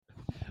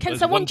Can There's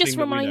someone one just thing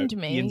that we know, remind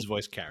me? Ian's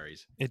voice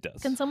carries. It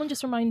does. Can someone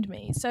just remind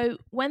me? So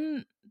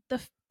when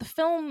the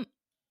film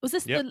was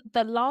this Yep.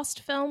 the last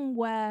film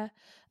where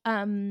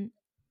in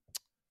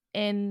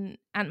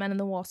Ant-Man and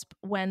the Wasp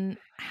when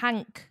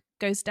Hank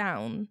goes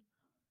down,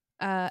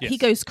 he Yes.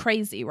 goes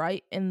crazy,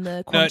 right? In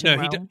the quantum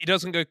realm. He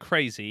doesn't go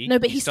crazy. No,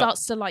 but he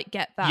starts to like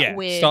get that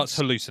weird. Starts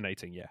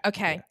hallucinating. Yeah.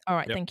 Okay, Yeah. all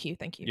right. Yep.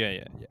 Thank you.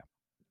 Yeah.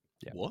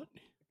 What?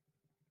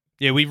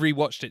 Yeah, we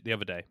rewatched it the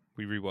other day.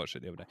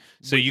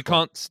 So Which you one?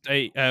 can't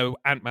stay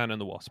Ant-Man and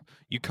the Wasp.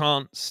 You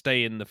can't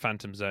stay in the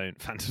Phantom Zone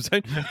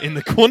in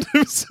the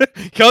Quantum Zone.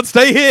 You can't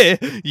stay here.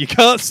 You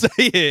can't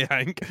stay here,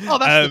 Hank. Oh,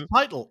 that's the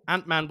title.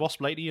 Ant-Man,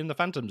 Wasp Lady in the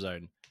Phantom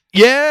Zone.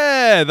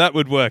 Yeah, that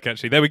would work,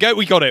 actually. There we go.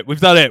 We got it. We've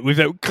done it. We've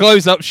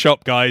close up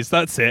shop, guys.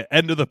 That's it.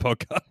 End of the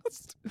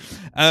podcast.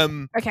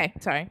 Okay,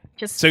 sorry.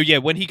 So, yeah,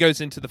 when he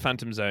goes into the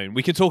Phantom Zone,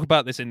 we can talk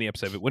about this in the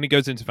episode, but when he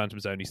goes into Phantom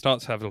Zone, he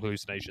starts having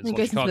hallucinations. He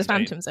goes into the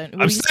Phantom Zone.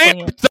 I'm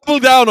saying, double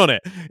down on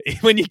it.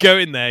 When you go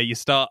in there, you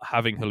start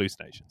having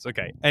hallucinations.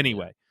 Okay,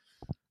 anyway.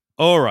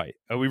 All right.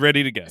 Are we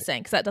ready to go?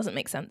 Saying, because that doesn't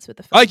make sense with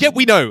the film. Yeah,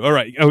 we know. All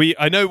right.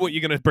 I know what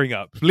you're going to bring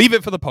up. Leave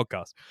it for the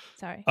podcast.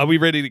 Sorry. Are we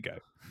ready to go?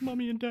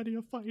 Mummy and Daddy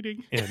are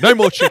fighting. Yeah, no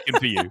more chicken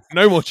for you.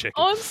 No more chicken.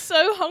 Oh, I'm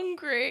so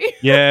hungry.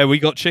 Yeah, we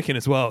got chicken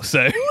as well.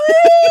 So,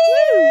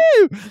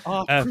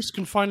 Oh, Chris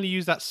can finally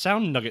use that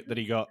sound nugget that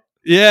he got.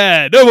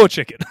 yeah, no more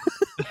chicken.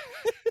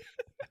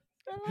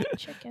 I like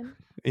chicken.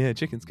 Yeah,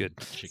 chicken's good.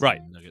 Chicken Right.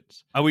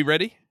 nuggets. Are we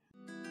ready?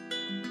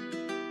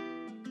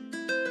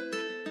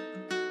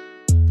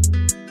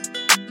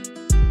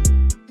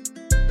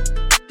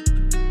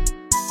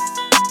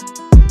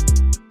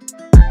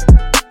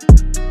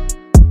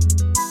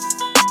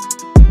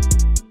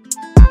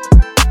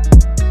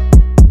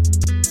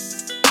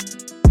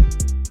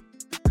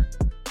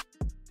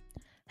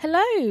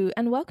 Hello,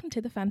 and welcome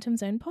to the Phantom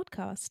Zone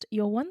podcast,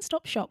 your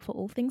one-stop shop for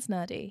all things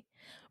nerdy.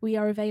 We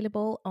are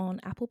available on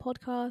Apple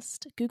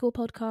Podcast, Google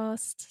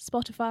Podcasts,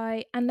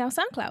 Spotify, and now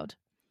SoundCloud.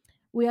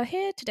 We are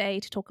here today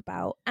to talk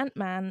about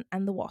Ant-Man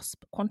and the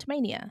Wasp,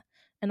 Quantamania,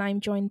 and I'm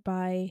joined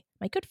by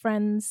my good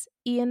friends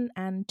Ian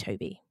and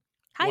Toby.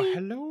 Hi. Well,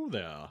 hello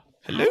there.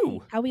 Hello.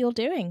 Hi. How are you all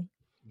doing?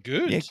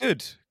 Good. Yeah,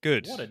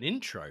 good. What an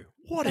intro.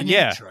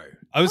 Yeah. Intro.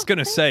 I was Oh, going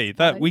to thanks, say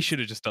that guys. we should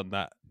have just done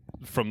that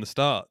from the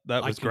start.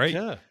 That was great.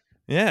 concur.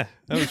 Yeah,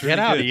 that was really Get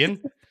out, good.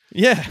 Ian.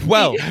 Yeah,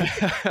 well, what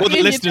the Ian,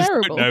 you're listeners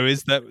terrible. don't know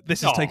is that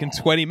this has taken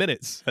Aw. 20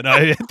 minutes.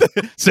 And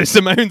so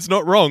Simone's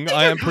not wrong.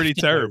 I am pretty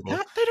terrible. They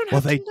don't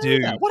Well, have they to know do.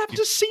 that. What happened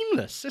to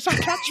seamless? It's our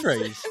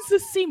catchphrase.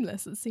 It's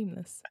seamless.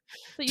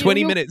 So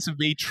 20 minutes of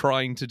me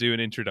trying to do an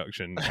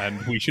introduction,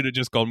 and we should have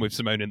just gone with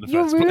Simone in the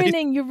You're first place.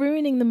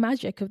 ruining the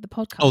magic of the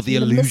podcast. Oh, the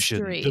and illusion.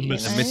 mystery, The you know?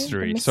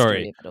 mystery. The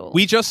Sorry. of it all.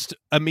 We just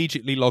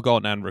immediately log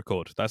on and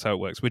record. That's how it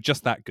works. We're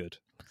just that good.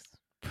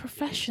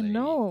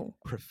 Professional.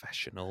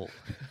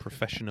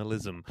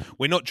 Professionalism.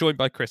 We're not joined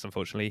by Chris,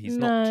 unfortunately. He's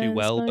not too No,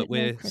 well, no- but no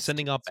we're Chris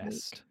sending our this week.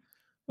 best.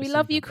 We We're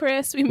love sending you, our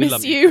Chris. We We miss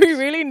love you. you, We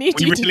really need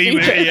We you really, to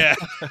be here. yeah.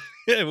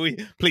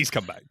 Yeah, please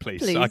come back,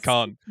 please. I Please,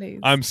 can't. please.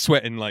 I'm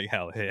sweating like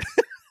hell here.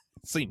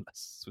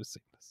 Seamless. We're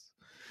seamless.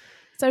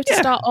 So to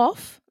Yeah. start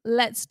off,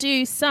 let's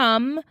do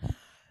some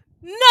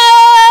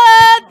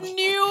nerd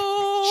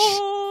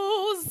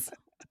news.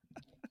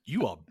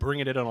 You are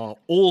bringing it on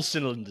all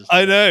cylinders.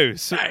 I know.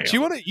 So, Damn. do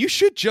you want to? You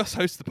should just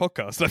host the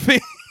podcast. I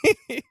think.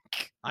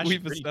 I We've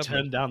should really established-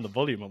 turn down the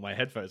volume on my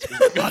headphones.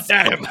 God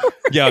damn.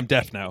 Yeah, I'm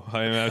deaf now.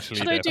 I'm actually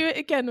Should I deaf. do it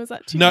again? Was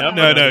that too No, loud?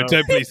 no, No.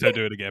 don't please don't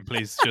do it again.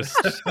 Please just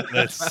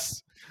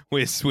let's.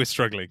 We're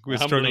struggling. We're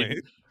I'm struggling.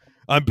 bleeding.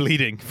 I'm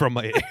bleeding from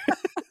my ear.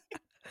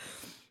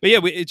 But yeah,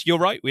 you're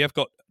right. We have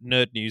got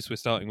nerd news we're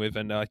starting with,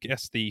 and I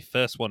guess the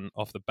first one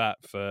off the bat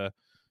for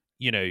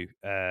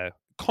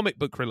comic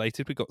book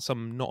related. We've got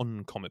some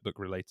non-comic book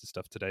related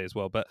stuff today as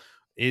well, but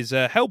is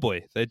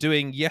Hellboy. They're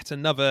doing yet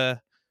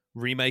another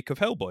remake of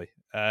Hellboy.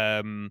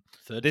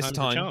 Third This time's the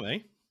time- charm, eh?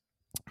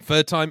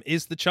 Third time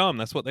is the charm.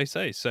 That's what they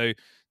say. So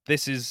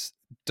this is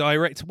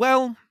direct.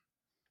 Well,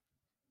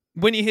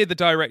 when you hear the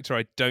director,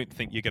 I don't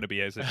think you're going to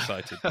be as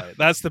excited by it.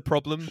 That's the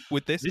problem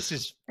with this. This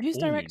is Who's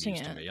all new directing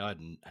news to it? me. I had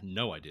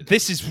no idea.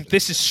 This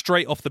is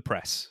straight off the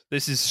press.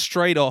 This is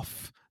straight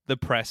off the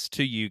press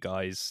to you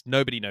guys.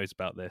 Nobody knows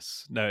about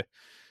this. No,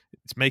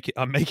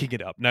 I'm making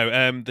it up. No,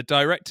 the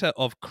director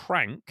of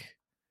Crank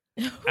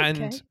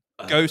and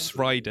Okay. Ghost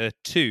Rider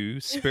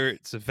 2: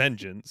 Spirits of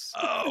Vengeance.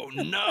 Oh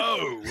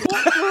no!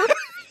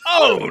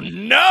 Oh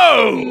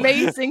no!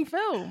 Amazing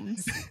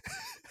films.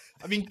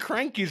 I mean,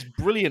 Crank is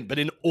brilliant, but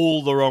in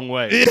all the wrong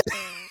ways.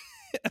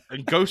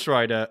 And Ghost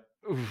Rider.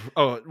 Oof.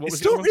 Oh, what was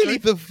It's it not called, really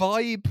sorry?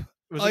 the vibe.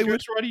 Was I it would-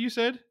 Ghost Rider you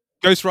said?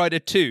 Ghost Rider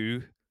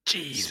 2: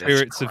 Jesus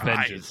Spirits of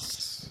Christ.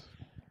 Vengeance.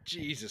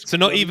 Jesus. So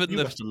not Well, even you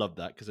the- must have loved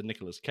that because of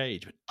Nicolas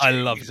Cage. But I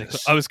love it.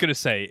 Jesus. I was going to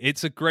say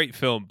it's a great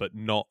film, but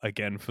not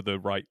again for the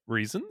right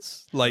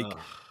reasons. Like, Ugh.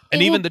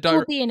 and It even will, the it will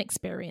director. be an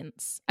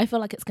experience. I feel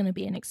like it's going to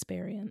be an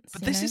experience.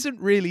 But you this know? isn't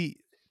really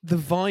the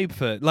vibe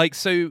for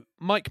so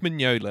Mike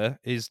Mignola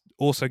is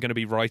also going to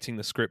be writing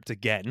the script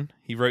again.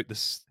 He wrote the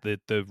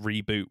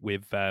reboot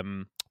with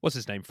what's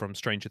his name from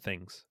Stranger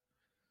Things?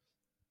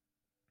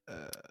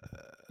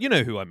 you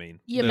know who I mean.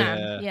 Your The-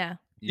 man, yeah.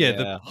 Yeah,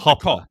 the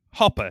Hopper. cop.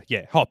 Hopper,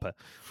 yeah, Hopper.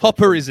 From-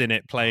 Hopper from- is in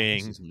it What's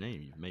playing his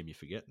name? You've made me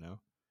forget now.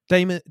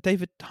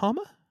 David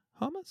Harmer?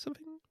 Harmer?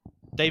 Something?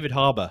 David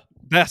Harbour.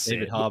 That's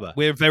David it. Harbour.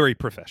 We're very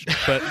professional.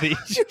 But the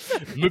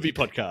Movie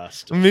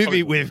podcast. movie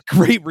Hollywood. with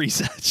great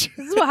research.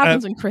 This is what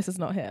happens when Chris is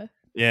not here.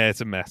 Yeah, it's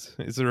a mess.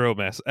 It's a real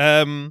mess.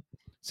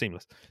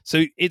 Seamless.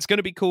 So it's going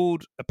to be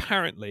called,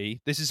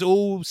 apparently, this is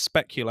all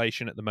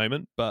speculation at the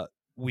moment, but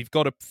we've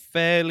got a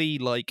fairly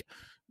like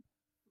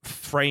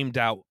framed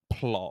out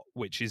plot,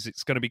 which is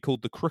it's going to be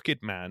called The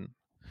Crooked Man,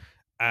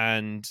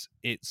 and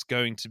it's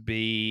going to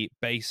be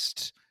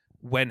based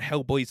when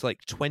Hellboy's like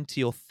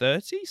 20 or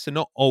 30, so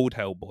not old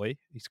Hellboy.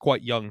 He's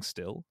quite young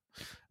still,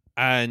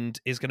 and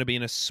is going to be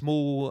in a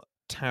small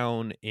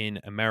town in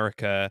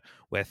America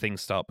where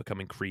things start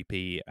becoming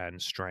creepy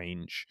and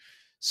strange.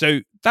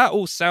 So that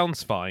all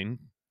sounds fine,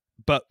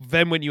 but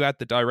then when you add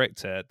the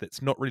director,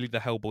 that's not really the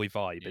Hellboy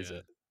vibe, is Yeah.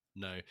 it?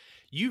 No.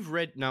 You've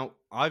read... Now,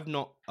 I'm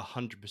not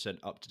 100%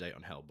 up to date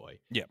on Hellboy.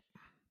 Yeah.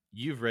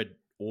 You've read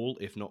all,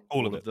 if not All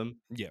all of of it. them.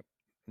 Yeah.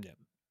 Yeah.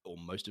 Or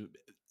most of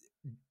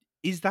it.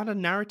 Is that a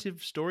narrative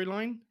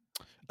storyline?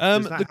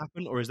 Um, Does that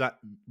happen? Or is that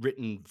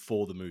written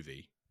for the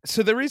movie?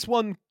 So there is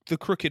one, The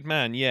Crooked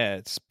Man,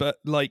 but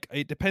like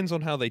it depends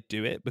on how they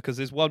do it, because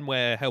there's one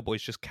where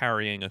Hellboy's just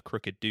carrying a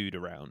crooked dude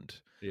around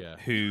Yeah.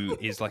 who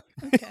is like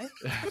Okay.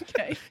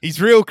 Okay.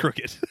 he's real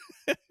crooked.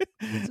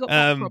 He's got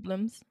back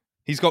problems.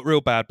 He's got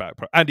real bad back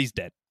and he's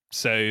dead,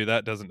 so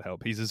that doesn't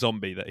help. He's a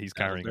zombie that he's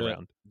That'll carrying do it.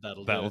 around.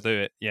 That'll That'll do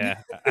it.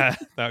 Yeah,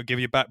 that'll give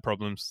you back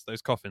problems.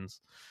 Those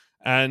coffins,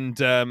 and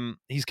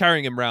he's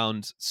carrying him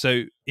around.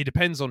 So it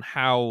depends on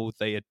how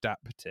they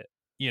adapt it.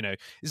 You know,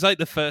 it's like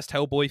the first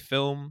Hellboy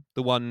film,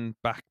 the one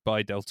back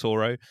by Del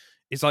Toro.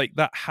 It's like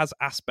that has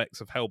aspects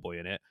of Hellboy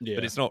in it, Yeah.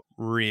 but it's not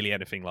really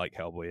anything like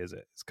Hellboy, is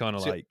it? It's kind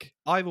of See, like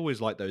I've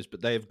always liked those,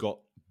 but they've got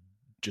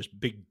just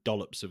big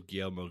dollops of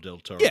Guillermo del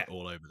Toro Yeah.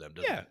 all over them,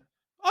 doesn't yeah. it?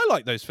 I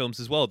like those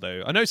films as well,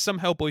 though. I know some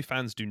Hellboy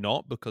fans do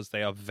not because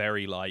they are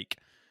very like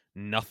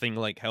nothing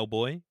like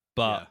Hellboy,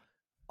 but Yeah.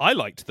 I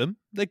liked them.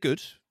 They're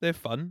good. They're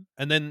fun.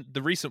 And then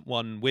the recent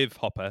one with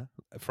Hopper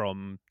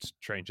from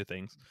Stranger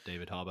Things,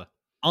 David Harbour.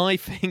 I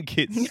think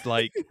it's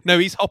like no,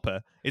 he's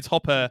Hopper. It's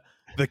Hopper,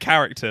 the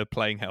character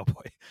playing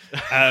Hellboy.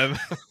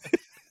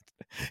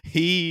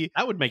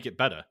 That would make it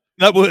better.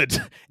 That would.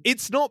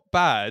 It's not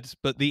bad,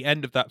 but the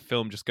end of that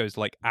film just goes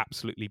like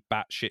absolutely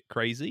batshit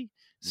crazy.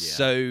 Yeah.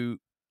 So,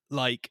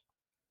 like,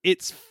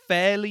 it's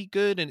fairly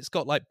good, and it's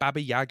got like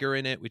Baba Yaga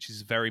in it, which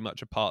is very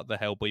much a part of the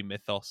Hellboy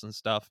mythos and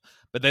stuff.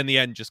 But then the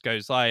end just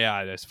goes, oh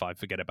yeah, that's fine,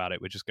 forget about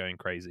it. We're just going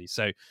crazy.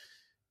 So,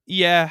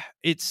 yeah,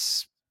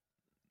 it's.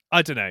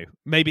 I don't know.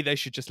 Maybe they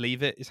should just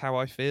leave it. Is how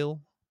I feel,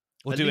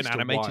 or At do an least a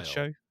animated while.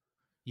 show.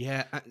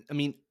 Yeah, I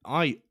mean,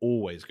 I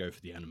always go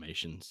for the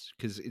animations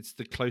because it's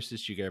the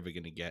closest you're ever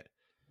going to get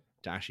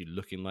to actually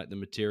looking like the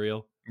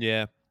material.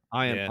 Yeah,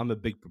 Yeah. I'm a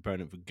big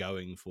proponent for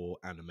going for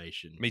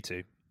animation me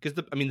too. because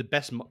the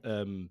best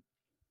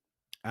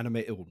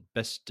animated or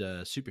best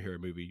superhero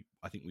movie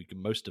I think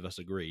most of us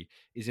agree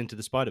is Into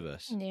the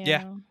Spider-Verse.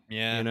 Yeah.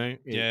 Yeah, You know,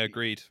 yeah,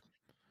 agreed.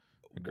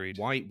 Agreed.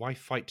 Why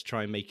fight to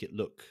try and make it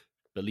look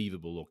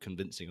believable or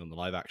convincing on the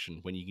live action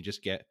when you can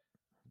just get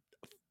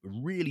a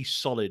really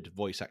solid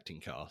voice acting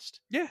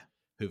cast Yeah,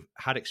 who've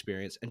had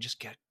experience and just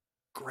get a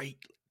great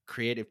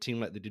creative team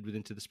like they did with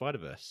Into the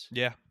Spider-Verse.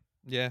 yeah.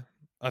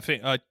 I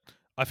think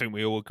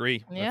we all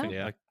agree. I Yeah. think,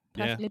 Yeah.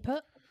 Perfectly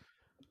put.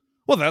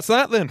 Well, that's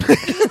that then.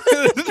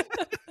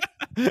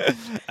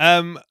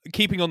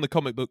 Keeping on the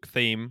comic book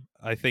theme,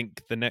 I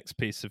think the next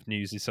piece of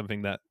news is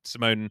something that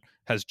Simone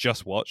has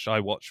just watched. I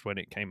watched when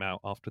it came out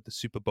after the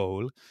Super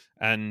Bowl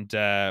and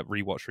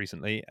rewatched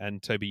recently.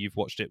 And Toby, you've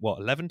watched it,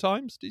 11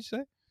 times, did you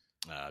say?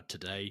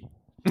 Today.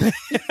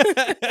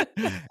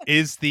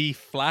 Is the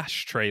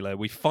Flash trailer.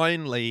 We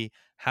finally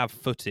have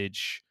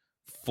footage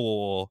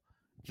for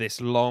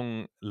this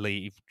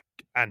long-lived,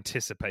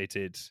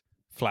 anticipated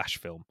Flash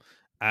film.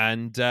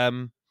 And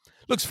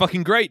looks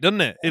fucking great,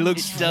 doesn't it? It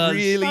looks It does.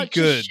 really Such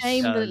good. a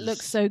shame that it Does.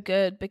 looks so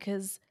good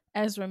because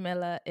Ezra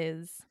Miller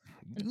is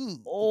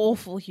an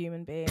awful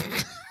human being.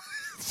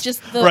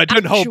 Just the Right,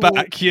 don't hold actual-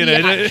 back, you the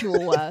know.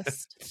 actual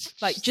worst.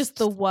 Like just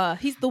the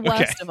worst. He's the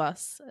worst Okay. of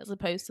us, as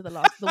opposed to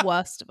the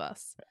worst of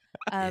us.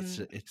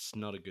 It's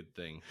not a good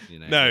thing, you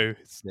know. No,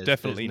 it's There's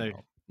definitely no-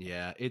 not.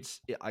 Yeah,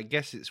 I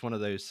guess it's one of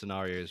those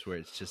scenarios where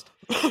it's just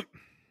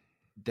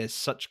there's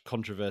such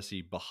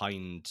controversy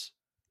behind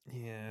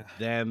Yeah.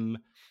 them,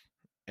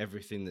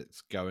 everything that's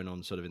going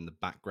on sort of in the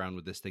background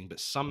with this thing, but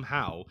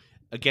somehow,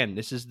 again,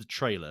 this is the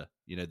trailer.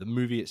 You know, the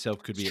movie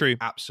itself could It's be true. an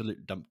absolute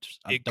It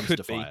dumpster could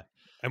be. fire.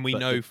 And we But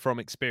know the- from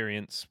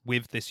experience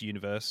with this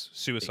universe,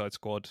 Suicide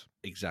Squad.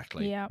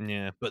 Exactly. yeah.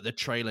 Yeah. But the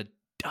trailer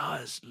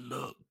does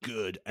look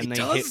good, and It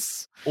they hit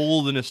does.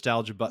 all the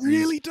nostalgia buttons.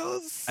 Really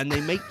does. And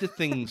they make the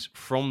things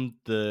from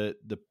the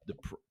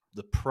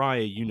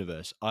prior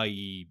universe,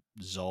 i.e.,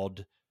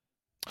 Zod.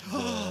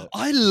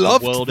 I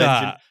loved world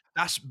that. engine.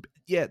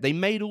 They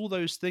made all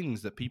those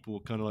things that people were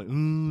kind of like,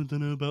 oh, I don't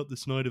know about the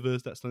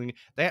Snyderverse. That's something.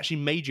 They actually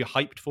made you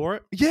hyped for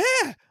it. Yeah,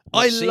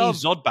 Seeing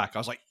Zod back. I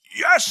was like,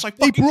 yes, I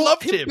they fucking brought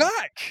loved him him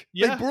back.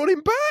 Yeah. They brought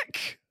him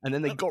back. And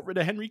then they got rid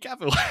of Henry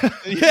Cavill.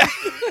 Yeah.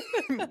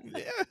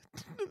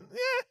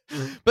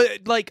 Yeah.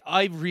 But like,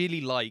 I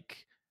really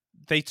like,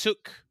 they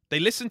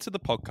listened to the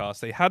podcast,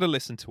 they had a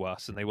listen to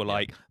us, and they were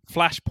like,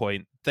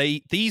 Flashpoint,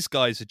 these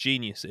guys are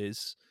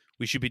geniuses,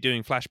 we should be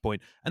doing Flashpoint.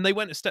 And they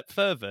went a step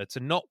further to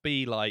not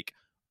be like,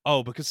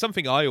 oh, because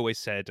something I always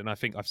said, and I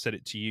think I've said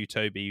it to you,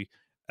 Toby,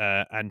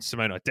 and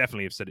Simone, I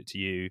definitely have said it to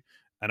you,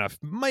 and I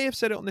may have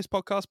said it on this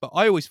podcast, but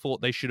I always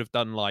thought they should have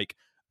done like,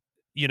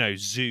 you know,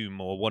 Zoom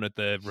or one of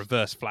the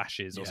reverse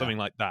flashes or something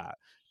like that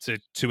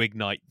to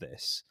ignite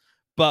this.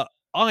 But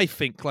I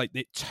think like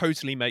it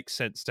totally makes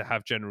sense to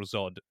have General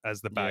Zod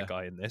as the bad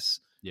guy in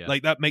this. Yeah.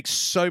 Like that makes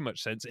so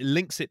much sense. It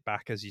links it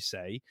back, as you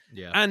say.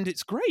 Yeah. And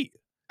it's great.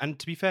 And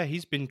to be fair,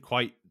 he's been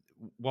quite,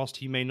 whilst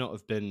he may not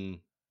have been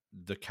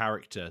the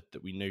character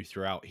that we know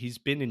throughout, he's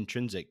been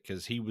intrinsic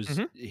because he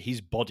was his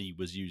body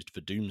was used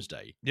for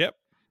Doomsday. Yep.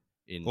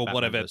 In or Batman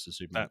whatever versus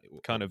Superman,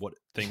 that kind of what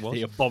thing was.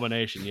 The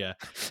Abomination, yeah.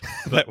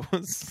 That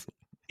was.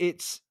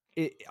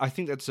 I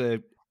think that's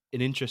an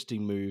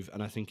interesting move,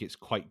 and I think it's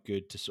quite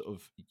good to sort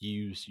of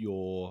use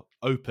your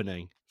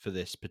opening for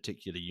this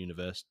particular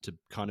universe to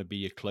kind of be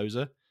your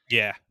closer.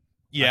 Yeah.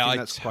 Yeah,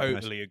 I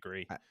totally nice.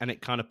 Agree. And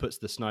it kind of puts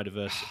the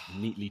Snyderverse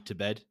neatly to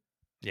bed.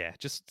 Yeah,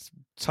 just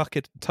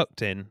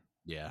tucked in.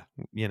 Yeah.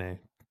 You know,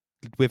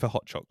 with a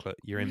hot chocolate,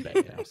 you're in bed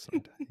now.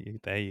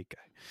 There you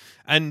go.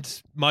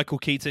 And Michael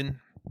Keaton,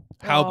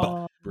 how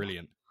about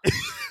brilliant.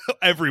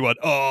 Everyone.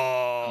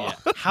 Oh.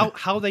 Yeah.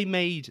 How they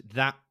made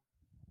that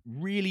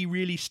really,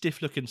 really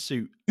stiff looking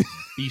suit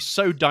be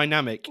so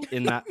dynamic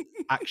in that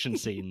action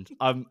scene.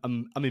 I'm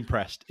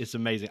impressed. It's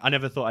amazing. I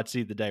never thought I'd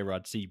see the day where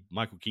I'd see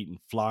Michael Keaton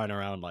flying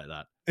around like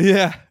that.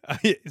 Yeah,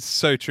 it's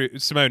so true.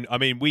 Simone, I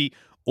mean, we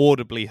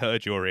audibly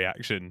heard your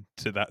reaction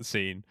to that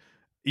scene.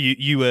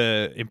 You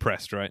were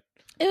impressed, right?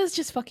 It was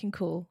just fucking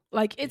cool.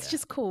 Like, it's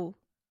just cool.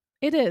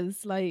 It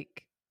is.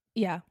 Like,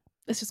 yeah,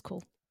 it's just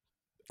cool.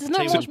 There's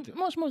not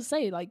much more to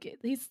say. Like,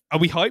 Are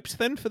we hyped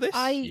then for this?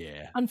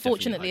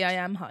 Unfortunately, I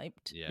am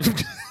hyped. Yeah.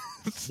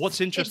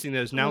 What's interesting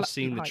though is now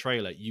seeing the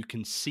trailer, you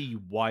can see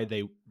why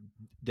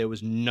there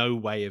was no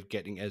way of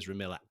getting Ezra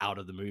Miller out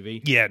of the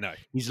movie. Yeah, no.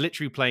 He's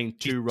literally playing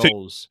two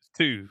roles.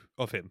 Two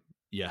of him.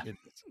 Yeah.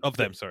 Of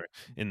them, sorry,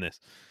 in this.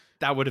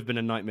 That would have been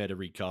a nightmare to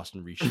recast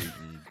and reshoot.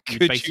 And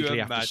you'd basically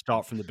have to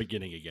start from the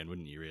beginning again,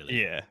 wouldn't you, really?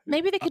 Yeah.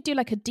 Maybe they could do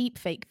like a deep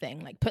fake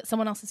thing, like put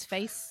someone else's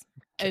face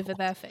over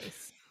their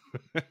face.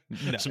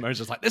 No. Simone's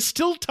just like, there's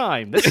still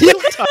time. There's still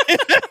time.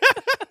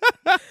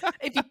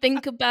 If you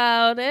think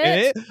about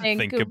it,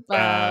 think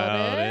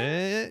about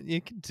it.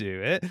 You can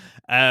do it.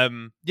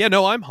 Yeah,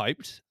 no, I'm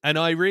hyped. And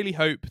I really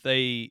hope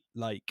they,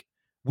 like,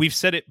 we've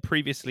said it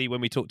previously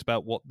when we talked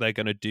about what they're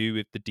going to do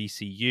with the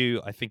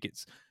DCU. I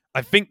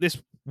think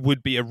this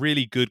would be a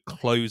really good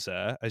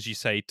closer, as you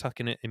say,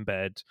 tucking it in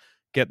bed,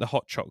 get the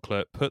hot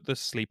chocolate, put the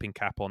sleeping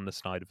cap on the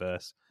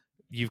Snyderverse.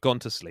 You've gone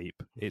to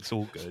sleep. It's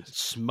all good.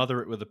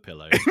 Smother it with a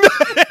pillow.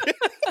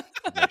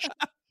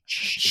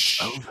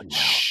 It's over now.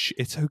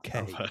 It's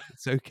okay.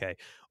 It's okay.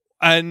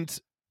 And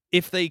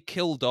if they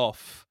killed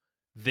off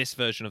this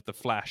version of the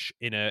Flash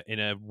in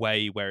a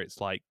way where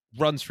it's like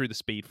runs through the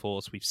Speed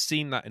Force, we've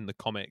seen that in the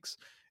comics.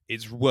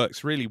 It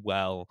works really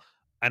well.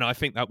 And I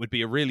think that would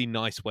be a really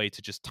nice way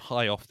to just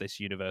tie off this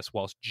universe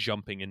whilst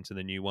jumping into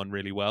the new one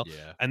really well.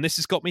 Yeah. And this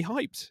has got me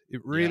hyped.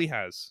 It really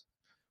has.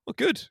 Well,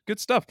 good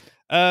stuff.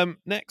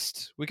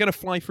 Next, we're going to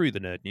fly through the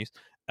nerd news.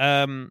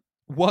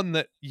 One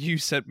that you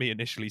sent me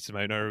initially,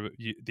 Simone,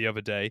 the other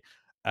day.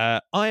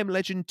 I Am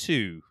Legend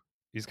 2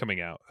 is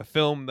coming out. A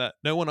film that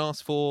no one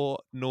asked for,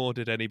 nor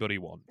did anybody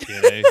want.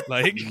 You know,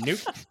 like, nope.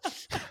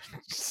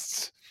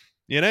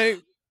 You know,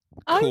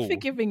 cool. I'm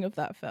forgiving of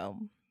that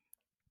film.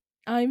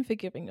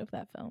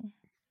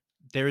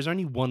 There is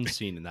only one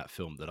scene in that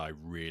film that I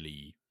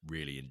really,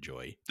 really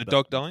enjoy. The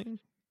dog dying?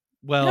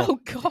 Well, oh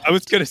God. I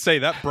was going to say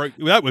that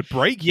would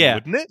break you,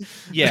 wouldn't it?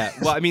 Yeah.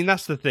 Well, I mean,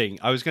 that's the thing.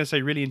 I was going to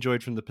say really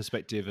enjoyed from the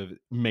perspective of it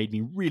made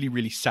me really,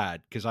 really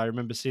sad because I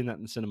remember seeing that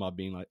in the cinema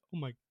being like, oh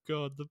my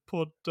God, the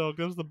poor dog.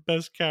 That was the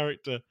best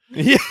character.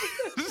 Yeah.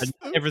 And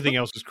everything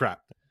else was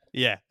crap.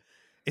 Yeah.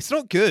 It's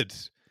not good.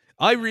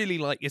 I really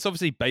like, it's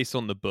obviously based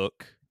on the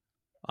book,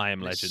 I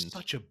Am Legend. It's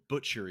such a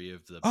butchery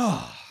of the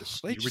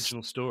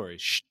original story.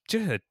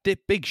 Did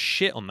big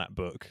shit on that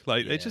book.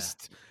 Like, they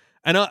just...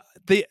 And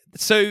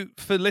so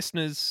for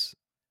listeners,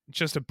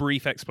 just a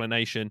brief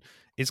explanation.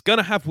 It's going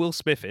to have Will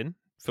Smith in,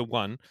 for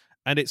one,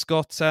 and it's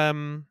got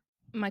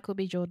Michael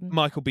B.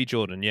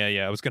 Jordan.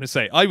 Yeah. I was going to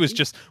say, I was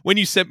just, when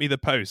you sent me the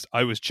post,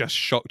 I was just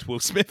shocked Will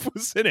Smith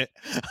was in it.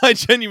 I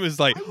genuinely was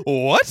like,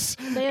 what?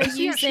 They're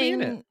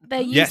using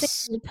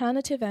the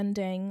alternative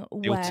ending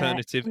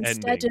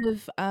instead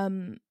of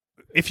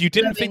if you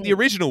didn't think the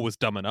original was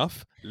dumb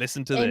enough,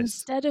 listen to this.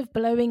 Instead of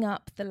blowing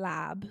up the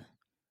lab,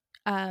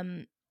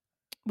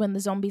 when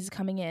the zombies are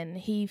coming in,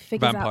 he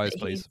figures Vampires, out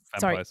please.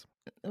 Sorry,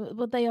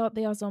 Well, they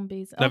are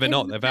zombies. No, they're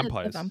not. They're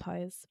vampires. They're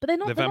vampires, but they're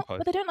not. They're They're not, vampires.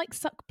 but they don't like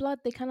suck blood.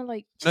 They kind of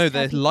like. No,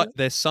 scare people.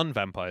 they're sun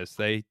vampires.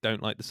 They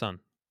don't like the sun.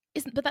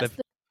 Isn't but that's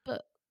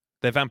but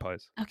they're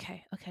vampires.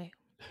 Okay.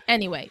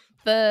 Anyway,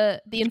 the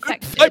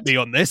infected. Fight me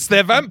on this.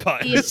 They're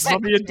vampires.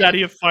 Mommy and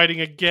Daddy are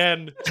fighting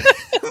again.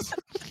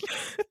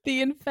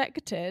 The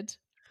infected.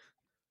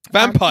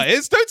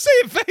 Vampires? Don't say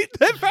it.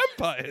 They're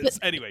vampires.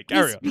 But Anyway,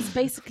 carry on. He's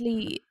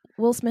basically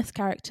Will Smith's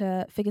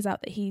character figures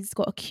out that he's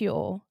got a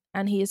cure,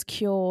 and he has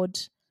cured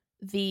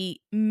the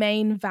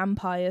main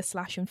vampire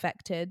 /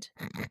 infected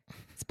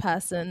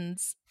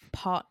person's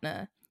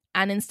partner.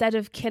 And instead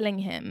of killing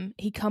him,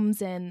 he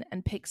comes in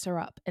and picks her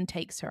up and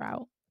takes her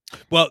out.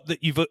 Well,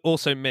 you've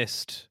also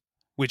missed,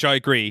 which I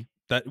agree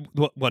that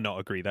not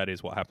agree. That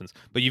is what happens.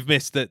 But you've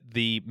missed that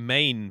the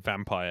main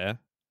vampire.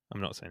 I'm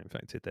not saying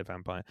infected. They're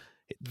vampire.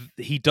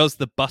 He does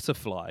the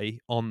butterfly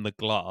on the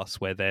glass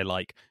where they're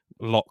like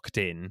locked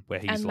in, where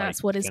he's and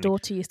that's what his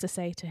daughter used to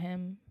say to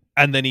him.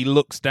 And then he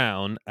looks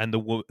down, and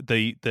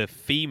the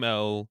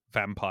female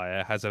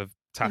vampire has a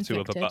tattoo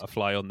of a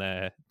butterfly on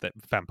their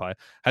vampire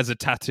has a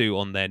tattoo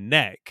on their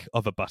neck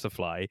of a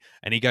butterfly,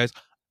 and he goes,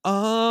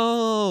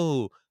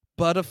 "Oh,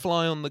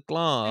 butterfly on the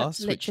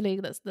glass."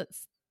 Literally, that's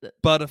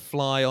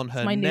butterfly on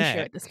her minutia neck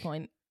at this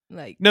point.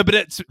 Like no, but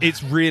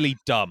it's really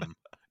dumb.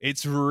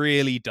 It's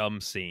really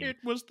dumb scene. It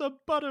was the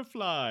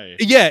butterfly.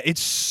 Yeah,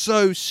 it's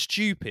so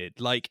stupid.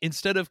 Like,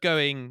 instead of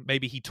going,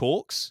 maybe he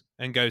talks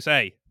and goes,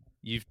 "Hey,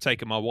 you've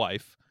taken my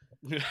wife."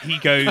 He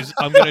goes,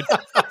 "I'm gonna."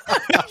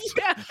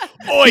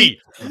 Oi,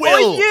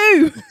 Will,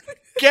 you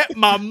get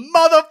my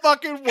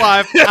motherfucking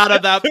wife out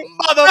of that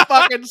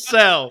motherfucking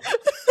cell.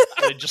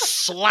 And it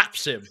just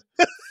slaps him.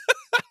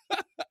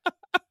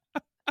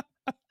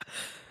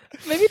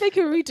 Maybe they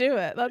can redo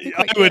it. That'd be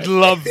quite I would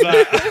love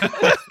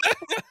that.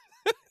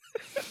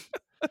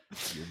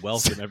 You're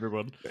welcome,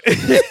 everyone.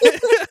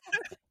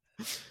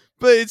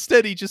 But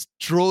instead, he just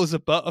draws a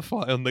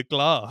butterfly on the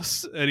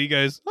glass, and he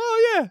goes,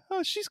 "Oh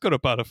yeah, she's got a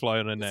butterfly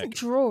on her neck." Doesn't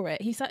draw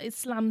it. He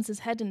slams his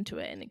head into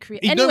it, and it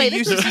creates. Anyway, he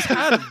uses his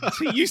hand.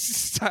 He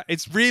uses his hand.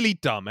 It's really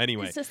dumb.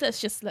 Anyway,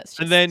 let's just.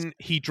 And then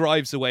he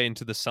drives away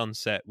into the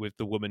sunset with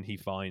the woman he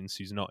finds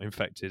who's not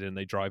infected, and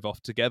they drive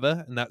off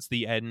together, and that's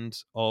the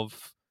end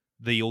of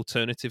the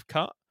alternative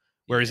cut.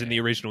 Whereas in the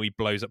original, he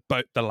blows up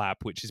the lab,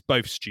 which is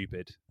both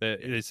stupid.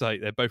 It's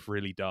like they're both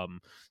really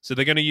dumb. So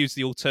they're going to use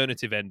the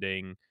alternative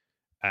ending,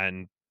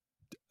 and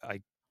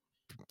I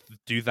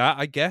do that,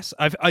 I guess.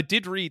 I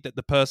did read that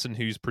the person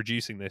who's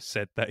producing this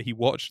said that he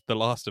watched The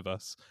Last of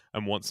Us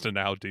and wants to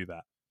now do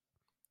that.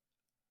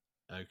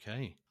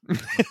 Okay.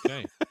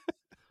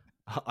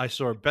 I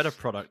saw a better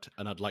product,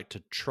 and I'd like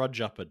to trudge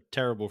up a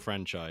terrible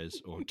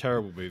franchise or a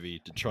terrible movie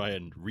to try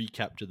and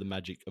recapture the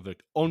magic of an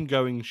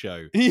ongoing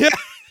show. Yeah.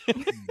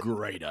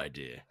 Great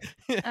idea.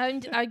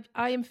 And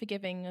I am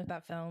forgiving of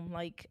that film.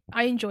 Like,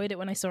 I enjoyed it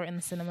when I saw it in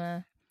the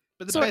cinema.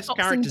 But the saw best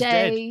Boxing character's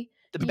Day,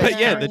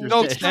 dead. The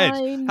dog's dead.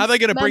 How are they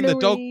going to bring the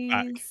dog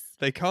back? memories.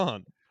 They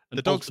can't.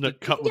 The dog's in a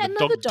cut where Yeah, the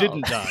dog another dog.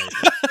 didn't die.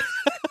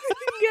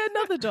 Get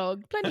another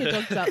dog. Plenty of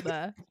dogs out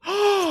there.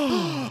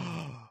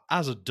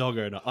 As a dog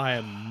owner, I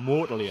am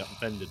mortally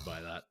offended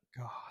by that.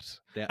 God.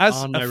 There As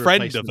are no a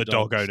friend of replacement a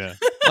dog dogs. owner,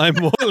 I'm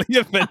mortally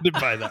offended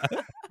by that.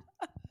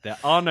 There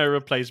are no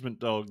replacement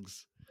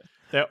dogs.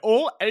 They're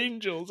all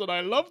angels, and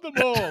I love them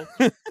all.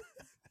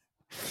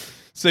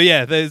 So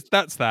yeah,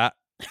 that's that.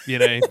 You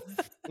know,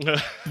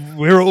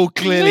 we're all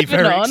clearly Moving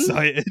very on.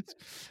 excited.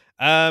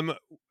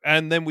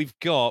 And then we're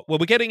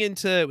getting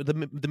into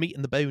the meat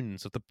and the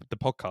bones of the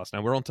podcast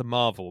now. We're on to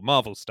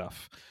Marvel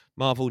stuff,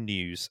 Marvel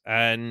news,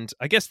 and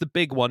I guess the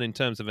big one in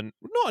terms of not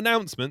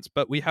announcements,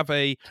 but we have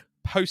a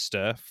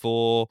poster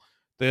for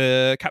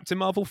the Captain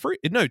Marvel 3.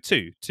 No,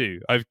 two.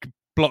 I've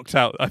blocked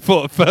out. I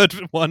thought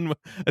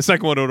a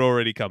second one had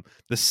already come.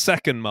 The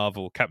second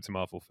Captain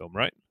Marvel film,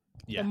 right?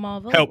 Yeah. The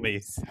Marvels. Help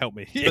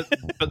me.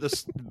 But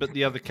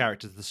the other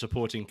characters, the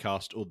supporting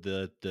cast, or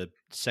the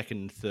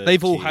second, third,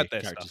 they've all tier had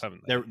their characters, stuff,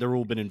 haven't they? They're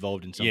all been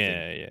involved in something.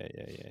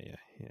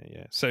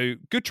 Yeah. So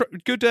good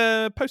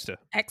poster.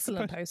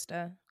 Excellent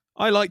poster.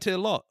 I liked it a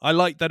lot. I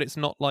like that it's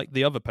not like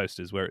the other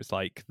posters where it's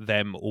like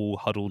them all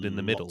huddled in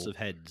the middle. Lots of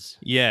heads.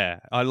 Yeah,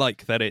 I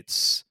like that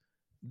it's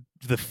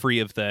the three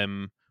of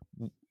them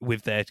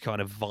with their kind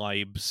of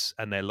vibes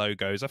and their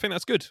logos. I think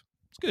that's good.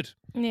 It's good.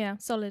 Yeah,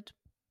 solid.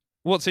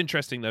 What's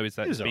interesting though is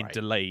that It was it's been alright.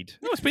 delayed.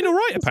 No, it's been all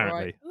right It was apparently.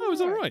 alright. Oh, it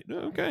was all right.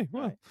 Okay,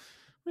 well,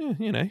 yeah,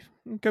 you know,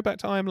 go back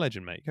to I Am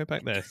Legend, mate. Go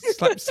back there.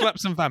 Slap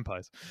some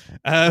vampires.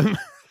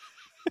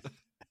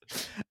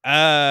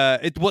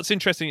 What's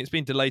interesting, it's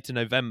been delayed to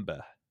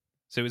November.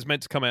 So it was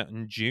meant to come out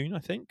in June, I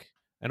think.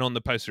 And on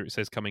the poster it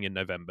says coming in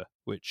November,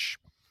 which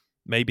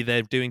maybe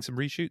they're doing some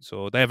reshoots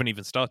or they haven't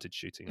even started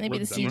shooting. Maybe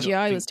the Is that right?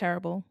 CGI was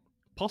terrible.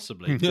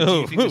 Possibly. But do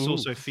you think this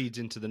also feeds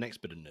into the next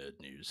bit of nerd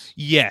news?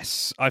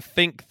 Yes, I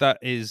think that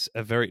is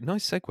a very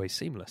nice segue.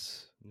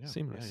 Seamless. Yeah,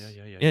 Seamless.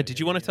 Yeah, Did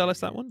you want to tell us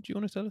that one? Do you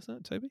want to tell us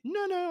that, Toby?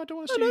 No, I don't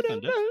want to steal your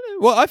thunder.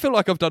 Well, I feel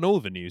like I've done all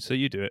the news, so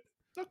you do it.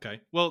 Okay.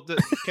 Well,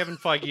 Kevin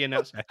Feige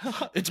announced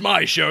it's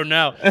my show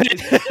now.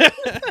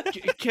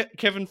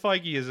 Kevin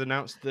Feige has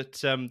announced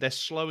that they're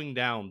slowing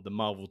down the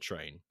Marvel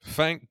train,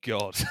 Thank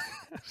God.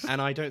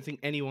 and I don't think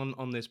anyone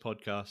on this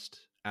podcast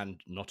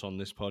and not on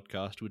this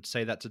podcast would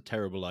say that's a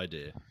terrible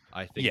idea.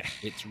 I think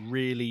it's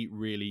really,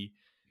 really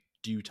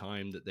due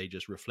time that they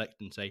just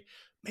reflect and say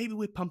maybe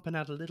we're pumping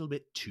out a little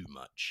bit too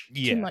much.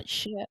 Too much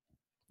shit.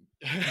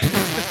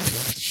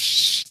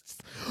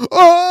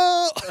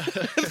 Oh!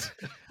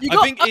 You I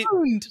got think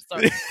owned.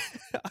 Sorry.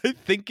 I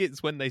think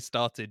it's when they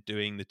started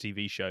doing the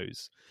TV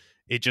shows,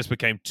 it just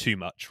became too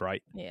much,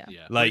 right? Yeah.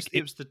 Yeah, Like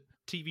it was the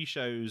TV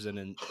shows and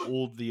then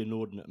all the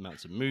inordinate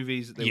amounts of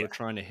movies that they were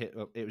trying to hit.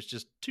 It was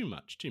just too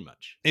much.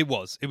 It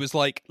was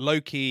like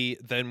Loki.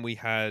 Then we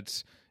had,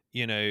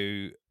 you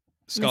know,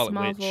 Scarlet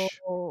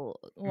Marvel,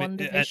 Witch,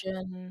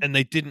 WandaVision, and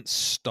they didn't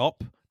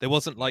stop. There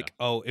wasn't like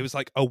it was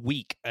like a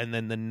week, and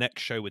then the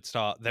next show would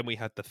start. Then we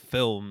had the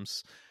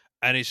films,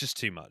 and it's just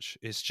too much.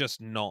 It's just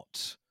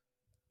not,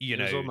 you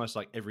know. It was almost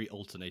like every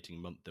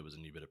alternating month there was a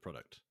new bit of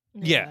product.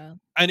 Yeah.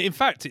 And in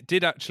fact, it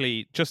did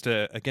actually, just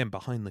again,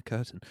 behind the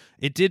curtain,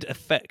 it did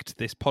affect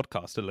this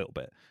podcast a little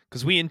bit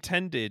because we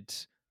intended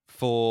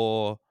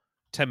for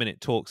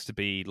 10-minute talks to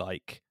be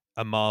like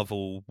a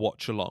Marvel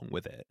watch along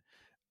with it.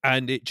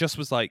 And it just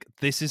was like,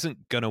 this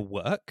isn't going to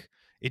work.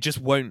 It just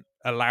won't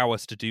allow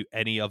us to do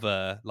any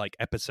other like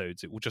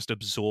episodes. It will just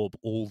absorb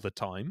all the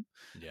time.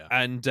 Yeah.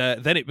 And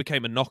then it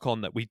became a knock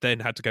on that we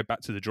then had to go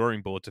back to the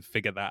drawing board to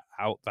figure that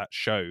out, that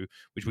show,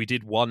 which we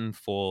did one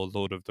for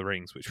Lord of the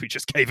Rings, which we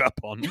just gave up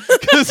on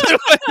because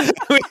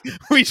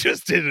we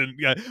just didn't.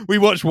 We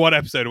watched one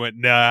episode and went,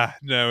 no,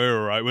 we're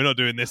all right. We're not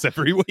doing this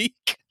every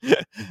week.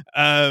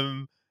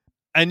 And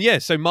yeah,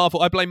 so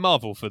Marvel, I blame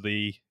Marvel for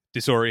the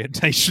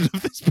disorientation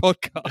of this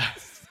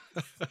podcast.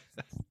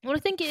 Well, I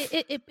think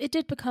it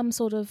did become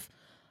sort of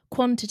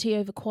quantity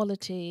over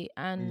quality,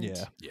 and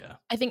yeah.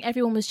 I think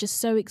everyone was just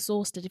so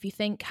exhausted. If you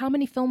think, how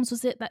many films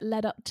was it that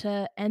led up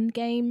to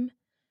Endgame?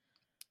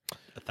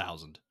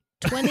 1,000.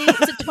 20?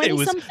 Is it 20 It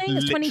was something?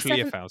 It's literally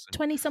 27, 1,000.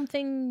 20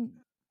 something.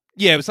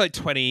 Yeah, it was like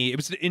 20. It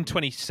was in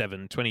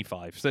 27,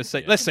 25. So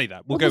let's say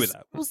that. We'll go with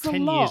that. Was 10 the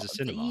years lot of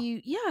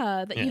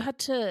cinema. that you had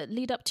to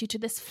lead up to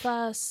this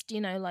first,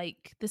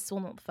 like this,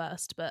 well, not the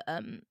first, but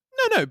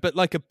No, but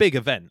like a big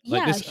event.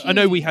 Like Yeah, this. I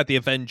know we huge. had the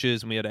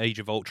Avengers and we had Age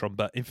of Ultron,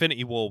 but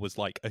Infinity War was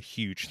like a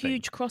huge thing.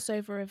 huge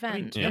crossover event. I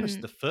mean, to be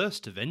honest, the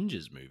first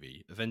Avengers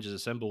movie, Avengers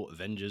Assemble,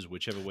 Avengers,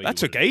 whichever way. That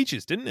took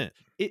ages, didn't it?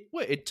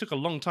 It took a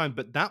long time,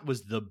 but that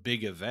was the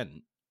big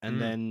event. And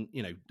then,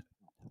 I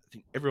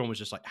think everyone was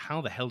just like,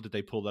 how the hell did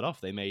they pull that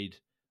off? They made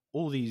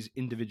all these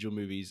individual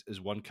movies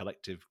as one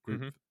collective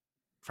group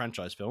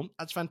franchise film.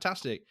 That's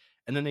fantastic.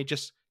 And then they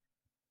just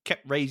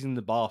kept raising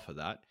the bar for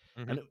that.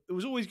 And it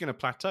was always going to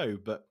plateau,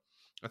 but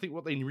I think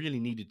what they really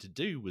needed to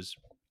do was,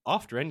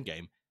 after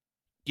Endgame,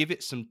 give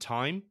it some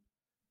time,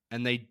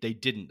 and they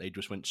didn't. They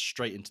just went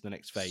straight into the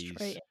next phase,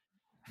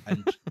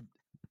 and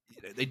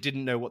they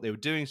didn't know what they were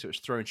doing, so it was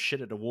throwing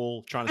shit at a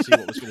wall, trying to see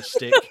what was going to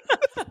stick.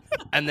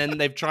 And then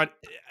they've tried,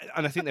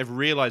 and I think they've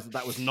realised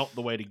that was not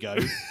the way to go.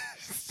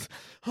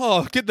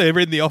 Oh, get there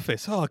in the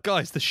office. Oh,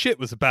 guys, the shit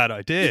was a bad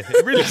idea.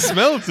 It really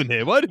smells in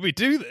here. Why did we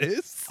do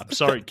this? I'm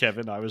sorry,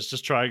 Kevin. I was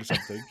just trying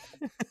something.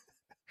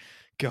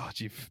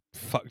 God, you've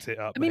fucked it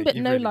up. I mean, mate. but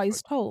You've no really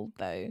lies told,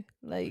 though.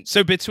 Like,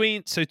 So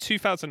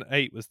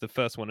 2008 was the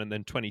first one, and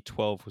then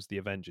 2012 was the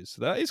Avengers.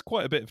 So that is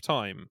quite a bit of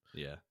time.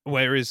 Yeah.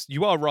 Whereas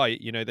you are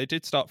right, they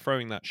did start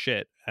throwing that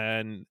shit,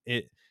 and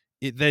it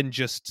then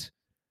just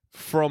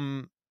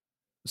from.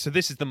 So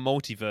this is the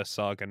multiverse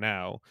saga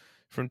now.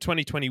 From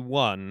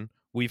 2021,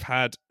 we've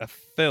had a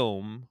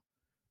film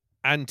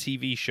and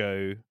TV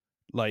show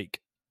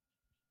like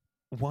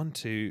 1,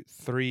 2,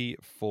 3,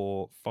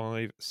 4,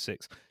 5,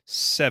 6,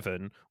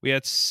 7. We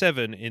had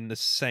 7 in the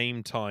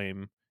same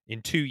time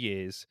in 2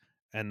 years,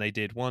 and they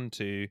did 1,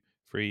 2,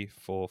 3,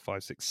 4,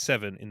 5, 6,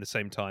 7 in the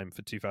same time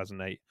for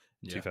 2008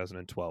 and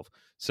 2012.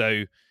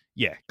 So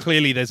yeah,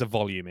 clearly there's a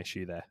volume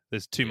issue there.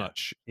 There's too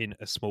much in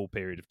a small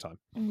period of time.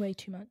 way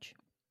too much.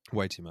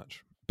 Way too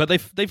much. But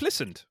they've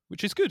listened,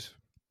 which is good.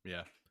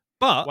 Yeah.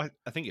 But Well,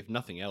 I think if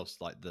nothing else,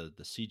 like the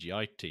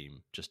CGI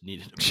team just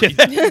needed a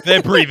break.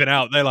 they're breathing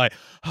out. They're like,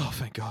 oh,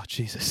 thank God,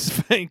 Jesus.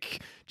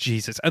 Thank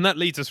Jesus. And that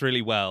leads us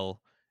really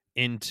well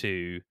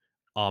into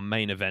our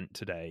main event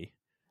today.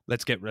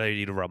 Let's get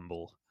ready to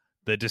rumble.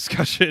 The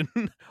discussion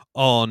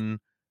on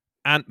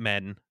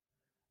Ant-Man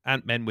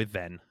with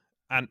Ven,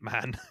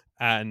 Ant-Man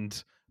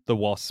and the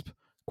Wasp,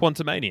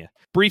 Quantamania.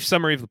 Brief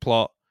summary of the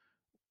plot.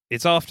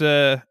 It's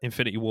after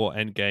Infinity War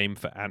Endgame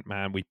for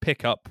Ant-Man. We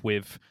pick up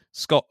with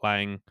Scott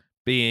Lang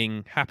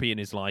being happy in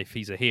his life.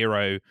 He's a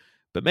hero,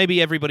 but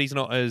maybe everybody's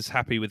not as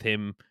happy with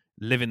him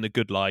living the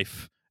good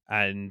life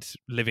and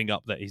living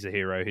up that he's a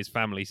hero. His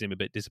family seem a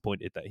bit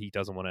disappointed that he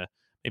doesn't want to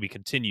maybe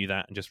continue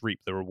that and just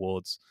reap the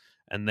rewards.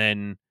 And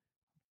then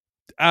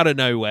out of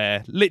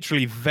nowhere,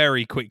 literally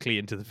very quickly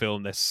into the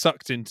film, they're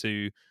sucked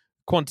into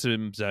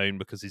Quantum Zone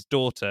because his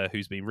daughter,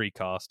 who's been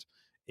recast,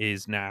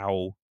 is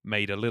now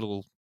made a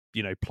little,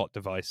 plot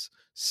device,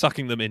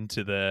 sucking them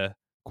into the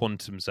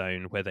Quantum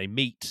Zone, where they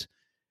meet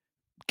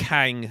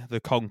Kang the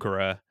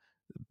Conqueror,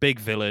 big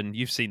villain.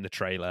 You've seen the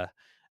trailer.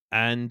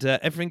 And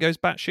everything goes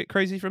batshit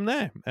crazy from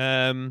there.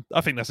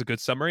 I think that's a good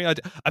summary. I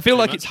feel Pretty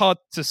like much. it's hard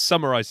to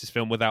summarize this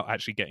film without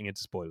actually getting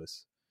into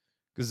spoilers,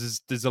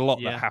 because there's a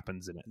lot Yeah. that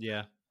happens in it.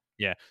 Yeah.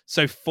 Yeah.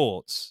 So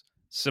thoughts,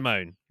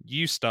 Simone,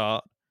 you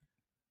start.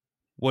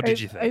 What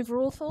did you think?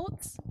 Overall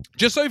thoughts?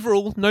 Just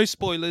overall, no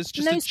spoilers.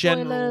 Just No a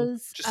general,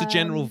 spoilers. just a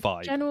general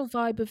vibe. General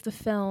vibe of the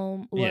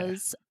film Yeah.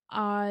 was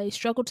I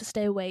struggled to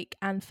stay awake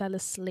and fell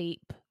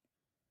asleep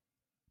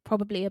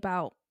probably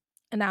about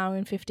an hour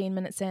and 15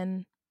 minutes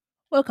in.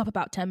 Woke up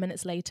about 10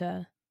 minutes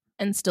later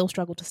and still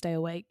struggled to stay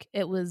awake.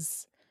 It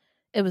was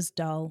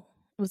dull.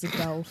 It was a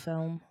dull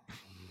film.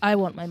 I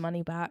want my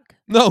money back.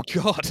 Oh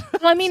God.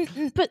 Well, I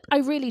mean, but I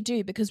really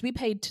do, because we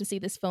paid to see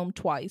this film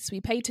twice. We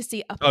paid to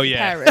see it up at Oh, the yeah.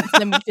 Parents,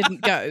 and then we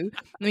didn't go. And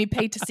then we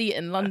paid to see it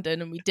in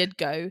London, and we did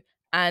go.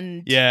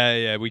 And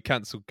Yeah. We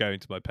cancelled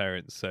going to my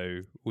parents,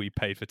 so we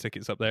paid for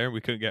tickets up there, and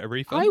we couldn't get a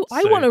refund.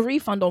 I so want a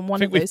refund on I one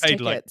think of we those paid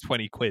tickets. like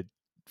 20 quid.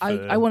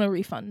 I want a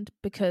refund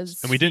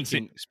because And we didn't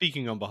see.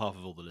 Speaking on behalf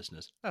of all the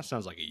listeners, that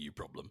sounds like a you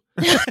problem.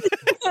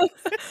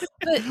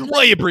 But, Why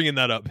are you bringing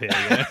that up here?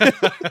 Yeah?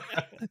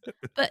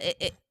 but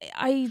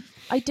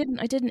I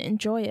didn't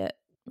enjoy it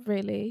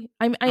really.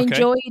 I Okay.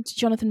 enjoyed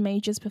Jonathan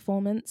Major's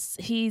performance.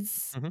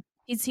 He's Mhm.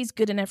 he's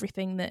good in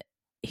everything that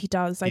he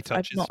does. He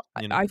touches,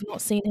 you know. I've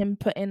not seen him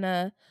put in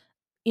a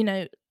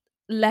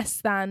less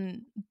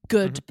than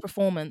good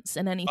performance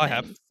in anything. I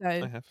have. So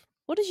I have.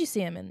 what did you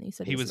see him in? You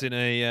said He was in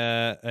a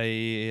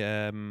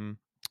Ant-Man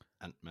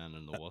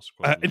and the Wasp.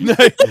 no.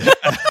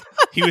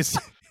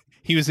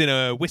 He was in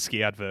a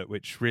whiskey advert,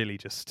 which really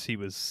just he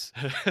was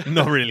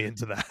not really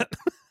into that.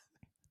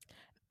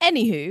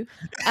 Anywho,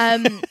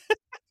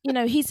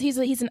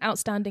 he's an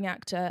outstanding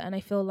actor, and I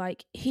feel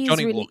like he's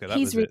Johnny really Walker, that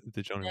he's was really it.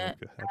 The Johnny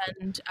good, Walker advert.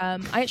 and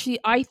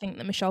I think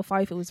that Michelle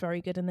Pfeiffer was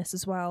very good in this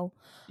as well.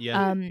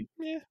 Yeah.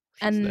 Yeah, she's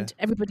And there.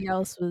 everybody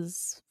else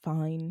was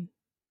fine.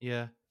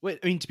 Yeah. Well,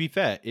 I mean, to be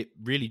fair, it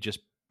really just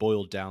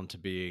boiled down to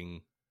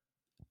being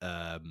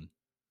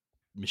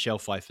Michelle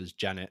Pfeiffer's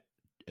Janet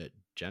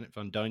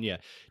Van Dyne,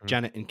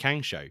 Janet and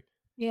Kang show.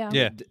 Yeah.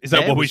 Yeah, is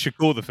that what we should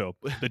call the film?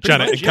 The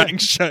Janet and Kang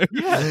show.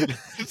 Yeah,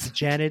 it's the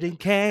Janet and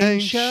Kang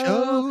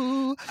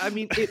show. I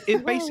mean,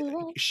 it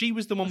basically she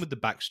was the one with the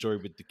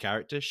backstory with the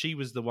character. She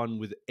was the one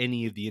with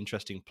any of the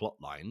interesting plot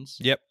lines.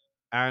 Yep,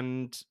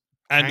 and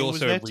and Kang was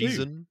also there a too.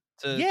 reason.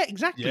 Yeah,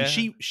 exactly. Yeah.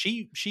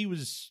 She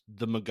was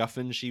the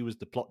MacGuffin. She was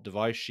the plot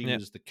device. She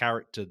was the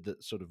character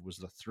that sort of was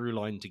the through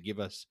line to give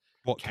us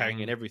what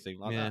Kang and everything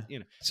like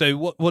that. So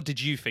what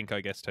did you think? I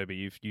guess,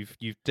 Toby,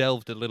 you've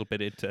delved a little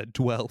bit into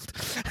Dwelled.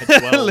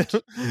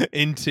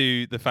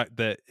 into the fact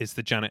that it's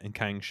the Janet and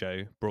Kang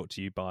show, brought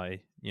to you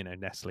by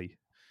Nestle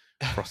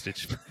frosted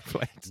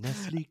flakes.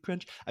 Nestle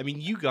Crunch. I mean,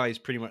 you guys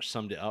pretty much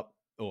summed it up,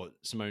 or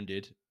Simone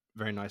did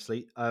very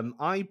nicely.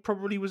 I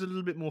probably was a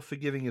little bit more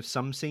forgiving of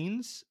some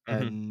scenes,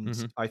 and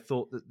I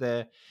thought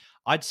that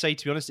I'd say,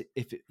 to be honest,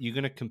 if you're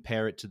going to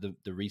compare it to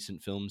the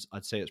recent films,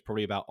 I'd say it's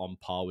probably about on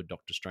par with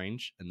Doctor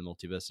Strange and the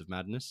Multiverse of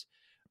Madness.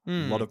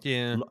 A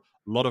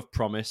lot of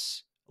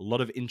promise, a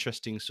lot of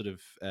interesting sort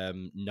of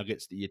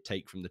nuggets that you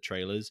take from the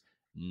trailers,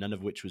 none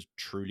of which was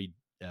truly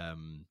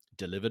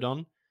delivered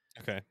on.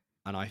 Okay.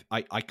 And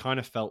I kind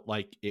of felt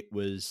like it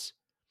was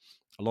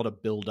a lot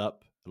of build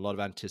up, a lot of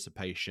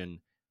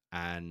anticipation,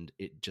 and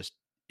it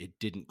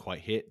didn't quite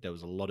hit. There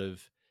was a lot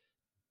of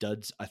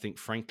duds. I think,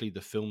 frankly, the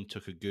film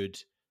took a good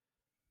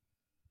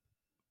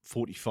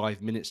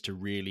 45 minutes to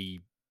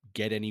really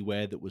get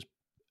anywhere that was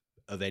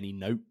of any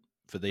note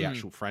for the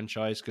actual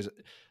franchise, because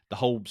the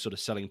whole sort of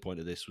selling point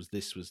of this was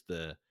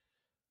the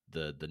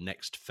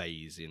next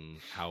phase in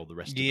how the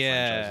rest of the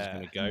franchise is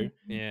going to go.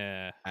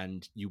 Yeah.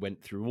 And you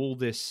went through all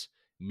this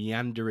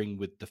meandering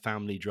with the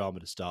family drama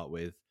to start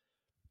with.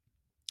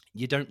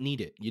 You don't need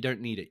it.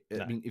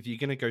 No. I mean, if you're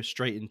going to go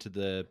straight into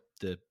the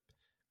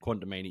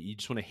Quantamania, you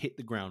just want to hit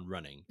the ground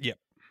running. Yep.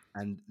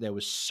 And there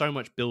was so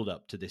much build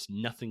up to this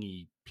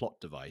nothingy plot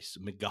device,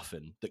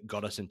 MacGuffin, that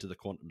got us into the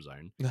quantum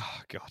zone. Oh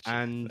god.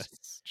 And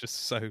that's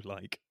just so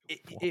like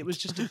it was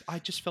just I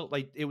just felt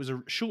like it was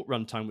a short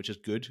run time, which is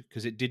good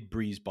because it did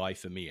breeze by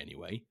for me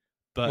anyway.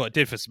 But well, it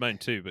did for Simone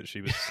too, but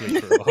she was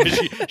asleep for a while.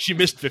 she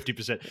missed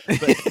 50%.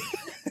 But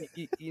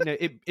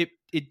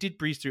it did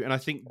breeze through, and I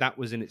think that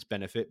was in its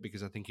benefit,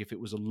 because I think if it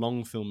was a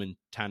long film in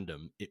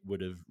tandem, it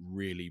would have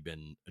really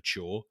been a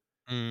chore.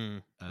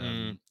 I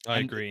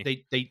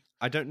agree. They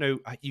I don't know.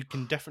 You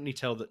can definitely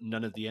tell that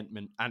none of the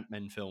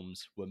Ant-Men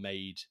films were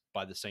made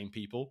by the same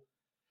people.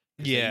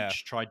 Yeah, they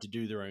each tried to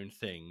do their own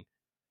thing,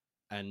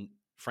 and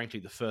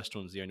frankly, the first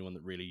one's the only one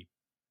that really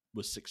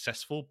was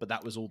successful. But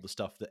that was all the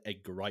stuff that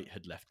Edgar Wright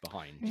had left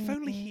behind. If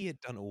only he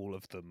had done all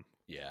of them.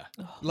 Yeah,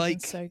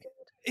 like so good.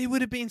 It would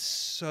have been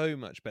so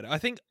much better. I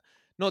think.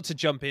 Not to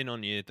jump in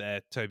on you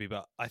there, Toby,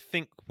 but I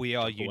think we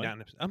are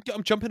unanimous. I'm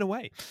jumping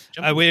away.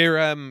 We're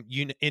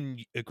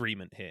in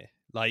agreement here.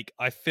 Like,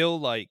 I feel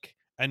like,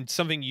 and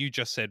something you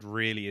just said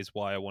really is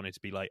why I wanted to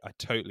be like, I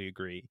totally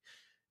agree.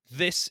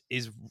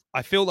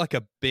 I feel like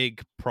a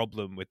big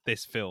problem with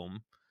this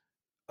film,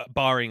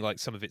 barring like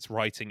some of its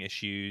writing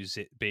issues,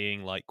 it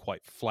being like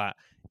quite flat,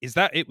 is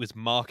that it was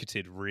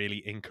marketed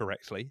really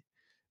incorrectly.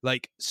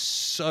 Like,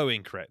 so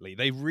incorrectly.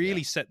 They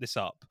really set this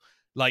up.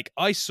 Like,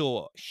 I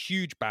saw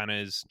huge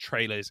banners,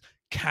 trailers.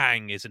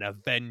 Kang is an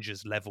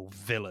Avengers level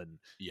villain.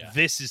 Yeah.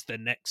 This is the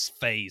next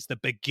phase, the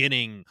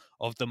beginning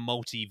of the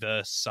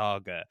multiverse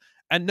saga.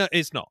 And no,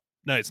 it's not.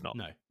 No, it's not.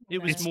 No,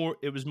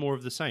 it was more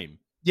of the same.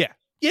 Yeah.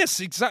 Yes,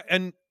 exactly.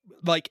 And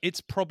like, it's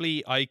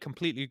probably, I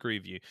completely agree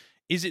with you.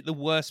 Is it the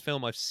worst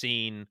film I've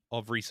seen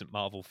of recent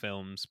Marvel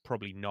films?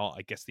 Probably not.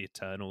 I guess the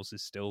Eternals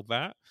is still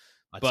that.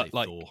 I'd But say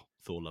like,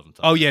 Thor, Love and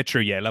Thunder. oh yeah,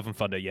 true. Yeah, Love and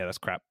Thunder. Yeah, that's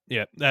crap.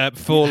 Yeah,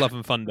 Thor, Love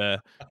and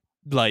Thunder,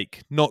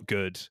 like, not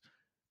good.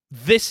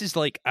 This is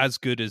like as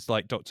good as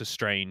like Doctor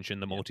Strange and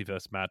the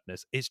Multiverse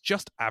Madness. It's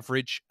just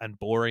average and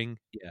boring.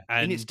 Yeah.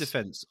 And in its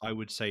defense, I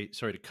would say,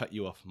 sorry to cut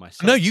you off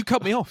myself. No, you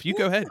cut me off. You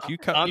go ahead. You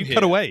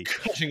cut away.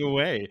 Cutting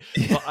away.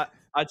 But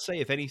I'd say,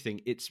 if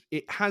anything, it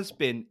has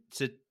been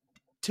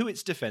to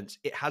its defense,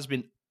 it has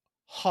been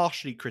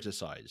harshly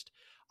criticized.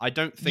 I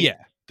don't think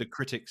the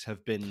critics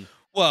have been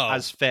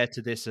as fair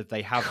to this as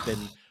they have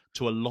been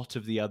to a lot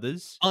of the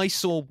others. I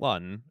saw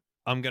one.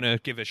 I'm going to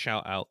give a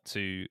shout out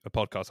to a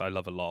podcast I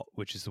love a lot,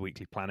 which is The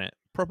Weekly Planet.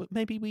 Probably,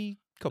 maybe we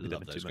copied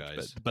them too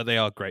much, but they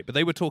are great. But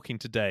they were talking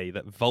today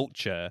that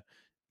Vulture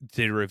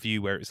did a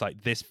review where it's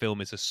like, this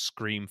film is a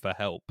scream for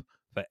help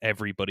for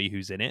everybody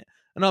who's in it.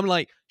 And I'm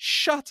like,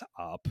 shut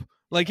up.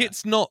 Like,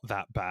 it's not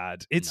that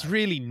bad. It's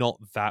really not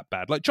that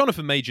bad. Like,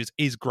 Jonathan Majors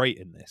is great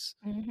in this.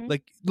 Mm-hmm.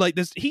 Like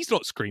he's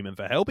not screaming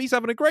for help. He's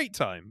having a great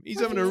time. He's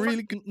having a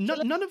really good...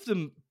 None of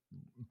them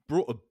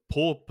brought a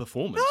poor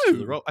performance to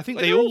the role. I think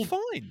they all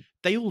fine.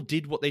 They all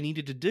did what they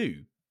needed to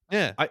do.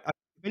 Yeah. If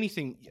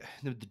anything,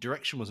 the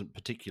direction wasn't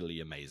particularly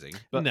amazing.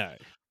 But no.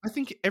 I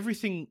think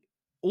everything,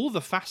 all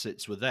the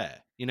facets were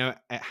there. You know,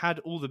 it had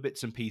all the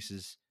bits and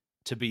pieces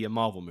to be a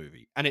Marvel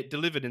movie, and it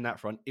delivered in that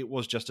front. It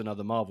was just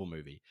another Marvel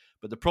movie.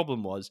 But the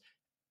problem was,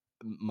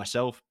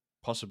 myself,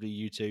 possibly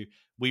you two,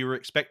 we were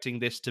expecting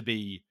this to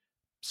be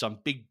some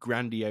big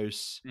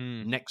grandiose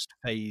next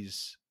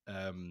phase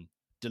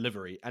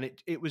delivery, and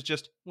it was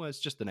just, well, it's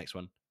just the next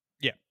one.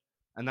 Yeah.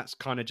 And that's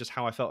kind of just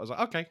how I felt. I was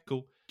like, okay,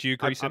 cool. Do you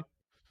agree, Sim?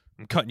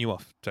 I'm cutting you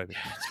off, Toby.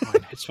 Yeah,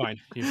 it's fine.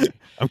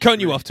 I'm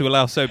cutting you off to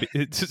allow Simone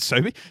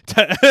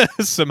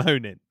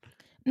in.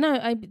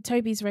 No,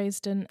 Toby's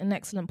raised an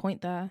excellent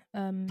point there.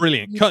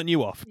 Brilliant. Cutting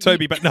you off,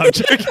 Toby. But no, I'm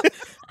joking.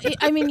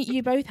 I mean,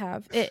 you both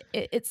have.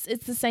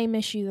 It's the same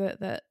issue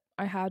that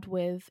I had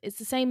with. It's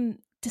the same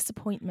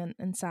disappointment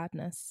and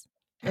sadness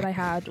that I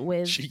had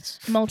with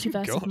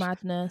Multiverse of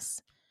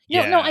Madness.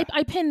 No,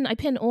 I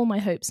pin all my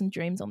hopes and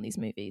dreams on these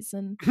movies,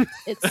 and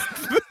it's.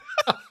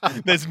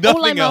 There's nothing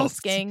all I'm else.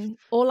 Asking,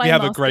 we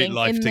have a great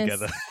life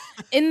together.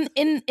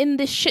 In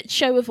this shit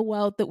show of a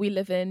world that we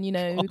live in, you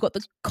know, we've got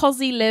the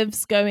cosy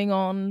lives going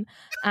on,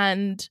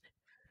 and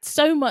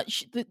so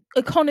much the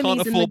economy's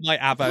Can't in afford the my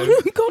abo.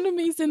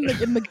 economy's in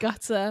the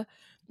gutter.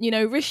 You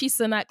know, Rishi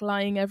Sunak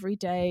lying every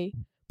day.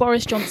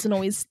 Boris Johnson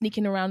always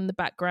sneaking around in the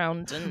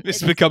background, and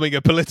it's becoming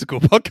a political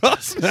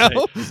podcast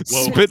now.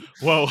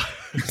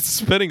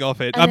 Spinning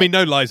off it. I mean,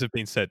 no lies have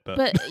been said,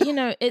 but you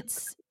know,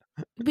 it's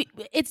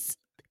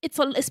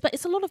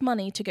a lot of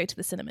money to go to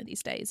the cinema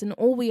these days, and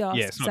all we ask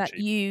is that cheap.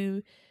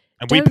 You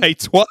and we pay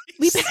twice.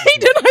 We paid,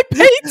 and I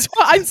paid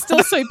twice. I'm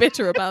still so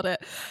bitter about it.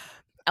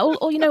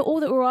 Or you know, all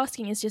that we're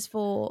asking is just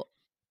for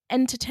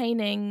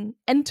entertainment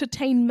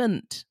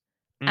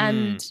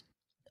and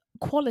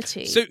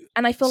quality.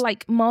 And I feel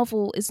like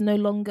Marvel is no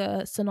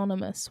longer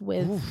synonymous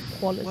with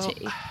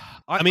quality.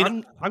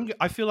 Well,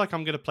 I feel like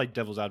I'm going to play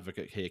devil's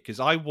advocate here because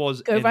I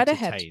was entertained. Right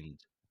ahead.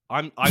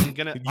 I'm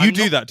gonna.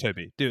 That,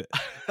 Toby. Do it.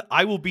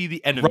 I will be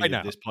the enemy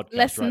of this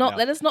podcast.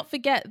 Let us not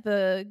forget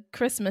the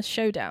Christmas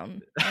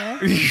showdown. Yeah?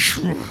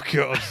 Oh,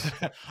 God.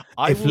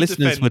 If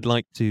listeners would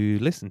like to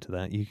listen to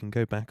that, you can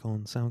go back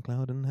on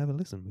SoundCloud and have a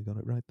listen. We got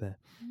it right there.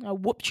 I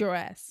whooped your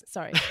ass.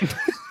 Sorry.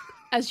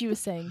 As you were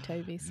saying,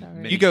 Toby,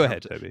 sorry. You go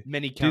ahead, Toby.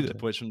 Many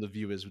counterpoints from the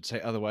viewers would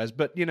say otherwise,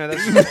 but you know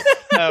that's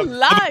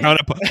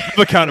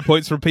other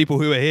counterpoints from people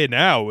who are here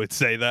now would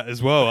say that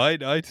as well.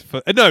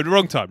 No,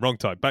 wrong time.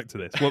 Back to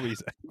this. What were you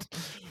saying?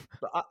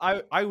 But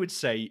I would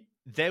say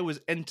there was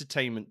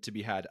entertainment to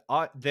be had.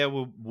 There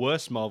were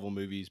worse Marvel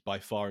movies by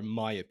far, in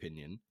my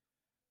opinion.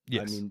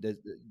 Yes. I mean,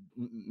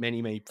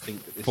 many may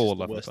think that this is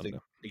the worst thing.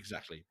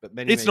 Exactly, but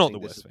many it's may not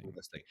think the this worst is thing. The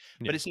worst thing.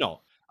 Yeah. But it's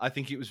not. I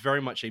think it was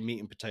very much a meat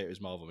and potatoes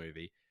Marvel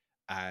movie.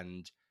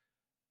 And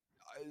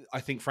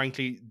I think,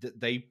 frankly, that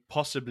they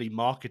possibly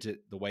marketed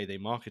it the way they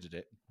marketed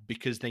it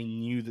because they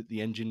knew that the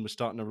engine was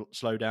starting to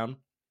slow down.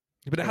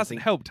 But it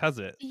hasn't helped, has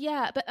it?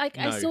 Yeah, but like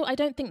no. I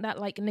don't think that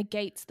like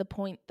negates the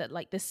point that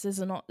like this is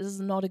not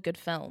a good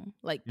film.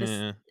 Like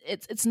this,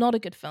 it's not a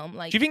good film.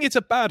 Like, do you think it's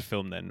a bad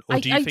film then, or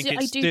do you think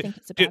I do think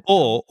it's a bad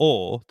film.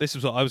 Or this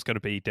is what I was going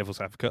to be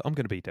devil's advocate. I'm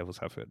going to be devil's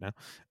advocate now.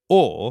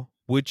 Or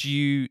would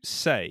you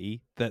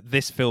say that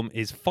this film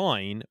is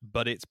fine,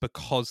 but it's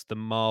because the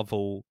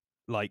Marvel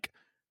like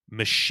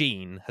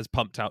machine has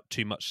pumped out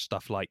too much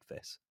stuff like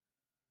this?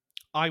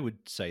 I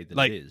would say that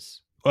Like- it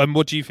is.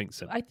 What do you think,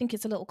 Sim? I think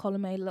it's a little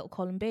column A, a little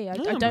column B. I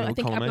Yeah, don't. I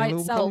think column A, by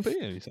little column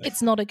itself, B, you say.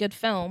 it's not a good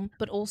film.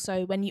 But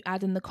also, when you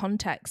add in the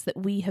context that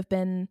we've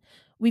been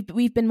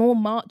more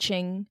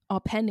marching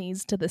our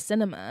pennies to the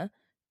cinema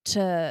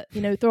to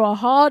throw our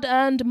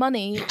hard-earned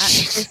money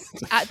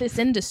at this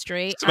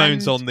industry.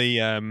 Simone's and, on the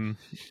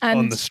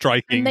and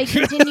striking. and they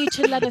continue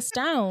to let us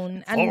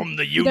down. And Form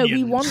the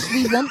we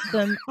want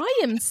them. I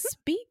am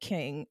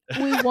speaking.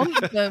 We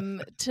want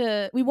them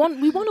to. We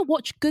want to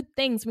watch good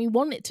things. We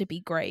want it to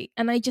be great.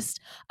 And I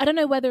don't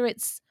know whether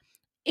it's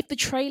if the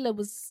trailer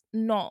was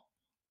not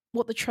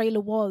what the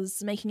trailer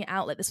was, making it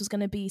out like this was going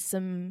to be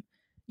some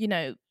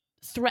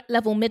threat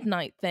level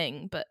midnight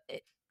thing, but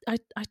I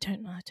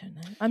don't know.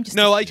 I'm just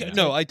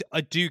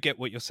I do get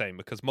what you're saying,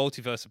 because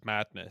Multiverse of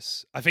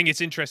Madness, I think it's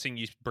interesting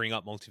you bring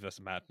up Multiverse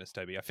of Madness,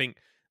 Toby. I think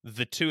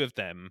the two of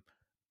them,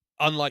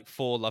 unlike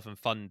Thor Love and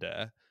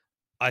Thunder,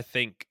 I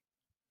think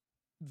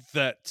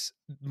that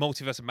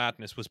Multiverse of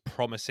Madness was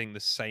promising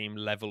the same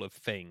level of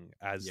thing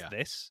as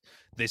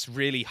this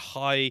really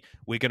high,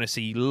 we're going to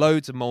see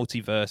loads of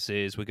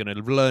multiverses, we're going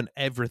to learn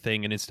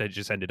everything, and instead it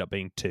just ended up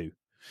being two.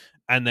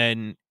 And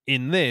then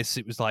in this,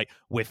 it was like,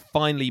 we're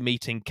finally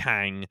meeting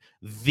Kang,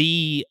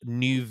 the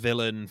new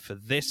villain for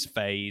this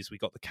phase. We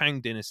got the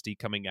Kang Dynasty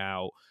coming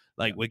out.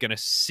 Like, we're going to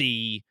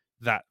see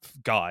that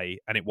guy,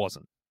 and it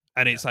wasn't.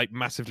 And it's like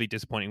massively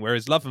disappointing.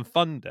 Whereas Love and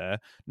Thunder,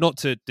 not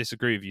to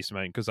disagree with you,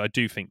 Simone, because I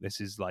do think this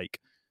is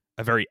like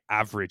a very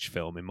average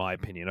film, in my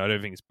opinion. I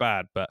don't think it's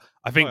bad, but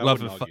I think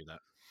Love and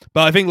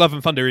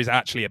Thunder is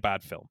actually a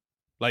bad film.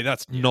 Like,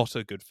 that's not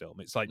a good film.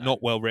 It's like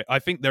not well written. I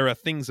think there are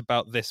things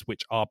about this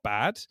which are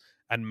bad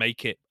and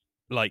make it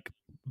like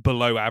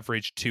below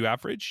average to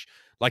average,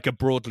 like a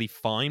broadly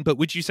fine. But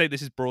would you say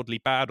this is broadly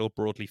bad or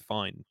broadly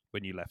fine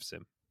when you left,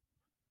 Sim?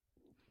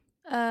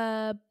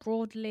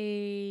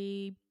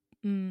 Broadly.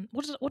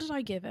 What did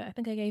I give it? I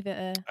think I gave it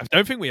a. I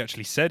don't think we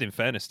actually said, in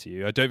fairness to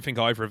you. I don't think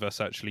either of us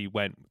actually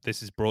went,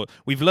 this is broad.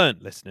 We've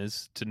learnt,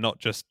 listeners, to not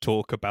just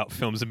talk about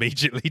films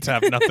immediately, to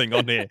have nothing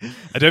on here.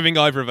 I don't think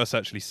either of us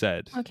actually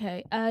said.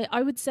 Okay,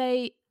 I would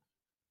say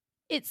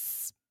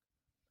it's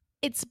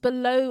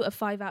below a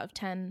 5 out of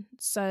 10.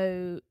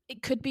 So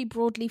it could be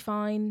broadly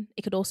fine.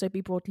 It could also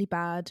be broadly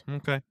bad.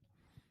 Okay.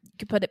 You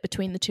could put it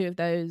between the two of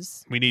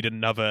those. We need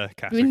another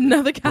category.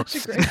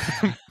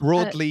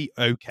 Broadly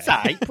okay.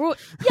 Sai.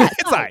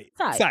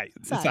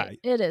 It's Sai.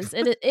 It is.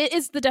 It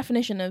is the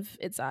definition of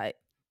it's aight.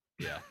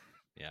 Yeah.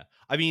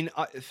 I mean,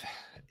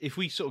 if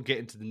we sort of get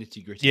into the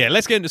nitty gritty. Yeah,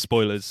 let's get into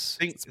spoilers.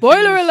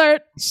 Spoiler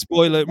alert!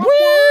 Spoiler.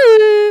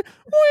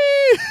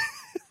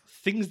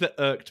 Things that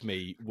irked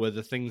me were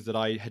the things that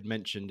I had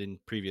mentioned in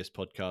previous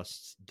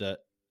podcasts, that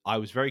I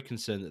was very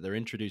concerned that they're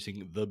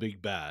introducing the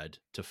big bad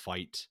to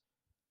fight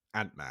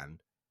Ant-Man,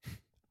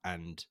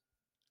 and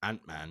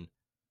Ant-Man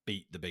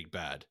beat the big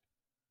bad.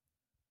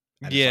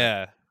 And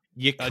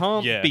you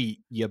can't beat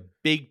your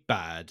big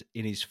bad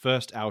in his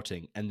first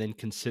outing and then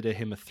consider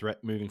him a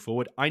threat moving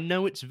forward. I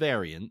know it's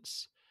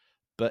variance,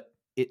 but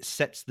it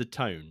sets the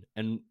tone.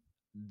 And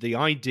the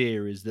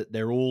idea is that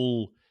they're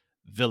all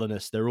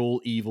villainous, they're all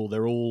evil,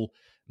 they're all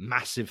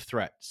massive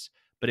threats.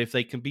 But if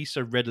they can be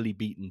so readily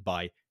beaten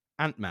by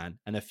Ant-Man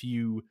and a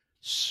few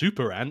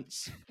super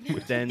ants,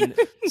 then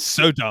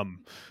so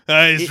dumb.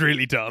 It's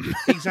really dumb.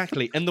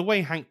 Exactly. And the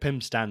way Hank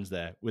Pym stands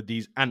there with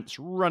these ants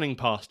running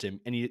past him,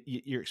 and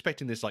you're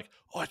expecting this like,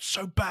 oh, it's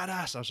so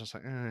badass. I was just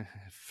like,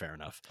 fair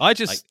enough.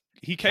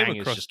 He came Kang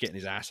across is just getting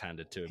his ass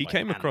handed to him. He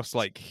came across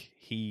like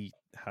he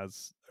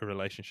has a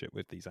relationship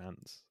with these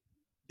ants.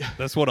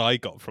 That's what I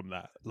got from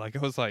that. Like, I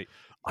was like,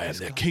 I am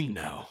their king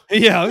now.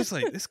 Yeah, I was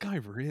like, this guy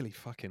really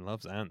fucking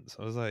loves ants.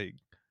 I was like,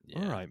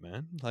 all right,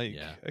 man. Like,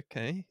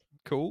 okay,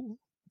 cool.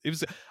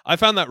 I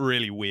found that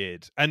really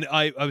weird. And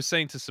I was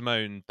saying to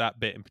Simone that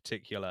bit in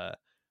particular,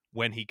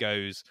 when he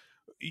goes,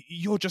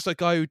 you're just a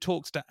guy who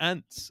talks to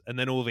ants, and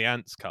then all the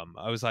ants come.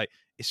 I was like,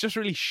 it's just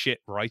really shit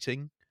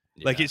writing.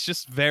 Yeah. Like, it's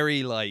just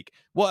very like,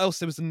 what else?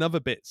 There was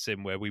another bit,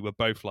 Sim, where we were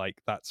both like,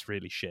 that's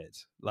really shit.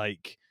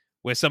 Like,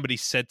 where somebody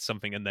said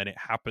something and then it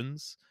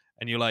happens,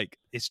 and you're like,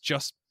 it's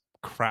just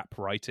crap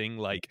writing.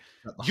 Like,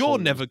 you're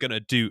never going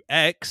to do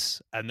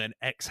X, and then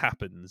X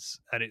happens.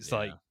 And it's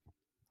like,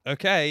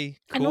 okay,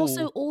 cool. And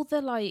also all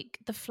the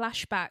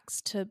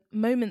flashbacks to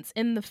moments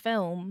in the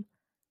film.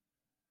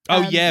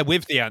 Oh yeah,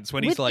 with the ants,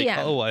 when he's like,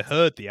 oh, I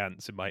heard the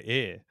ants in my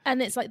ear.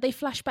 And it's like they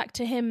flash back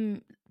to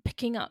him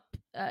picking up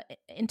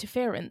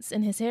interference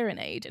in his hearing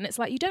aid. And it's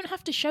like, you don't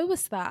have to show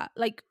us that.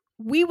 Like,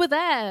 we were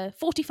there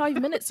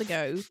 45 minutes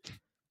ago.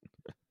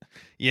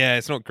 Yeah,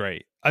 it's not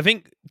great. I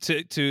think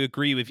to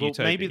agree with you,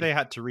 Toby, maybe they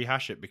had to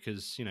rehash it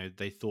because,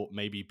 they thought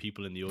maybe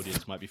people in the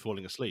audience might be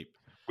falling asleep.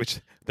 Which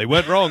they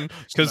weren't wrong,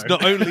 because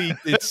not only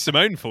did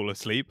Simone fall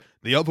asleep,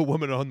 the other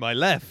woman on my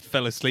left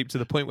fell asleep to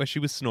the point where she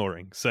was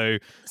snoring.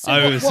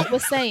 What we're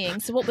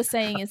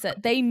saying is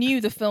that they knew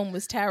the film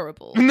was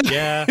terrible.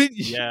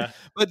 Yeah.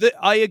 But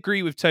I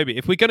agree with Toby.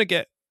 If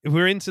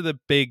we're into the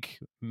big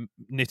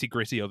nitty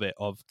gritty of it,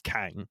 of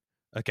Kang,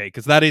 Okay,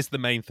 because that is the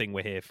main thing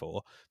we're here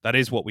for. That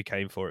is what we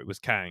came for. It was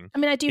Kang. I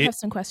mean, I do have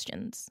some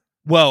questions.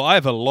 Well, I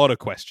have a lot of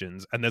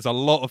questions, and there's a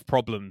lot of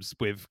problems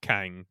with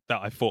Kang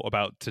that I thought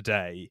about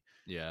today.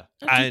 Yeah.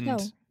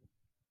 And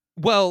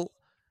well,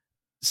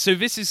 so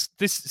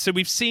so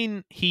we've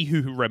seen He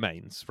Who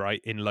Remains,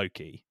 right, in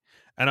Loki.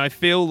 And I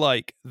feel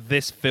like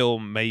this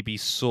film maybe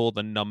saw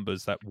the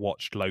numbers that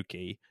watched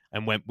Loki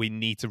and went, we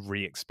need to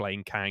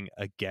re-explain Kang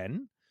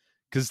again.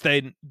 Because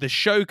then the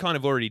show kind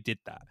of already did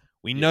that.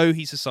 We know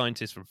he's a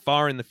scientist from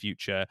far in the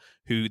future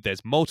who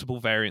there's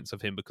multiple variants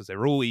of him because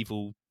they're all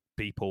evil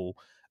people.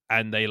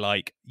 And they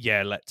I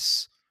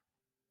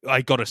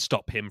got to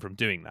stop him from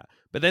doing that.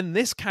 But then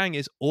this Kang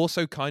is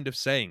also kind of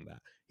saying that.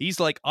 He's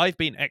like, I've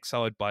been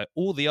exiled by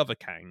all the other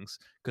Kangs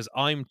because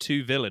I'm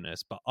too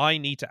villainous, but I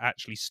need to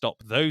actually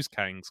stop those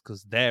Kangs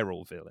because they're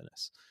all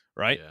villainous,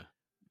 right? Yeah.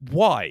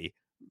 Why?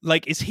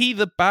 Like, is he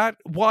the bad?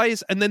 Why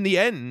is... And then the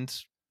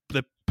end,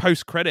 the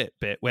post-credit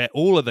bit where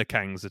all of the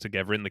Kangs are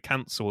together in the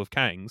Council of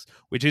Kangs,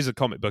 which is a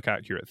comic book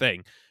accurate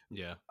thing.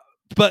 Yeah.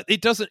 But it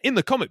doesn't, in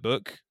the comic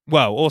book,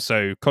 well,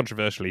 also,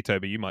 controversially,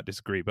 Toby, you might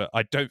disagree, but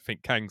I don't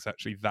think Kang's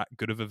actually that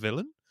good of a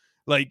villain.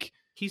 Like...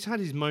 He's had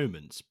his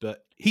moments,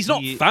 but he's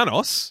not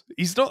Thanos.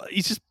 He's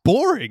just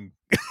boring.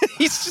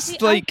 He's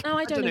just like...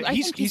 I don't know. I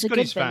think he's a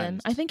good villain.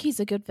 I think he's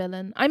a good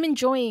villain. I'm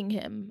enjoying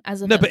him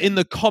as a villain. No, but in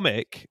the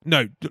comic...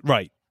 No,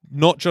 right.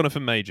 Not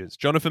Jonathan Majors.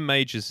 Jonathan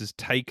Majors has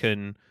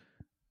taken...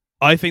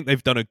 I think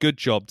they've done a good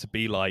job to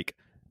be like,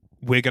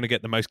 we're going to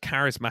get the most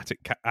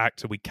charismatic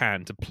actor we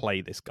can to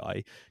play this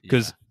guy.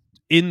 Because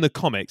in the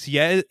comics,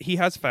 yeah, he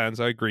has fans,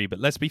 I agree, but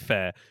let's be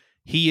fair,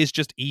 he is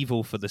just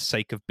evil for the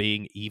sake of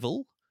being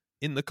evil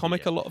in the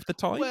comic a lot of the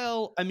time.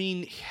 Well, I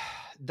mean,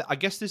 I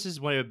guess this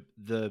is where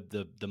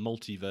the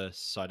multiverse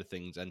side of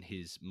things and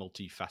his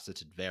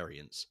multifaceted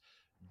variants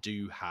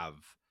do have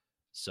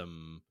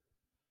some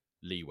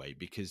leeway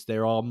because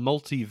there are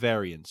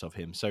multi-variants of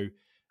him. So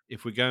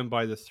if we're going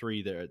by the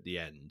three that are at the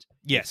end,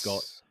 yes, you've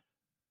got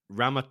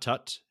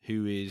Ramatut,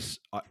 who is...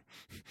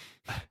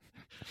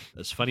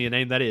 as funny a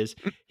name that is.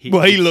 He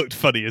looked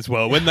funny as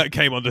well. When that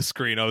came on the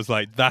screen, I was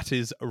like, that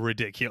is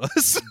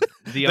ridiculous.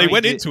 They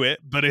went into it,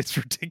 but it's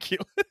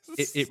ridiculous.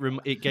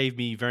 It gave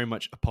me very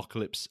much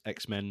Apocalypse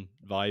X-Men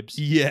vibes.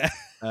 Yeah.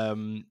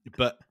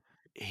 But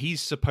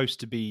he's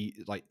supposed to be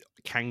like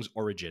Kang's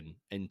origin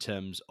in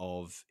terms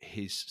of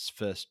his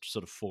first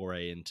sort of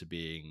foray into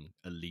being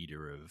a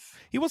leader of...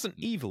 He wasn't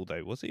evil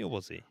though, was he? Or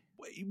was he?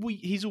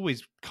 He's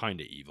always kind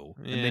of evil.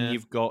 Yeah. And then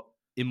you've got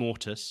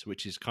Immortus,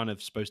 which is kind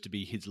of supposed to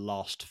be his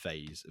last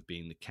phase of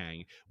being the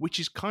Kang, which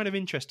is kind of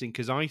interesting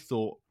because I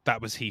thought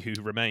that was He Who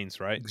Remains,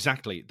 right?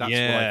 Exactly. That's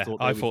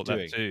what I thought they were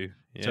doing. That too.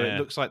 Yeah. So it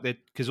looks like that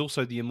because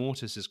also the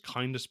Immortus is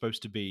kind of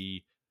supposed to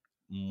be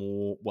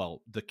more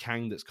the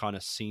Kang that's kind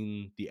of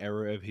seen the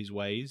error of his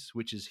ways,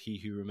 which is He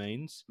Who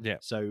Remains. Yeah.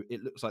 So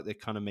it looks like they're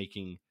kind of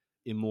making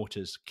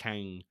Immortus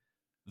Kang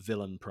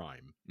villain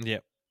prime. Yeah.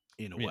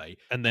 In a way.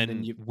 And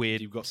then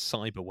you've got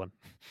Cyber one.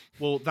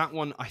 Well, that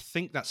one, I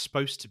think that's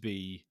supposed to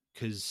be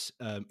because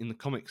in the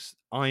comics,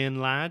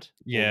 Iron Lad.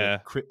 Yeah.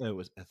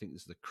 I think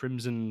it's the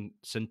Crimson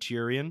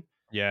Centurion.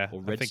 Yeah.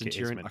 Or Red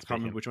Centurion. I can't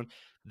remember which one.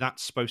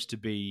 That's supposed to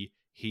be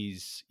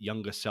his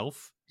younger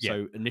self. Yeah.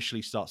 So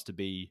initially starts to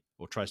be,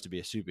 or tries to be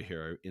a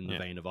superhero in the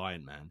vein of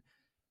Iron Man.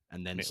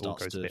 And then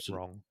starts to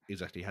wrong.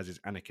 Exactly, has his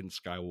Anakin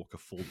Skywalker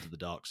fall to the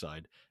dark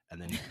side.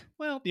 And then,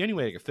 the only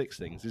way they can fix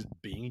things is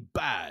being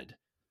bad.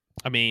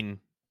 I mean,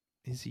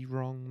 is he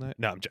wrong though?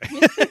 No, I'm joking.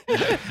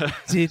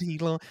 Did he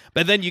lie?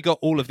 But then you got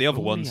all of the other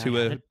ones who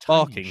were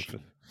barking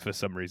for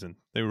some reason.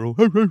 They were all...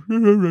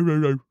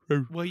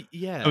 Well,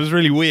 yeah. It was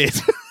really weird.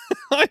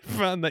 I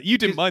found that... You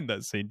didn't mind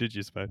that scene, did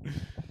you, Spo?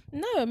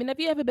 No, I mean, have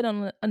you ever been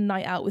on a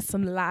night out with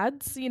some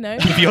lads,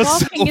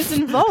 Barking is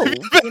involved,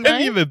 Have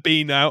you ever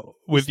been out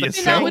with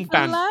yourself? With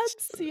the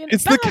lads?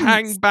 It's the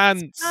Kang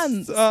Bants.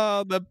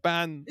 Oh, the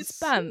Bants. It's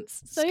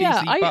Bants. So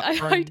yeah,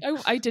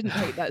 I didn't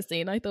hate that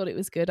scene. I thought it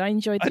was good. I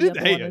enjoyed the other one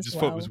as well. I didn't hate it. I just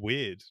thought it was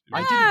weird.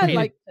 I didn't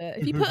like it.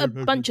 If you put a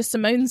bunch of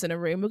Simones in a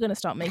room, we're going to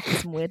start making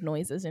some weird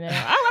noises,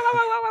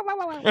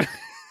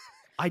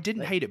 I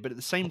didn't hate it, but at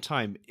the same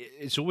time,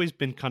 it's always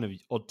been kind of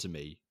odd to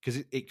me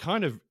because it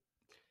kind of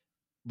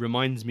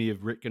reminds me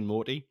of Rick and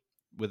Morty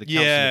with the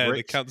Council of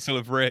Ricks. The Council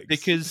of Ricks.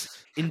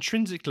 Because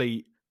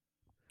intrinsically,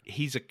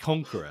 he's a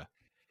conqueror.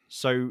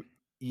 So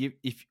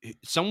if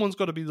someone's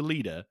got to be the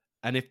leader,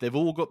 and if they've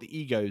all got the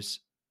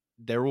egos,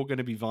 they're all going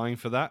to be vying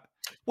for that.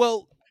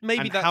 Well,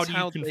 maybe and that's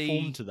how do you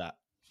conform to that?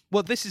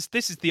 Well, this is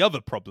the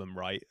other problem,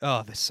 right?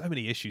 Oh, there's so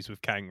many issues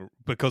with Kang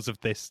because of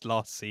this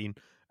last scene,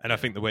 and I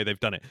think the way they've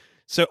done it.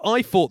 So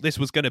I thought this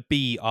was going to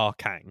be our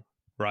Kang,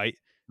 right?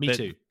 Me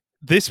too.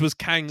 This was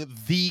Kang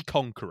the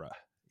Conqueror,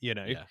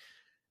 Yeah.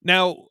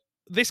 Now,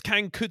 this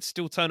Kang could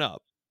still turn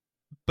up,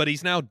 but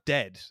he's now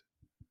dead,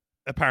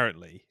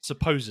 apparently.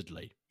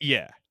 Supposedly.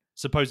 Yeah.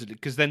 Supposedly,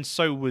 because then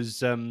so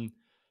was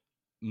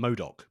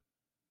MODOK.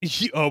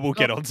 Oh, we'll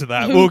get onto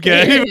that. We'll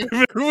get.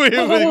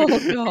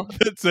 Oh, God.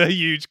 That's a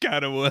huge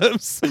can of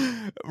worms.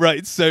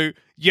 Right. So,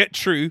 yet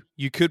true,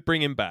 you could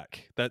bring him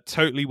back. That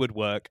totally would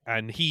work.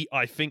 And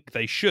I think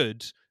they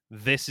should.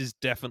 This is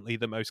definitely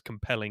the most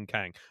compelling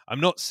Kang.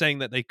 I'm not saying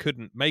that they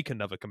couldn't make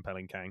another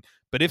compelling Kang,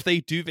 but if they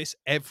do this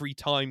every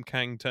time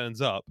Kang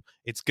turns up,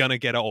 it's gonna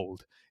get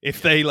old.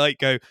 If they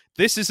go,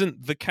 this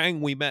isn't the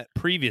Kang we met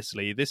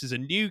previously. This is a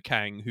new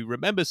Kang who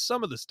remembers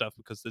some of the stuff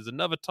because there's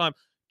another time.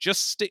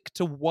 Just stick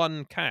to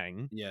one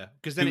Kang. Yeah,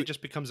 because then it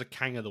just becomes a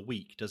Kang of the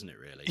week, doesn't it,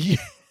 really? Yeah.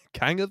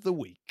 Kang of the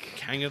week.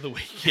 Kang of the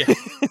week, yeah.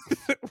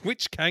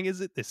 Which Kang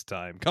is it this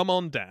time? Come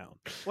on down.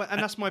 Well,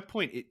 and that's my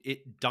point.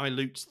 It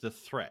dilutes the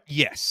threat.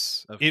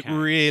 Yes, it Kang.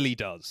 really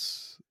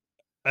does.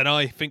 And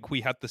I think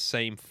we had the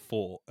same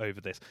thought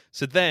over this.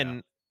 So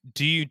then,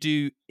 do you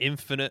do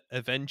Infinite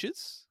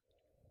Avengers?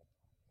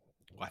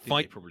 Well, I think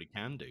they probably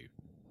can do.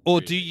 Or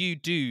really. do you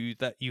do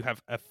that you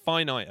have a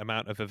finite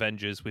amount of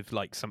Avengers with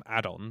some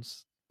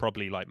add-ons?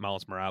 Probably like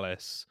Miles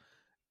Morales,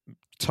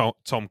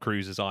 Tom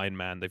Cruise as Iron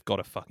Man. They've got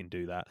to fucking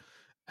do that.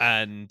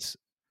 And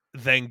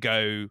then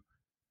go,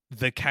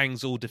 the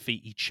Kangs all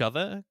defeat each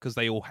other because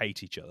they all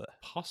hate each other.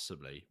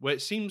 Possibly. Well,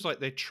 it seems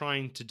like they're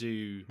trying to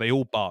do... They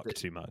all bark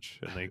too much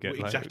and they get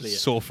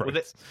sore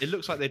throats. It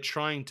looks like they're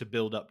trying to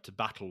build up to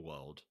Battle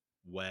World,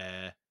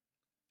 where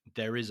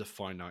there is a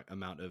finite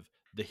amount of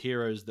the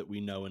heroes that we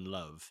know and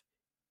love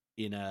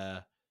in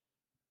a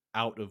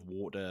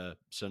out-of-water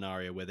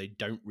scenario where they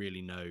don't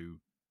really know...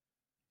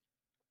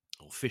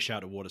 or fish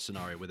out of water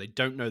scenario where they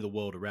don't know the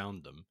world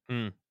around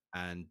them,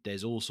 and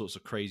there's all sorts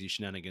of crazy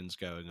shenanigans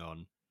going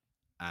on,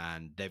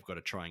 and they've got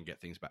to try and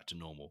get things back to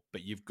normal.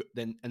 But you've got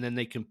then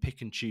they can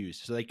pick and choose,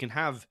 so they can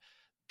have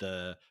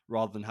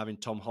rather than having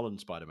Tom Holland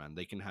Spider-Man,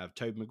 they can have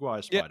Tobey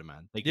Maguire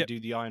Spider-Man. They can do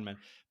the Iron Man,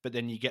 but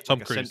then you get Tom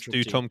like Cruise. A central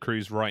do team. Tom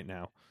Cruise right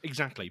now.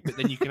 Exactly, but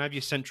then you can have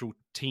your central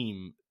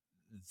team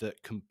that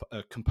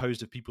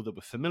composed of people that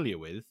we're familiar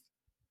with.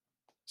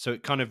 So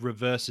it kind of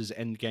reverses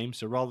Endgame.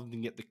 So rather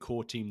than get the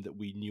core team that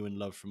we knew and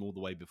loved from all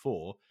the way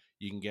before,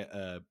 you can get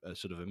a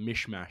sort of a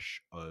mishmash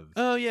of...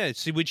 Oh, yeah.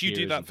 So would you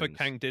do that for things.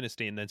 Kang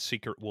Dynasty and then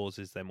Secret Wars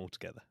is them all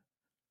together?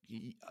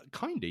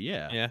 Kind of,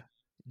 yeah. Yeah.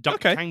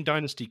 Kang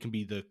Dynasty can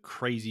be the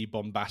crazy,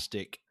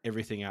 bombastic,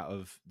 everything out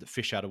of the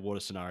fish out of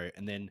water scenario.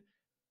 And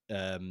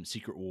then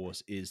Secret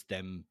Wars is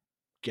them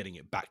getting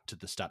it back to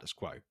the status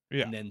quo.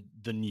 Yeah. And then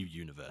the new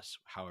universe,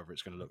 however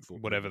it's going to look for.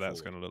 Whatever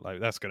that's going to look like.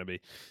 That's going to be.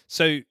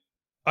 So...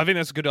 I think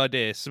that's a good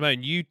idea.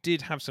 Simone, you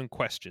did have some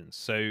questions,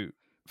 so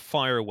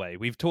fire away.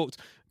 We've talked,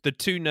 the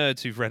two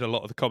nerds who've read a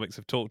lot of the comics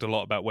have talked a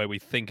lot about where we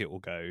think it will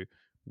go.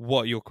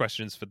 What are your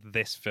questions for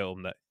this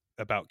film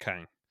about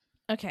Kang?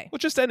 Okay. Or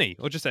just any.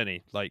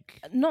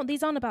 No,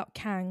 these aren't about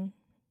Kang.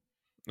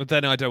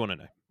 Then I don't want to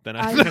know. Then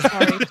I'm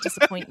sorry to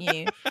disappoint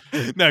you.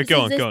 No,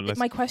 go on.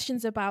 My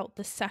question's about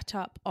the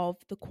setup of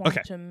the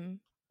Quantamania.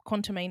 I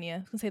was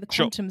going to say the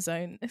Quantum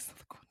Zone. It's not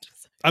the Quantum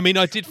Zone. I mean,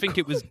 I did think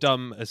it was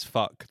dumb as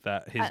fuck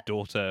that his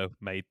daughter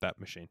made that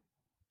machine.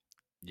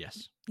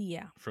 Yes.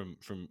 Yeah. From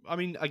I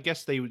mean, I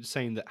guess they were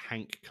saying that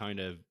Hank kind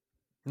of...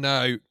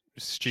 No,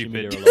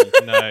 stupid.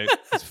 No,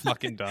 it's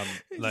fucking dumb.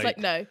 It's like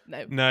no.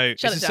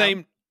 Shut it's the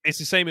same. It's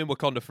the same in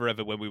Wakanda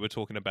Forever when we were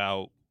talking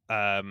about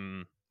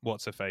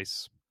what's her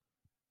face,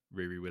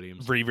 Riri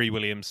Williams. Riri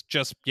Williams.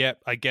 Just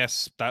I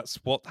guess that's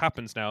what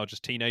happens now.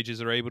 Just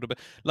teenagers are able to be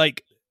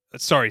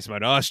Sorry,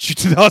 Simone, I asked you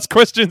to ask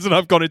questions and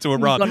I've gone into a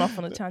run. Gone off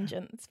on a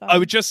tangent. It's fine. I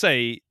would just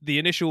say the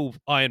initial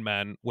Iron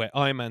Man, where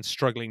Iron Man's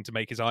struggling to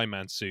make his Iron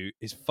Man suit,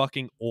 is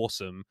fucking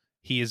awesome.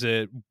 He is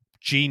a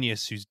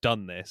genius who's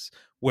done this.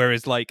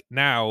 Whereas,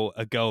 now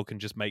a girl can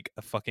just make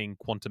a fucking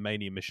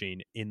Quantamania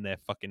machine in their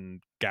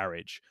fucking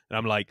garage. And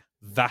I'm like,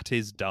 that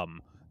is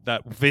dumb.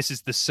 This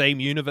is the same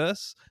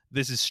universe.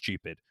 This is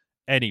stupid.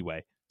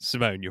 Anyway,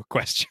 Simone, your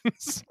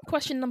questions.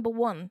 Question number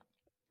 1.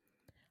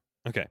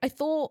 Okay. I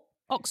thought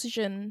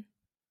oxygen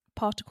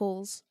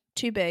particles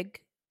too big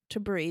to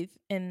breathe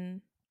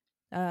in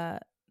the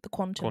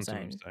quantum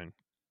zone.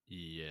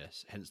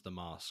 Yes, hence the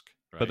mask.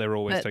 Right? But they're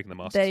always taking the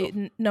masks off.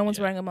 No one's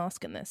wearing a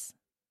mask in this.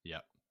 Yeah.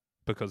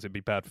 Because it'd be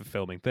bad for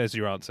filming. There's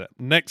your answer.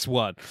 Next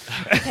one.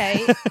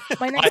 Okay.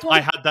 My next one.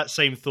 I had that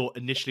same thought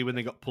initially when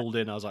they got pulled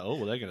in. I was like, oh,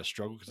 well, they're going to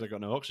struggle because they've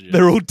got no oxygen.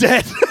 They're all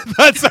dead.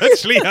 That's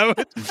actually how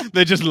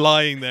they're just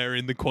lying there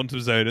in the quantum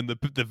zone and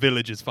the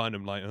villagers find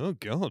them like, oh,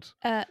 God.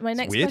 My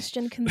next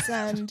question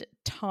concerned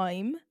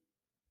time.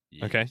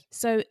 Yeah. Okay.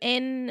 So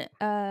in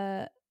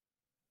the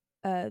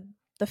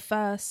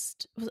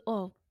first...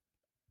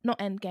 not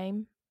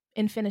Endgame.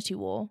 Infinity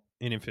War.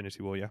 In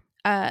Infinity War,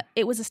 yeah.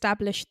 It was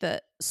established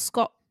that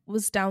Scott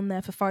was down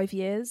there for 5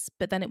 years,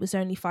 but then it was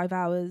only 5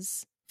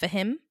 hours for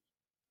him.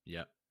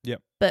 Yeah.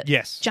 Yep. But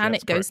yes,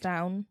 Janet goes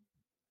down,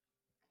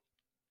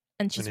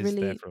 and she's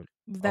really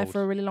there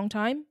for a really long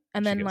time.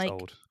 And then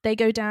they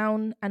go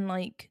down, and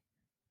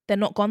they're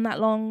not gone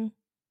that long.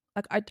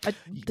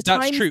 The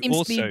time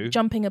seems to be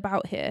jumping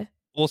about here.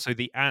 Also,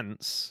 the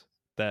ants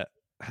that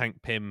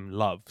Hank Pym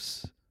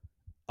loves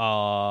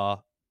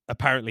are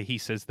apparently, he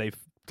says, they've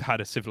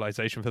had a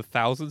civilization for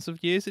thousands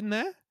of years in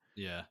there.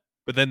 Yeah.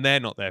 But then they're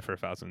not there for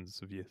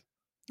thousands of years.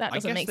 That I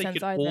doesn't guess make they sense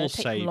could either. all It takes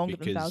them say longer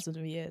than because- thousands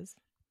of years.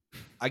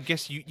 I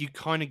guess you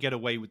kind of get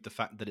away with the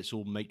fact that it's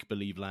all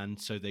make-believe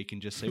land, so they can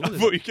just say, I well, thought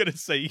there's you were going to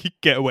say you could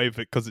get away with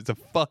it because it's a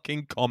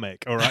fucking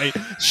comic, all right?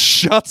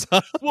 Shut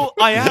up. well,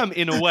 I am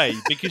in a way,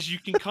 because you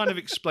can kind of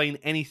explain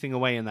anything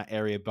away in that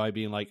area by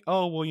being like,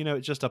 oh, well,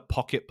 it's just a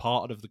pocket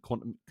part of the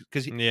quantum.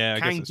 Because Yeah, I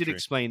guess Kang that's did true.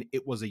 explain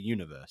it was a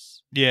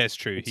universe. Yeah, it's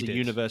true. It's he a did.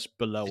 universe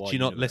below Did our you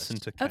not universe. listen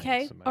to Kang?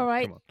 Okay, Samantha? all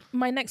right. Come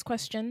My next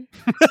question.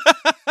 on.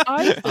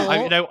 I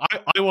thought...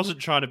 I wasn't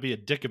trying to be a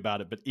dick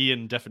about it, but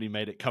Ian definitely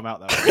made it come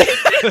out that way.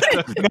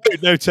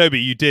 no, Toby,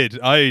 you did.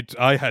 I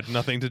had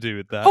nothing to do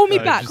with that. Hold me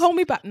I back. just- Hold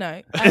me back.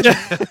 No.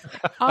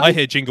 I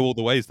hear Jingle All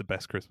the Way is the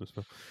best Christmas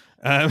film.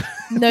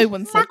 No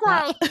one said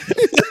that.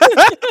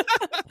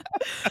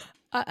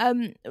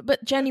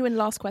 But genuine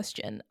last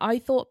question. I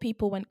thought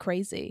people went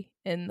crazy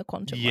in the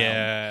quantum realm.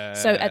 yeah.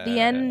 So at the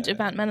end of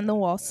Ant-Man and the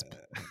Wasp,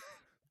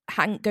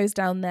 Hank goes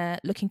down there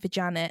looking for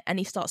Janet and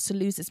he starts to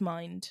lose his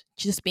mind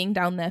just being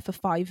down there for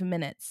 5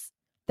 minutes.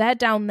 They're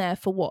down there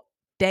for what?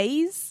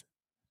 Days?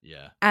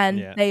 Yeah. And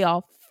Yeah. they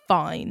are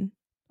fine.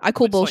 I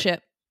call It's like-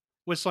 bullshit.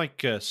 Well, it's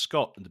like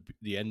Scott at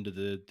the end of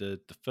the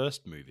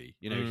first movie.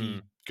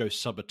 He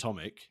goes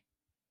subatomic,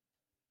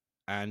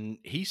 and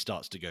he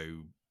starts to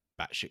go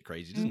batshit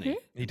crazy, doesn't he?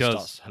 He And does.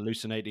 Starts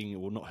hallucinating,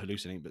 or not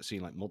hallucinating, but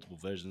seeing like multiple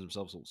versions of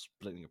themselves all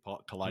splitting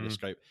apart,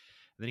 kaleidoscope.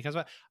 And then he comes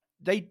back.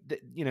 They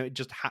it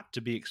just had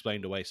to be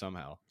explained away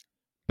somehow.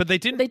 But they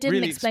didn't. They didn't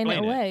really explain it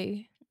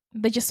away.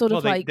 They just sort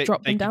of Well,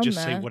 dropped they them could down just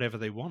there. say whatever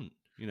they want.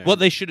 What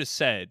they should have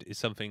said is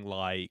something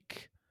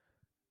like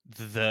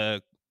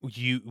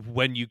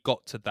when you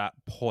got to that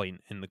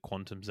point in the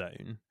quantum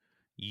zone,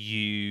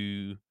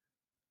 you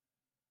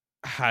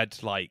had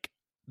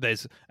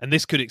and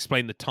this could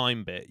explain the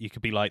time bit. You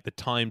could be like, the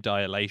time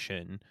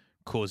dilation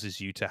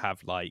causes you to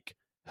have like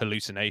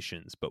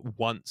hallucinations, but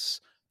once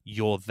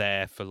you're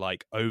there for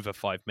like over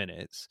 5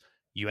 minutes,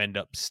 you end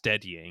up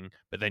steadying,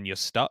 but then you're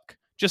stuck.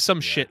 Just some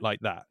shit like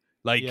that.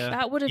 Like Yeah.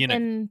 That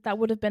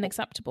would have been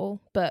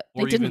acceptable, but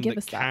they or didn't even give that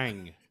us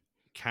that.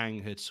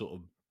 Kang had sort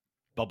of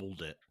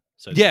bubbled it.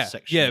 So yeah, the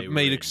section they were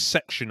made in, a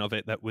section of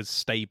it that was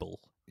stable.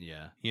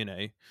 yeah.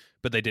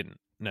 But they didn't.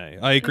 No,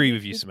 I agree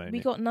with you, Simone. We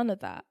got none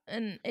of that,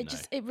 and it No.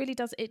 just it really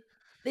does it.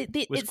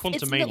 It was it's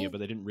Quantumania, little- but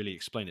they didn't really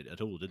explain it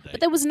at all, did they? but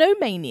there was no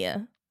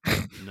mania.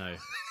 No.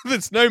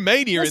 There's no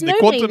mania There's in the no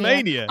Quantumania.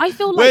 mania. I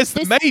feel like Where's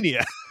this, the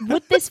mania?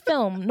 would this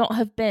film not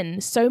have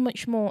been so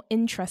much more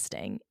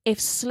interesting if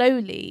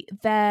slowly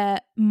their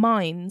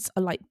minds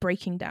are like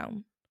breaking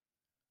down?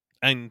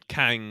 And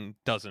Kang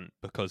doesn't,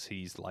 because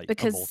he's like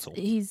Because immortal.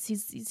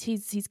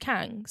 he's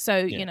Kang, so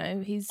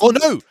Yeah. he's. Oh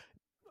no!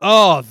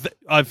 Oh,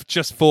 I've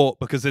just thought,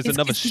 because there's He's-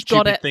 another he's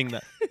got stupid it. thing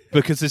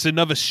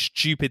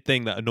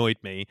that annoyed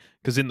me.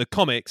 Because in the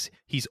comics,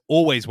 he's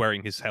always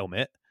wearing his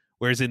helmet,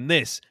 whereas in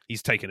this,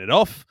 he's taking it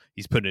off,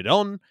 he's putting it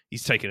on,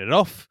 he's taking it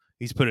off,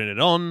 he's putting it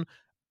on.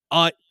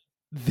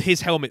 His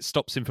helmet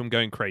stops him from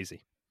going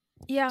crazy,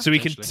 Yeah, so he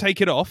can Potentially.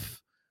 take it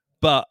off.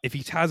 But if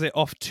he has it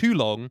off too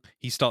long,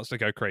 he starts to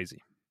go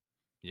crazy.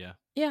 Yeah.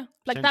 yeah,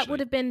 like that Potentially. would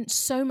have been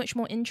so much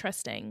more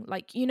interesting.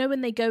 Like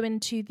when they go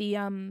into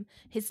the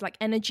his like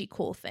energy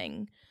core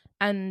thing,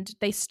 and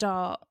they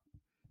start,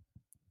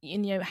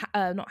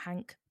 not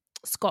Hank.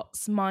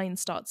 Scott's mind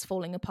starts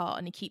falling apart,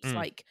 and he keeps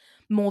like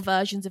more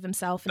versions of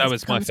himself. And That it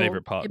was my becomes all-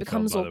 favourite part It of the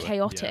film, becomes by all the way.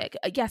 chaotic.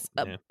 Yes,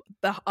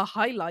 Yeah. a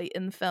highlight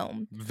in the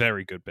film.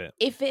 Very good bit.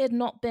 If it had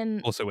not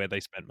been, Also, where they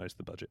spent most of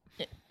the budget.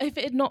 if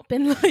it had not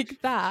been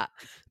like that,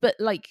 but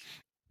like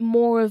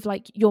more of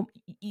like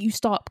you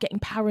start getting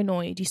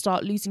paranoid, you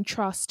start losing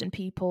trust in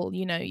people.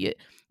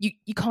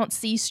 You can't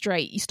see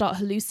straight. You start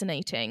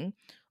hallucinating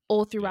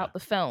all throughout the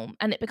film,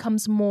 and it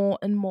becomes more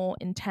and more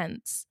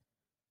intense.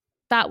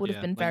 That would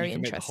have been very you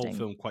can interesting. Make the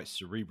whole film quite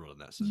cerebral in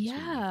that sense. couldn't you?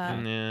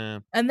 Yeah. Yeah.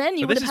 And then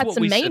you But would this have is had what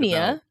some we said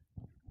mania.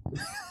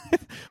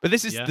 But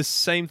this is Yeah. the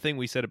same thing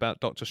we said about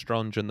Doctor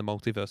Strange and the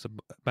Multiverse of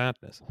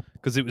Madness,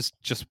 because it was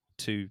just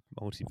two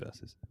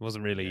multiverses. It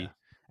wasn't really, Yeah.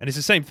 and it's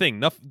the same thing.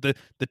 The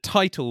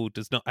title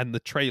does not, and the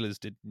trailers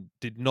did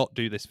not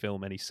do this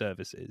film any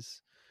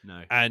services.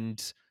 No.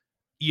 And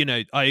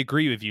I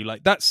agree with you.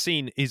 Like, that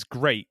scene is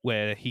great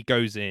where he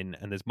goes in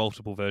and there's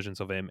multiple versions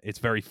of him. It's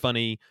very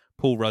funny.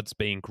 Paul Rudd's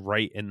being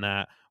great in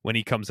that when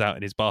he comes out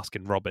in his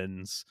Baskin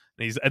Robbins,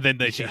 and then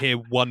you hear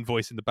one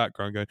voice in the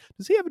background going,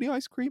 "Does he have any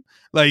ice cream?"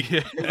 Like,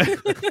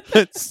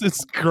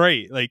 it's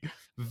great. Like,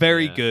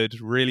 very good,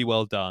 really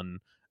well done.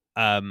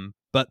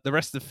 But the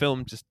rest of the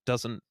film just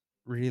doesn't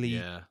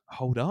really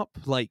hold up.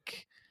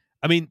 Like,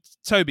 I mean,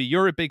 Toby,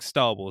 you're a big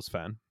Star Wars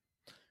fan.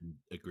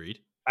 Agreed.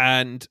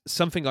 And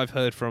something I've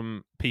heard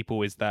from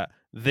people is that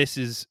this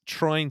is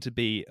trying to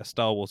be a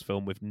Star Wars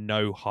film with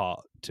no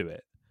heart to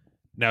it.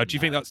 Now, do you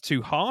think that's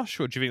too harsh,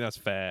 or do you think that's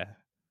fair?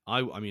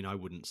 I mean, I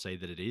wouldn't say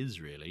that it is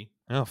really.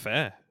 Oh,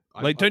 fair.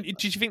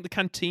 Did you think the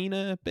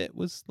cantina bit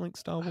was like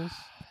Star Wars?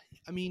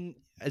 I mean,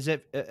 as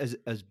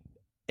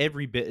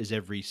every bit as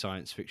every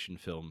science fiction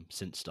film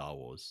since Star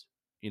Wars.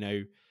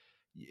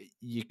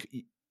 You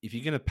if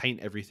you're going to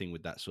paint everything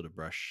with that sort of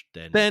brush,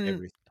 then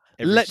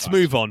Let's time.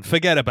 move on.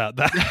 Forget about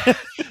that.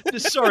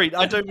 Sorry,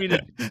 I don't mean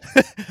it.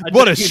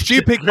 What a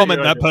stupid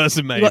comment that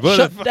person made. You got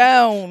shut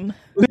down.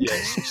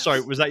 Yes.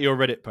 Sorry, was that your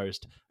Reddit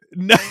post?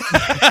 No.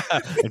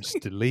 I'm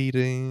just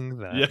deleting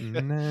that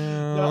now.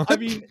 No, I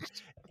mean,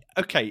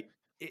 okay,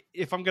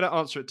 if I'm going to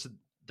answer it to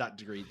that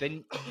degree,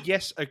 then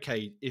yes,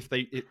 okay. If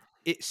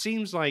it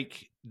seems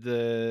like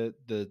the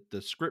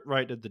script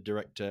writer, the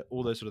director,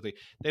 all those sort of things,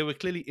 they were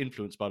clearly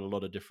influenced by a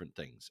lot of different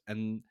things,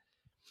 and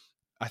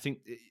I think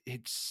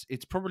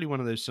it's probably one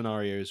of those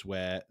scenarios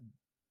where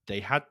they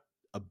had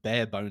a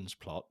bare bones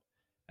plot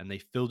and they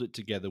filled it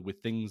together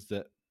with things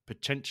that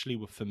potentially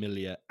were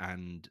familiar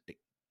and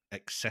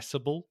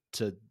accessible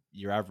to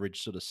your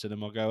average sort of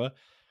cinema goer.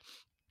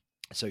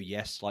 So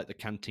yes, like the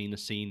cantina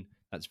scene,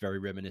 that's very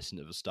reminiscent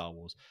of a Star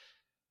Wars.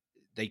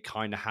 They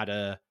kind of had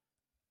an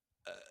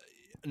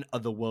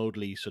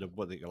otherworldly sort of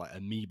what they like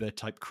amoeba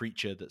type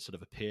creature that sort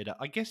of appeared.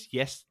 I guess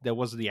yes, there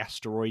was the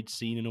asteroid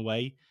scene in a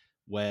way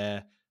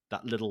where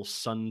that little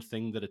sun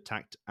thing that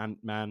attacked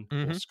Ant-Man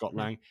or Scott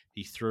Lang,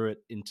 he threw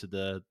it into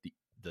the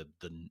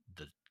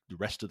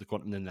rest of the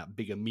quantum, and then that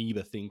big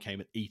amoeba thing came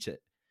and ate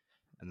it,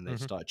 and then they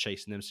started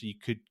chasing them. So you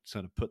could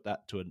sort of put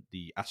that to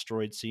the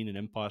asteroid scene in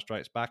Empire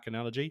Strikes Back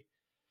analogy.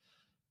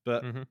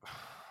 But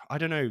I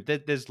don't know.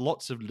 There's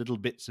lots of little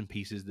bits and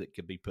pieces that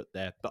could be put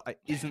there. But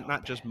isn't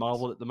that just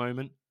Marvel at the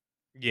moment?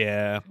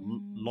 Yeah.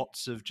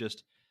 Lots of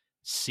just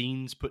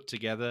scenes put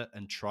together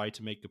and try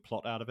to make a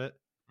plot out of it.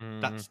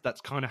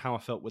 That's kind of how I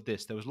felt with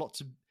this. There was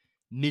lots of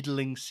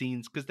middling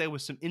scenes because there were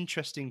some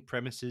interesting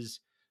premises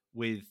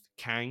with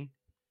Kang.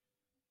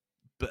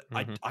 But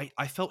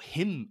I felt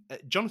him,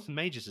 Jonathan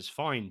Majors is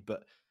fine,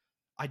 but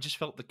I just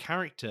felt the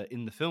character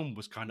in the film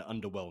was kind of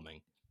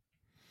underwhelming.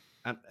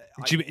 And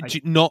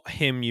not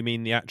him, you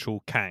mean the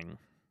actual Kang?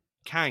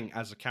 Kang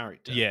as a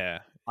character. Yeah.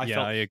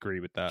 I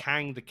agree with that.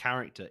 Kang, the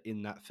character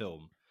in that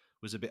film,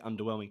 was a bit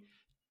underwhelming.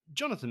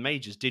 Jonathan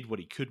Majors did what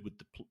he could with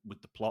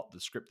the plot, the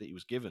script that he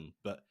was given,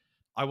 but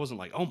I wasn't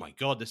like, oh my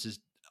god,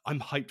 I'm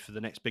hyped for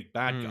the next big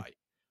bad guy.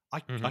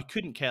 I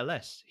couldn't care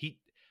less.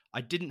 I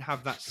didn't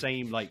have that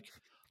same like,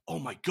 oh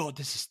my god,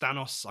 this is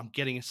Thanos. I'm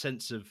getting a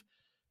sense of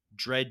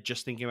dread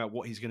just thinking about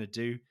what he's going to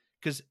do,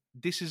 because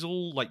this is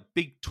all like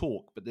big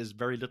talk, but there's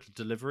very little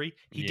delivery.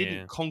 He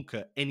didn't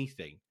conquer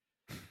anything.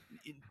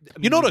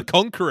 You're not a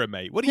conqueror,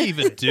 mate. What are you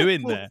even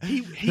doing there?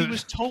 He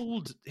was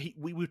told.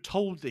 We were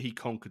told that he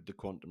conquered the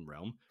quantum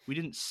realm. We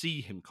didn't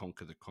see him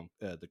conquer the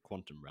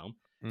quantum realm.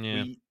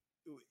 Yeah.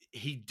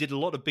 He did a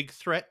lot of big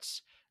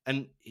threats,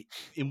 and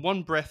in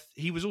one breath,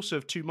 he was also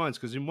of two minds,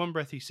 because in one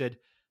breath he said,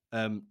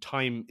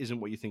 "Time isn't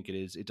what you think it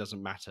is. It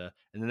doesn't matter,"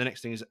 and then the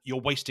next thing is, "You're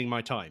wasting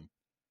my time."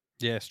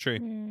 Yeah, it's true.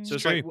 So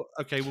it's like,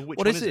 okay, well, which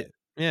what one is it?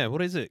 Yeah,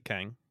 what is it,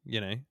 Kang?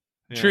 Yeah.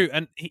 True,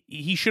 and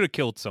he should have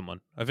killed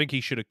someone. I think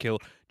he should have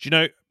killed. Do you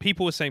know?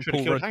 People were saying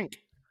Paul Rudd.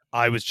 Hank.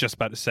 I was just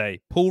about to say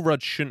Paul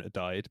Rudd shouldn't have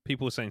died.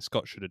 People were saying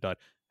Scott should have died.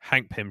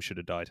 Hank Pym should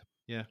have died.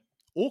 Yeah,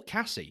 or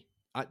Cassie.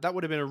 That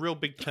would have been a real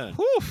big turn.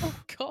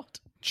 Oh God!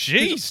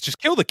 Jeez, just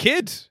kill the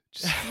kid.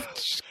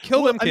 Just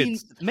kill them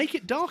kids. I mean, make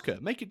it darker.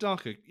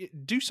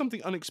 Do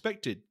something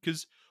unexpected,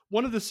 because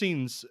one of the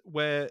scenes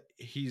where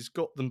he's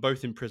got them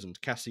both imprisoned,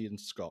 Cassie and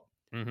Scott,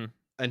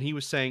 and he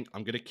was saying,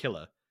 "I'm going to kill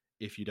her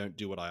if you don't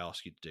do what I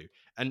ask you to do."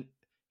 And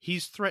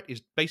his threat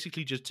is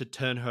basically just to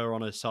turn her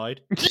on her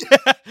side.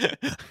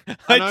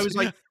 And I was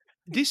like,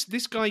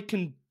 this guy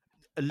can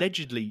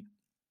allegedly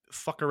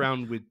fuck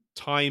around with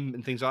time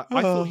and things. I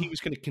thought he was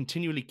going to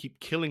continually keep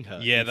killing her.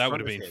 Yeah, that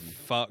would have been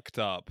fucked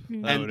up.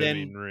 That would have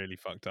been really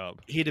fucked up.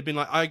 He'd have been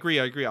like, I agree.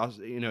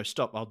 I'll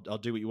stop. I'll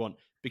do what you want,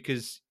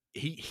 because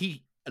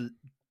he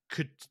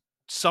could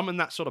summon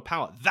that sort of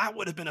power. That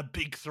would have been a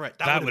big threat.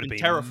 That would have been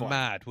terrifying.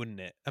 Mad, wouldn't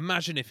it?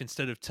 Imagine if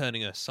instead of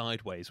turning her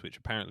sideways, which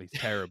apparently is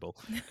terrible,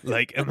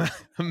 like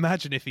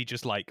imagine if he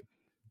just like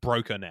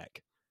broke her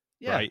neck,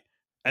 right?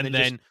 And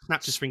then just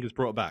snapped his fingers,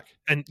 brought her back.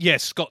 And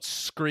Scott's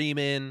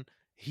screaming.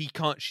 He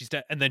can't. She's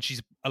dead, and then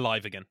she's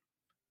alive again.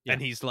 Yeah.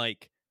 And he's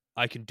like,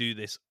 "I can do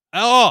this.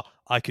 Oh,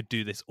 I could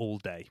do this all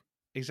day."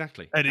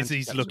 Exactly. And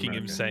he's looking at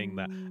him saying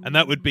that. And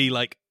that would be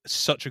like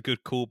such a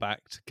good callback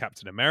to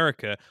Captain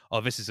America.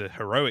 Oh, this is a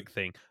heroic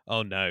thing.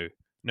 Oh, no,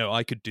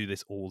 I could do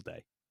this all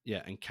day.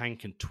 Yeah, and Kang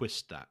can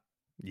twist that.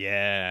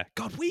 Yeah.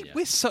 God,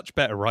 we're such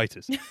better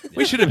writers.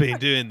 We should have been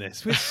doing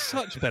this. We're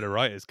such better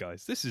writers,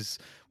 guys.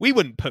 We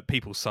wouldn't put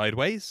people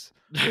sideways.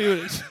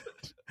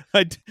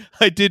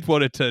 I did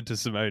want to turn to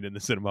Simone in the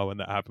cinema when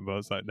that happened, but I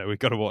was like, no, we've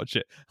got to watch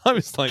it. I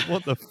was like,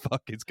 what the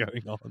fuck is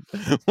going on?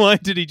 Why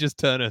did he just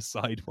turn her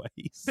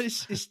sideways? But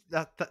it's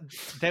that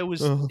there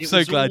was. I'm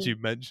so glad you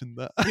mentioned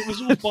that. It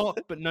was all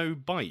bark but no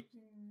bite,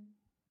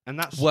 and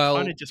that's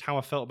kind of just how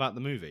I felt about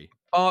the movie.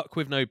 Bark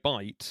with no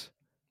bite.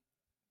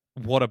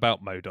 What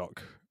about MODOK?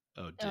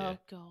 Oh dear. Oh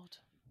God.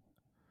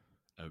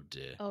 Oh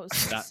dear. Oh,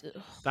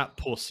 that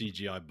poor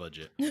CGI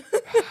budget.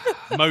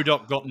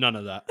 MODOK got none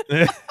of that.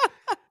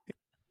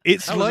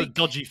 It's that was a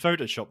dodgy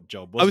Photoshop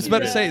job. I was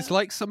about to say, it's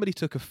like somebody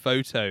took a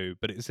photo,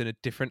 but it's in a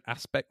different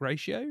aspect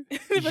ratio.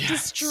 They had to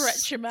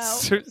stretch him out.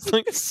 So it's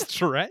like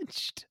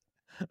stretched.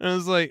 And I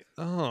was like,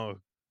 oh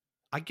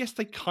I guess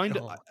they kind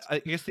of. God. I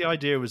guess the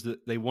idea was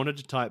that they wanted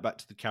to tie it back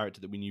to the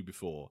character that we knew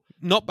before.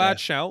 Not bad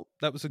shout.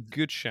 That was a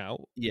good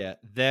shout. Yeah.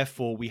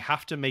 Therefore, we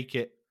have to make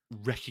it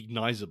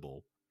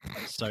recognizable.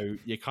 So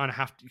you kind of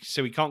have to.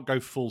 So we can't go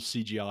full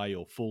CGI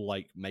or full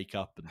like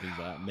makeup and things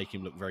like that, and make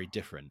him look very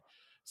different.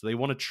 So they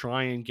want to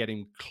try and get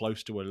him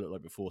close to what it looked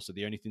like before. So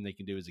the only thing they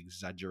can do is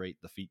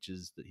exaggerate the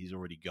features that he's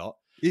already got.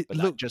 He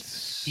looked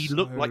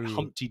like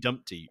Humpty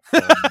Dumpty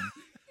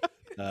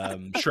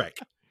from Shrek.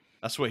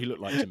 That's what he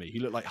looked like to me. He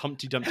looked like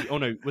Humpty Dumpty. Oh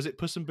no, was it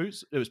Puss in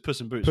Boots? It was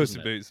Puss in Boots. Puss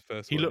in Boots.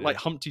 First He one, looked like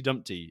Humpty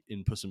Dumpty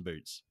in Puss in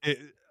Boots.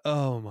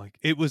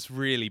 It was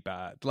really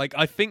bad. Like,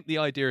 I think the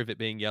idea of it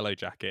being Yellow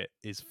Jacket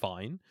is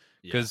fine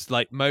because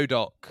like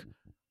MODOK,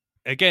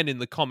 again in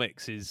the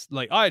comics, is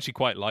like, I actually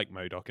quite like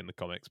MODOK in the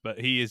comics, but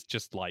he is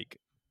just like,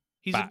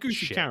 he's a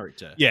goofy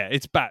character. Yeah,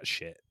 it's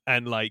batshit,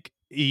 and like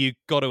you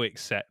got to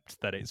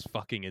accept that it's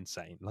fucking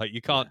insane. Like,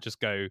 you can't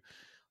just go,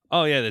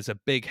 oh yeah, there's a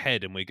big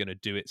head and we're going to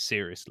do it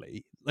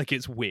seriously. Like,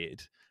 it's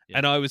weird. Yeah.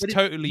 And I was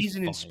he's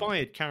an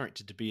inspired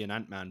character to be an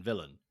Ant-Man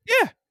villain.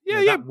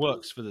 Yeah, that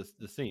works for the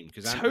theme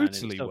because Ant-Man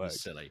totally works.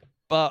 Is silly.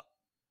 But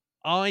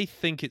I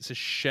think it's a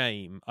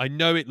shame. I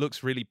know it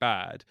looks really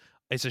bad.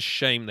 It's a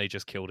shame they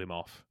just killed him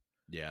off.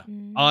 Yeah.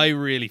 I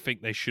really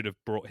think they should have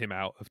brought him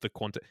out of the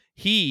quantum.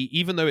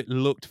 Even though it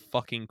looked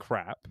fucking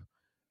crap,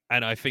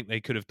 and I think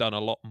they could have done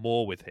a lot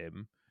more with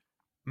him,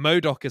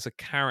 MODOK as a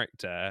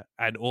character,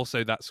 and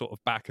also that sort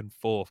of back and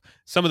forth.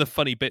 Some of the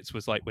funny bits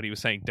was like when he was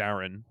saying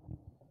Darren,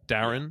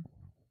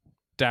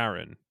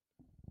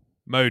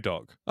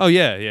 MODOK. Oh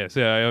yeah.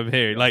 So I'm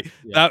hearing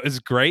that was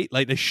great.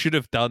 Like they should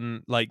have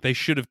done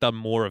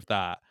more of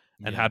that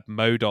and had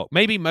MODOK.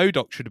 Maybe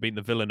MODOK should have been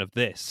the villain of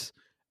this,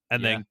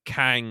 and then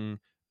Kang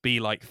be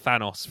like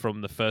Thanos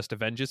from the first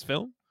Avengers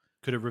film.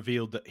 Could have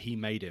revealed that he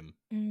made him.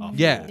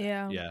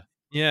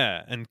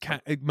 Yeah, and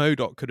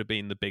MODOK could have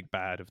been the big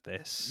bad of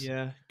this.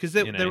 Yeah, because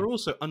there were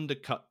also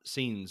undercut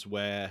scenes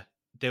where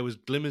there was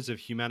glimmers of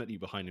humanity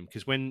behind him.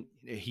 Because when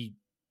he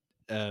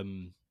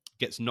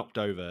gets knocked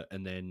over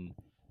and then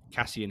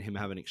Cassie and him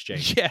have an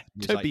exchange. Yeah,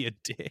 don't be a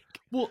dick.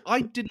 Well,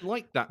 I didn't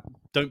like that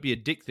don't be a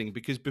dick thing,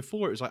 because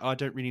before it was like, I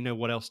don't really know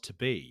what else to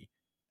be.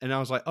 And I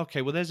was like,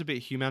 okay, well, there's a bit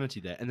of humanity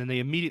there. And then they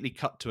immediately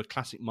cut to a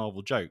classic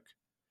Marvel joke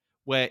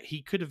where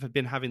he could have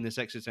been having this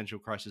existential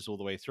crisis all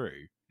the way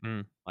through.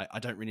 Like, I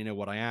don't really know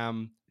what I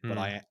am, but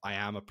I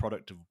am a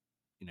product of,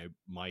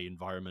 my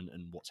environment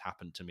and what's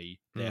happened to me.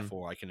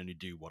 Therefore, I can only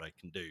do what I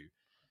can do.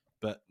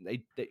 But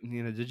they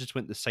just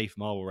went the safe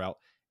Marvel route.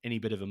 Any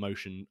bit of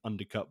emotion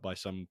undercut by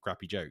some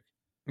crappy joke.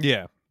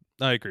 Yeah,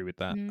 I agree with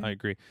that. I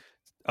agree.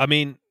 I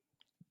mean,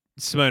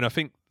 Simone, I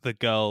think the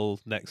girl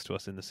next to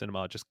us in the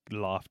cinema just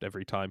laughed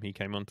every time he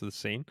came onto the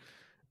scene.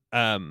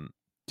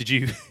 Did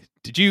you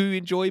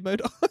enjoy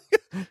MODOK?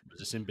 Was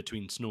this in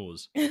between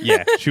snores?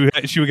 Yeah, she would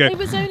go.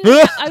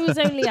 I was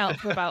only out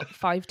for about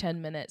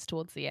 5-10 minutes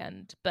towards the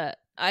end, but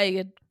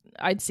I'd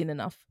seen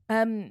enough.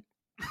 I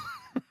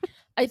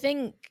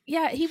think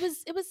it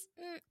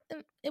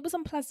was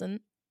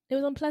unpleasant. It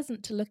was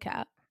unpleasant to look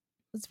at.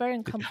 It was very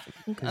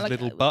uncomfortable. His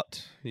little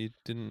butt. He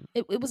didn't.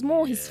 It was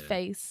more his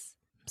face.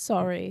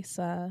 Sorry,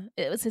 sir.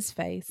 It was his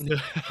face.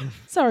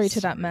 Sorry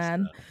to that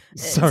man.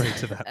 Sorry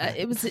to that man.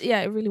 It was. Yeah,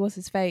 it really was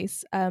his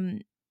face.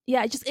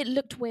 It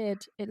looked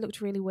weird. It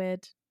looked really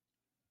weird,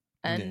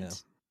 and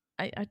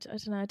I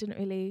don't know. I didn't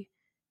really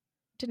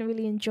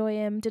enjoy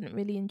him. Didn't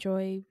really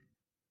enjoy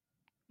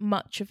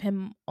much of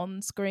him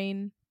on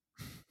screen.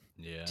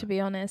 Yeah. To be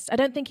honest, I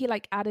don't think he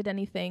added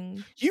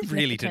anything. You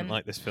really didn't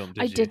like this film, did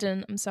you? I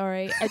didn't. I'm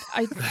sorry.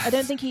 I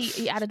don't think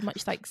he added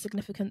much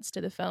significance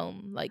to the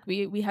film. Like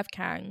we have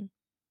Kang.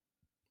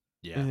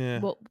 Yeah.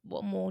 What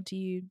more do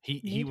you?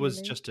 He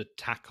was just a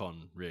tack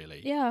on,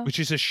 really. Yeah. Which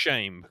is a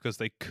shame, because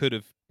they could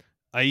have.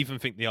 I even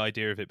think the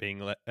idea of it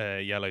being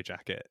Yellow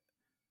Jacket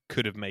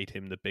could have made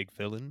him the big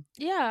villain.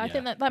 Yeah, I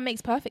think that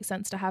makes perfect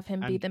sense to have him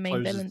be the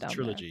main villain down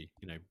trilogy,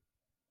 there.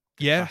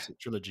 Classic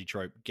trilogy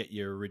trope. Get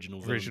your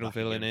original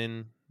villain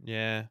in.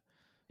 Yeah.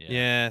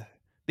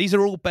 These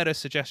are all better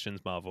suggestions,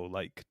 Marvel.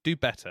 Do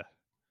better.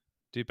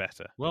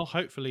 Well,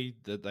 hopefully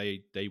that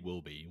they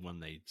will be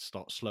when they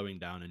start slowing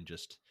down and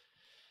just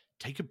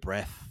take a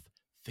breath,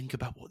 think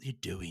about what you're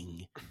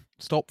doing,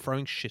 stop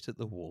throwing shit at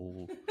the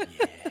wall.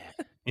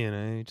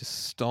 Yeah,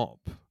 just stop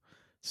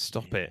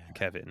it,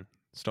 Kevin.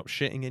 Stop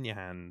shitting in your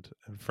hand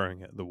and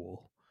throwing it at the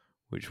wall,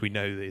 which we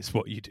know is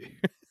what you do.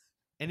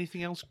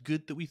 Anything else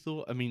good that we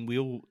thought? I mean, we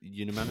all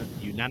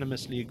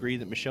unanimously agree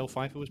that Michelle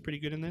Pfeiffer was pretty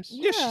good in this.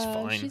 Yeah, she's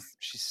fine.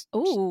 She's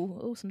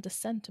some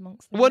dissent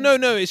amongst them. Well,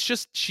 no, it's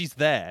just she's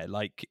there.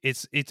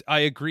 It's. I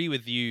agree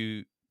with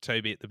you,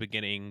 Toby, at the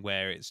beginning,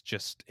 where it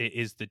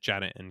is the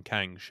Janet and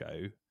Kang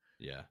show.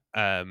 Yeah.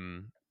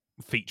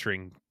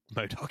 Featuring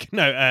MODOK.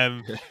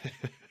 No.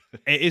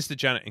 It is the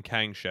Janet and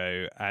Kang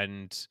show,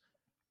 and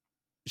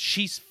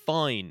she's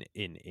fine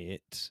in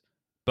it,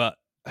 but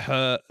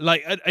her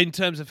in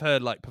terms of her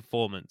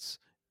performance,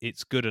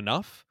 it's good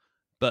enough,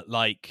 but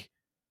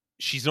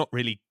she's not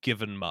really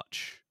given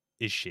much,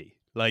 is she?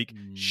 No.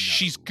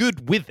 She's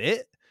good with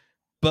it,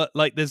 but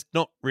like, there's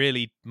not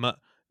really much.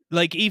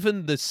 Like,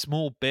 even the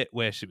small bit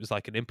where it was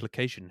like an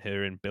implication,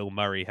 her and Bill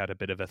Murray had a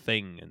bit of a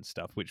thing and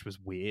stuff, which was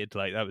weird.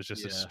 Like, that was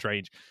just a Yeah.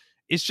 strange.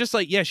 It's just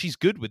like, yeah, she's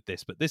good with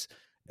this, but this.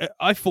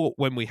 I thought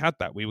when we had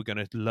that, we were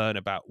going to learn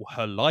about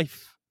her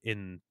life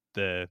in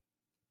the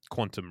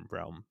quantum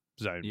realm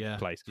zone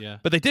place. Yeah.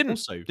 But they didn't.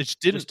 Also, They just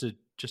didn't.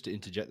 just to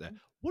interject there,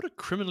 what a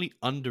criminally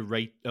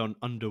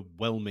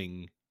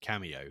underwhelming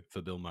cameo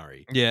for Bill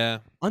Murray. Yeah.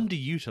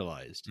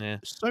 Underutilized. Yeah.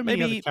 So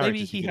many other characters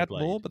Maybe he could had have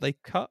played. more, but they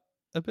cut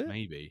a bit.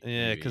 Maybe.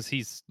 Yeah, because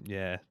he's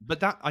But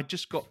that I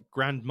just got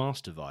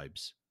Grandmaster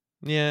vibes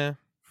yeah.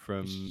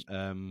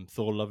 from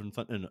Thor: Love and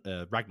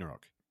Thunder,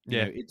 Ragnarok. You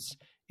Yeah. know,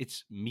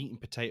 it's meat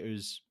and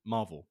potatoes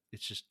Marvel.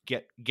 It's just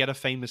get a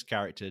famous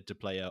character to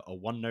play a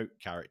one-note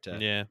character.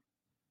 Yeah.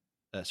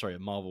 Sorry, a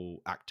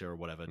Marvel actor or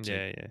whatever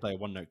to play a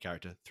one-note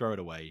character, throw it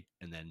away,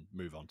 and then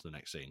move on to the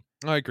next scene.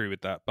 I agree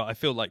with that, but I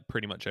feel like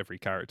pretty much every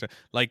character.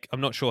 Like,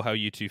 I'm not sure how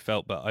you two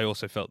felt, but I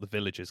also felt the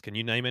villagers. Can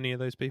you name any of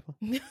those people?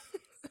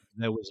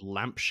 There was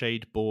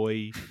Lampshade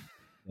Boy.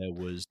 There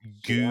was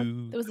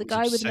Goo. There was a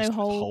guy with no obsessed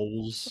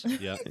holes.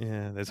 Yeah.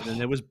 Yeah. And then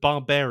there was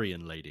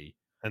Barbarian Lady.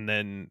 And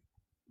then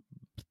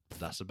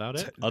that's about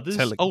it. Others?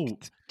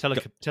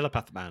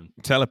 Telepath Man.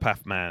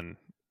 Telepath Man.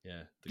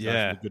 Yeah. The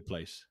guy from The Good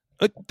Place.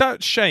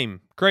 That's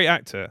shame. Great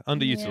actor,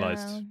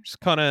 underutilized. Yeah. Just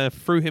kind of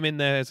threw him in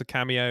there as a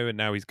cameo, and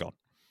now he's gone.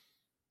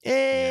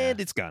 And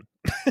it's gone.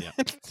 Yeah.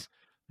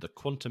 The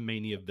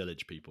Quantamania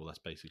Village people. That's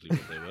basically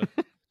what they were.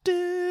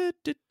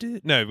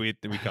 No, we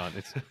can't.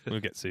 We'll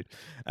get sued.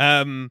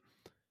 Yeah,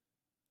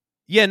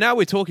 now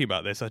we're talking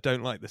about this. I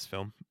don't like this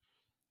film.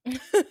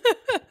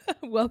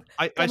 Well,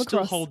 I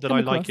still hold that I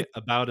like it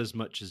about as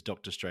much as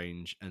Doctor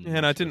Strange,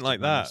 and I didn't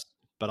like that.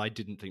 But I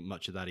didn't think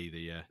much of that either.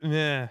 Yeah.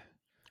 Yeah.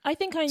 I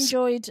think I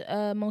enjoyed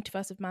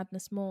Multiverse of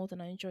Madness more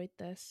than I enjoyed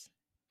this.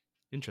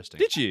 Interesting.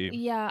 Did you?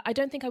 Yeah, I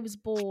don't think I was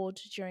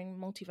bored during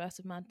Multiverse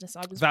of Madness.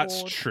 I was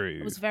That's bored. true.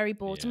 I was very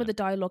bored. Yeah. Some of the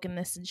dialogue in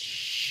this is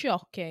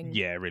shocking.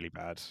 Yeah, really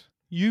bad.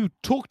 You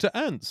talk to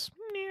ants.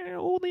 Yeah,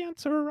 all the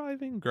ants are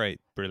arriving.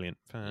 Great. Brilliant.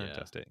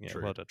 Fantastic. Yeah,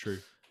 true, well done. True.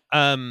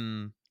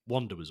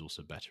 Wanda was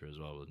also better as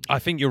well. Wasn't she? I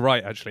think you're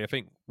right, actually. I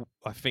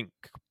think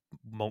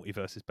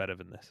Multiverse is better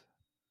than this.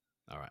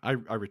 All right. I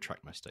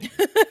retract my statement.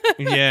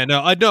 Yeah,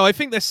 no, I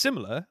think they're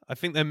similar. I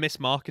think they're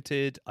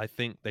mismarketed. I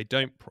think they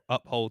don't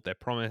uphold their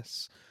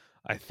promise.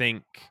 I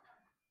think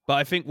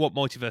what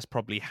Multiverse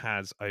probably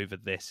has over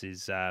this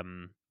is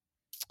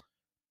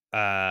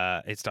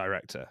its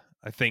director.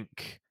 I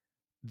think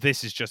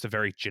this is just a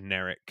very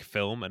generic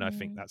film, and I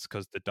think that's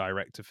because the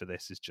director for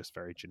this is just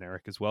very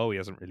generic as well. He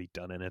hasn't really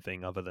done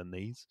anything other than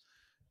these.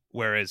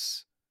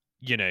 Whereas,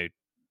 you know,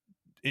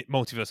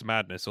 Multiverse of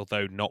Madness,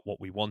 although not what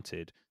we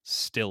wanted,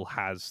 still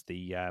has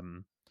the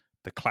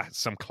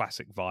some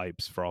classic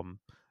vibes from.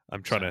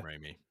 I'm trying Sam to.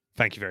 Raimi.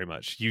 Thank you very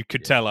much. You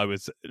could tell I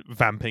was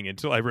vamping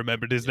until I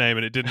remembered his name,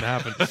 and it didn't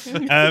happen.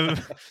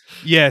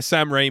 Yeah,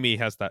 Sam Raimi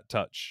has that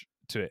touch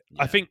to it.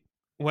 Yeah. I think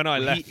when I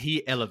left,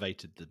 he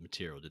elevated the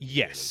material, didn't he?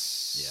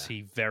 yes,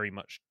 Really? he very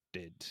much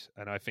did,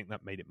 and I think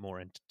that made it more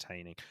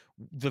entertaining.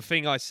 The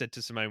thing I said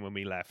to Simone when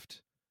we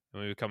left,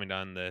 when we were coming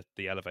down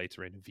the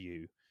elevator in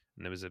View,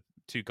 and there was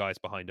two guys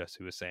behind us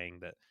who were saying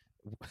that.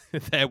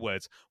 Their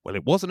words, well,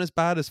 it wasn't as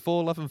bad as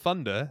Thor: Love and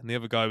Thunder, and the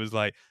other guy was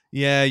like,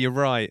 yeah, you're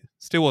right,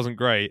 still wasn't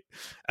great.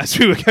 As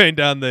we were going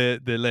down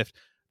the lift,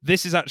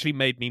 this has actually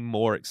made me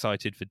more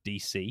excited for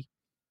DC.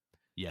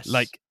 Yes.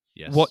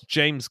 What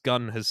James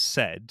Gunn has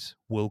said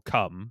will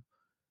come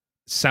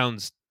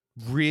sounds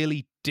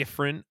really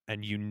different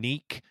and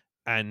unique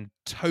and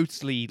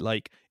totally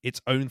like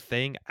its own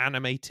thing.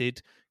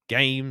 Animated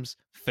games,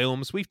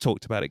 films, we've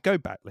talked about it. Go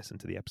back, listen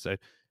to the episode.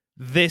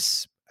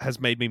 This has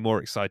made me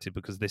more excited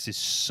because this is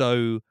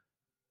so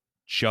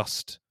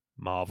just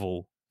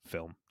Marvel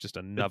film, just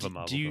another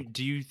Marvel film.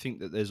 Do you think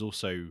that there's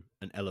also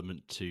an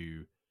element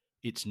to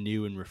it's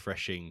new and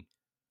refreshing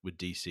with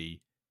DC,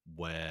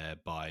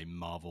 whereby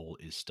Marvel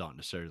is starting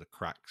to show the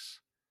cracks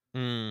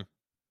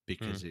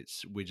because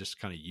we're just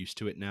kind of used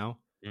to it now.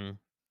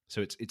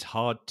 So it's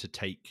hard to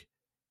take.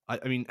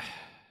 I mean,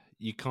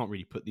 you can't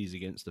really put these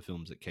against the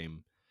films that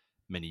came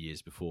many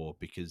years before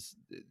because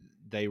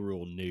they were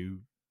all new.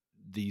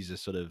 These are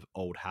sort of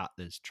old hat.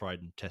 There's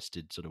tried and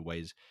tested sort of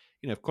ways.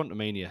 You know, if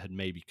Quantamania had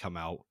maybe come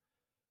out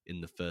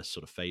in the first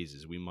sort of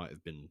phases, we might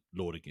have been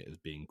lauding it as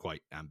being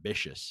quite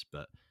ambitious.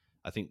 But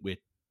I think we're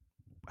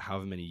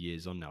however many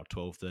years on now,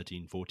 12,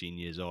 13, 14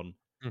 years on,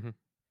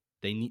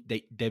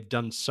 they've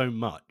done so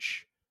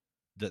much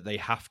that they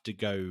have to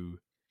go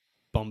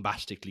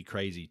bombastically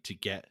crazy to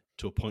get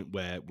to a point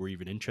where we're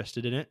even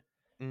interested in it.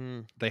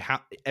 They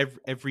have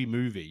every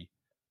movie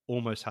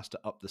almost has to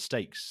up the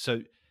stakes.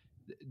 So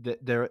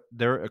they're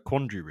at a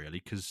quandary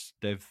really because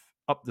they've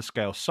upped the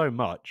scale so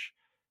much.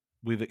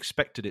 We've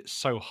expected it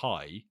so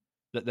high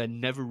that they're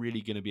never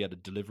really going to be able to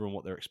deliver on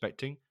what they're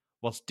expecting.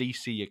 Whilst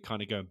DC are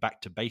kind of going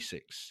back to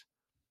basics,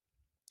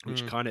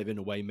 which kind of in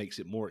a way makes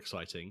it more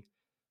exciting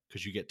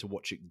because you get to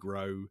watch it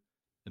grow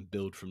and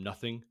build from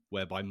nothing.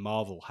 Whereby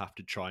Marvel have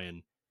to try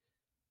and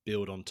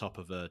build on top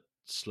of a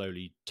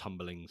slowly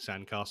tumbling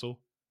sandcastle.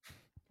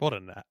 What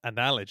an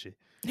analogy.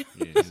 Yeah,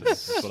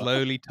 that's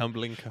Slowly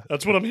tumbling.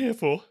 That's what I'm here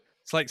for.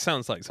 It's like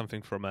sounds like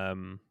something from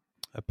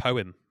a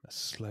poem. A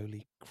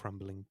slowly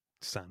crumbling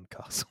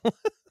sandcastle.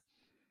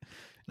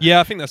 Yeah,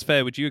 I think that's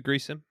fair. Would you agree,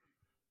 Sim?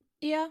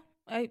 Yeah,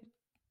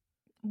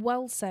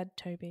 well said,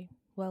 Toby.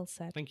 Well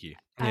said. Thank you.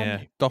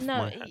 Yeah, doff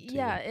my hat to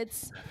you.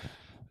 It's.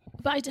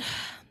 But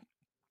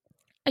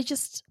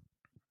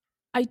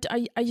I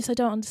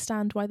don't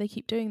understand why they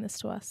keep doing this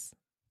to us.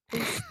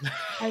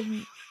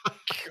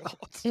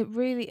 It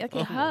really it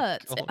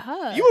hurts. God. It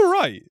hurts. You were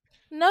right.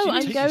 No, You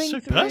I'm take it going so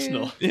through.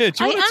 personal. Yeah,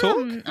 do you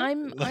want to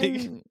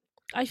talk?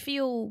 I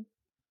feel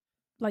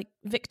like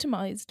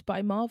victimized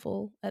by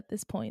Marvel at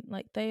this point.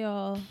 Like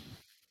they're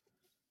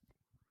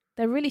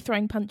really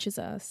throwing punches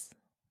at us.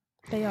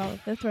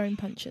 They're throwing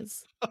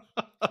punches.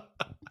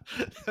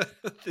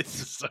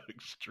 This is so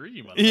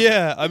extreme.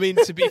 Yeah, I mean,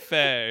 to be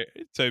fair,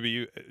 Toby,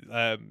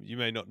 you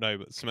may not know,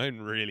 but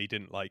Simone really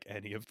didn't like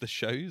any of the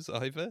shows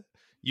either.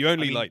 You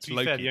only liked to be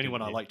Loki. fair, the only one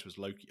you? I liked was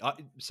Loki.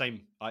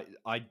 Same. I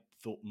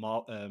thought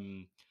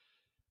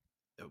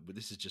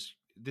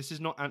this is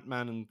not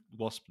Ant-Man and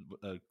Wasp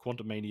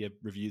Quantamania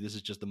review. This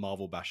is just the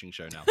Marvel bashing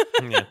show now.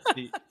 Yeah.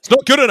 It's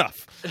not good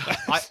enough.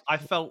 I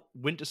felt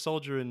Winter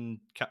Soldier and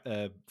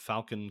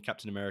Falcon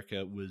Captain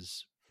America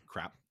was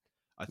crap.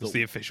 I thought It's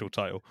the official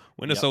title.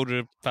 Winter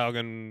Soldier,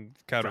 Falcon,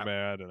 Captain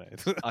America. I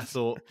don't know. I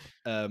thought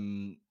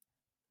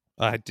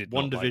I did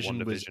not like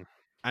WandaVision was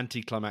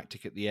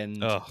anticlimactic at the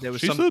end. Oh, there was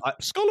she's some a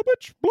scholar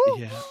bitch.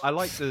 Yeah, I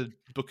like the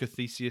Book of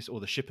Theseus or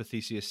the Ship of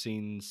Theseus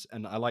scenes,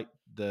 and I like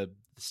the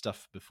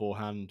stuff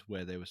beforehand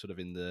where they were sort of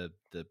in the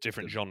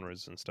different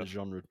genres and stuff. The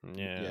genre,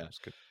 yeah, it's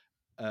good.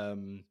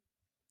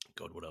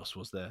 God, what else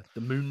was there?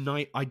 The Moon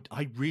Knight.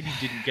 I really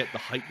didn't get the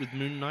hype with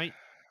Moon Knight.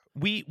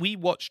 We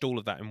watched all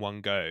of that in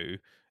one go,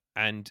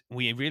 and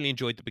we really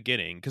enjoyed the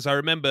beginning because I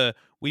remember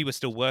we were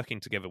still working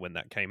together when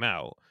that came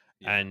out.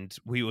 Yeah. And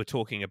we were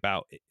talking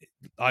about.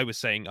 I was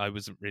saying I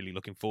wasn't really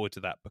looking forward to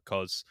that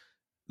because,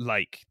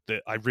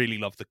 I really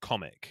love the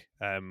comic.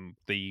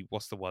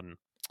 What's the one?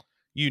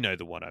 You know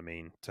the one I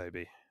mean,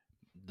 Toby.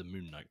 The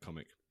Moon Knight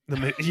comic.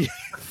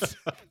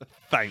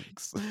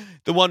 Thanks.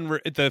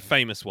 The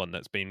famous one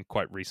that's been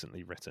quite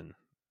recently written,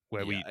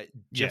 where I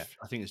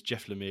think it's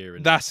Jeff Lemire.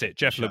 And that's it.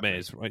 Jeff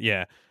Lemire's.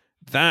 Yeah,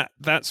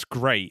 that's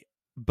great,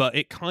 but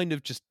it kind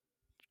of just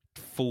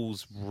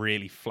falls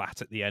really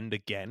flat at the end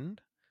again.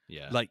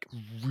 Yeah, like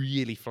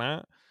really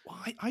flat. Well,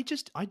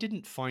 I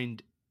didn't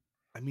find.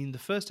 I mean, the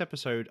first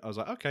episode, I was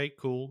like, okay,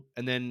 cool,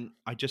 and then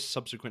I just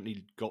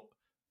subsequently got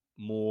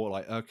more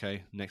like,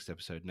 okay, next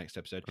episode,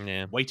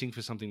 waiting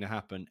for something to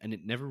happen, and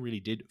it never really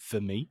did for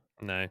me.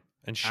 No,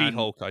 and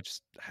She-Hulk, I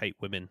just hate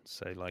women,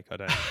 so I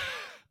don't.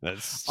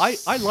 That's...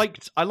 I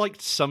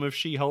liked some of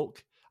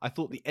She-Hulk. I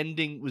thought the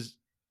ending was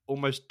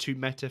almost too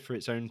meta for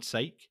its own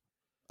sake.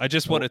 I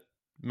just want to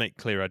make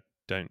clear I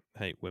don't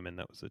hate women.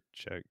 That was a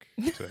joke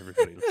to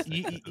everybody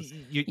listening.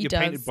 You're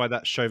painted by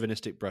that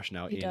chauvinistic brush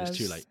now, Ian. It's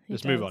too late.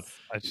 Let's move on.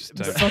 I just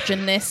don't.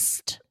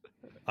 Misogynist.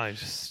 I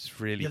just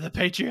really the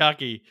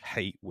patriarchy.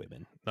 Hate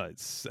women.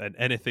 And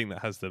anything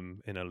that has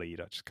them in a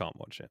lead, I just can't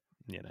watch it.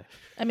 You know.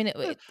 I mean,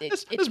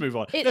 let's move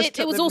on.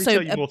 It was also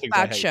a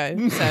bad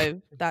show,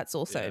 so that's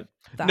also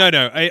that. No.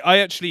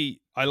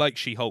 I like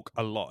She-Hulk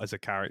a lot as a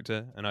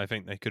character, and I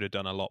think they could have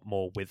done a lot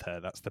more with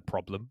her. That's the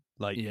problem.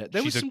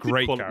 There was some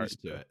great qualities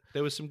to it.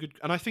 There was some good,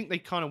 and I think they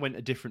kind of went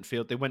a different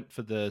field. They went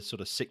for the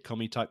sort of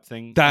sitcom-y type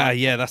thing.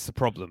 That's the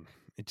problem.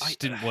 It just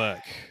didn't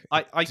work.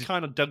 I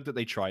kind of dug that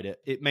they tried it.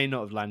 It may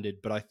not have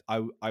landed, but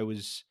I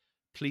was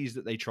pleased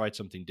that they tried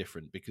something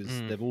different because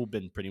they've all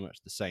been pretty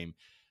much the same.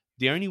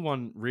 The only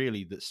one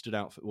really that stood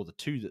out, the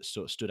two that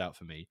sort of stood out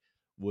for me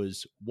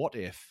was What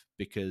If,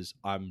 because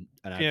I'm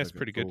an advocate it's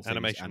pretty good.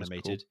 Animation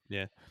animated. Cool.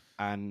 Yeah.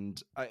 And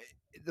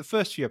the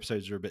first few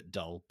episodes were a bit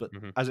dull, but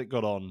as it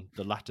got on,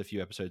 the latter few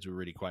episodes were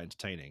really quite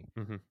entertaining.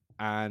 Mm-hmm.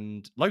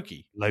 And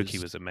Loki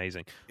was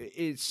amazing.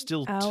 It's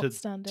still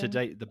to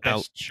date the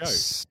best show.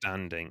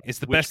 Outstanding. It's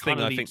the best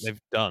thing I think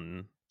they've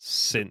done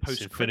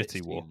since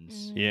Infinity War.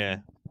 Yeah.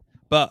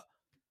 But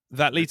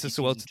that leads us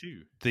to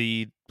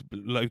the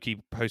Loki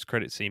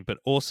post-credit scene, but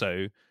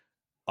also,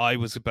 I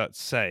was about to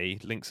say,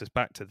 links us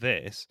back to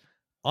this,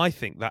 I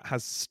think that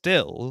has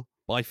still,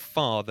 by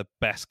far, the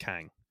best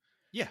Kang.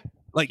 Yeah.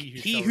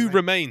 He who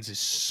remains is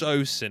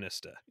so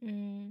sinister.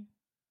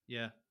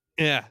 Yeah.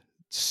 Yeah,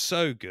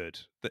 so good.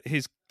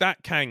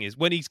 That Kang is,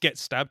 when he gets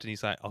stabbed and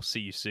he's like, I'll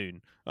see you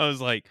soon. I was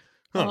like,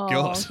 oh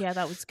God. Yeah,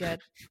 that was good.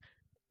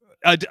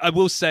 I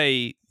will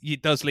say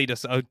it does lead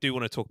us. I do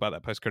want to talk about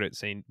that post-credit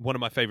scene. One of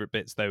my favorite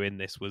bits, though, in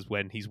this was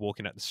when he's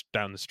walking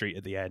down the street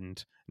at the end,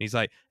 and he's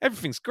like,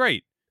 "Everything's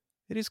great.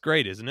 It is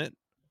great, isn't it?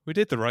 We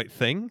did the right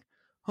thing.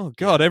 Oh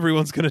God,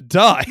 everyone's gonna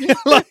die."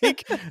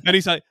 And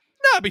he's like,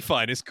 "No, it'll be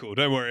fine. It's cool.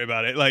 Don't worry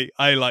about it."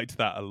 I liked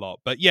that a lot.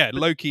 But yeah,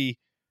 Loki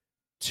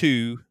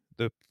 2,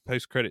 the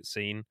post-credit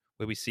scene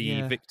where we see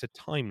Victor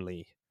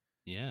Timely.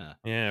 Yeah,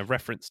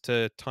 reference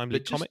to Timely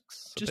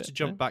comics. Just to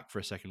jump back for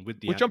a second with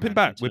the we're jumping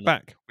back. We're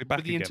back.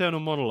 With the internal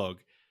monologue.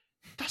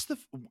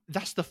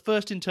 That's the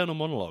first internal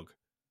monologue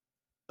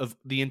of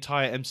the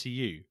entire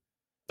MCU.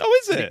 Oh,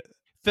 is And it?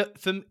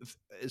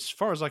 as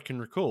far as I can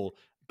recall,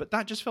 but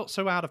that just felt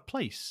so out of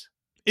place.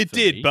 It for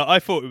did, me. but I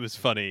thought it was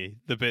funny,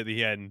 the bit at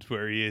the end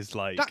where he is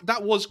like...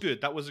 That was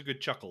good. That was a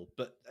good chuckle.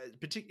 But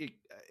particularly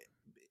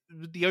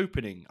with the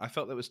opening, I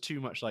felt there was too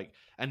much like,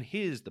 and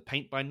here's the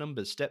paint by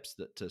numbers steps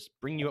that to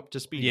bring you up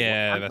to speed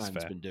Yeah, of what that's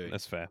Ant-Man's fair. been doing.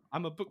 That's fair.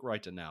 I'm a book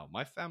writer now.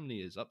 My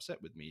family is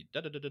upset with me.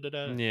 Da da da da da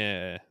da.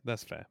 Yeah,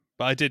 that's fair.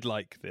 But I did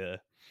like the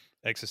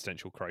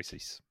existential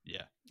crisis.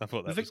 Yeah. I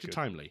thought that Victor was good.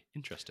 Timely.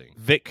 Interesting.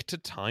 Victor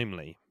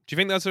Timely. Do you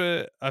think that's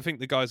I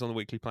think the guys on the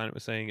Weekly Planet were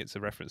saying it's a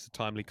reference to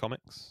Timely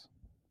Comics?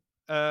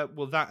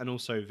 Well, that and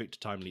also Victor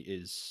Timely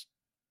is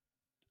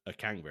a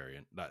Kang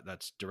variant.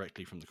 That's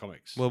directly from the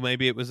comics. Well,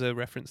 maybe it was a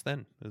reference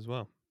then as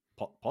well.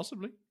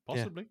 Possibly.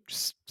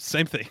 Just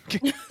same thing.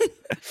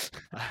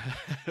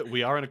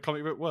 We are in a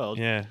comic book world.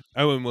 Yeah.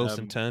 Owen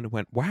Wilson turned and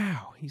went,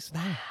 "Wow, he's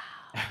there!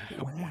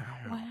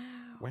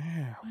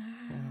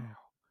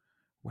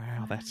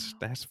 Wow, that's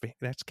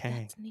Kang.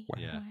 That's neat.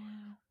 Wow. Yeah.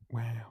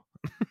 Wow."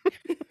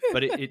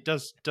 But it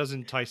does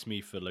entice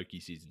me for Loki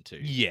season 2.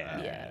 Yeah,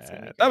 it's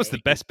gonna be that was the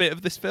great. best bit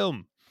of this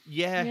film.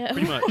 Yeah,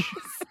 pretty much.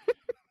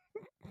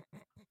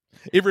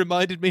 It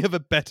reminded me of a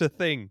better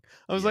thing.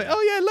 I was like, Yeah.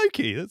 "Oh yeah,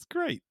 Loki, that's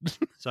great."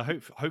 So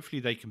hopefully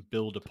they can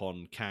build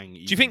upon Kang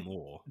even you think-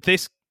 more.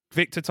 This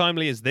Victor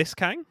Timely is this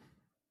Kang?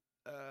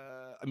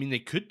 I mean, they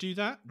could do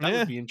that. That Yeah.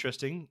 would be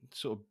interesting.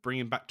 Sort of bring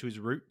him back to his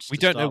roots. We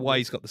to don't know start why with.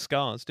 he's got the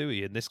scars, do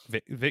we? And this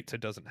Victor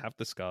doesn't have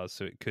the scars,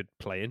 so it could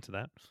play into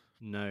that.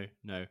 No.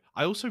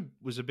 I also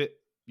was a bit.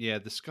 Yeah,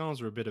 the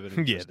scars were a bit of an Yeah,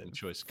 interesting they're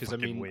choice because I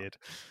Fucking mean, weird.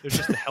 it was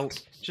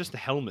just the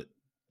helmet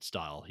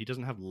style. He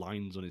doesn't have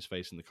lines on his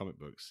face in the comic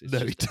books. It's No,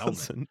 just he a helmet.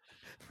 doesn't.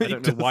 I He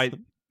don't know why.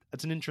 doesn't.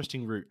 That's an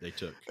interesting route they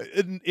took.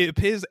 And it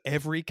appears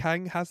every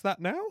Kang has that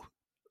now.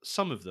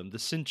 Some of them, the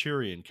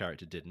Centurion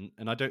character didn't,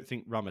 and I don't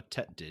think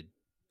Ramatet did.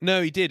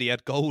 No, he did. He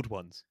had gold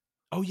ones.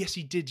 Oh yes,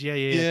 he did. Yeah.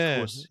 Of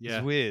course. Yeah.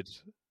 It's weird.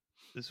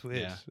 It's weird.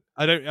 Yeah.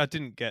 I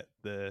didn't get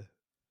the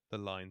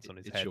lines on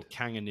his It's head. your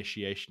Kang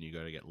initiation. You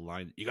got to get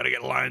lines. You got to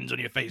get lines on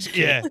your face. Kid.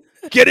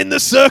 Yeah. Get in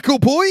the circle,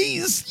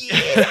 boys.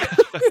 Yeah.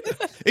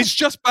 It's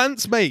just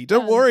Bance, mate.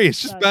 Don't Bance, worry.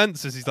 It's just Bance.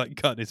 Bance as he's like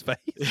cutting his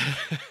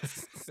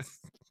face.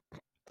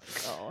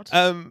 God.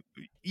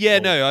 Yeah,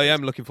 Oh, no, I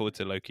am looking forward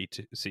to Loki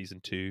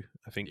season 2.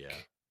 I think Yeah.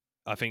 it's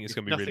If going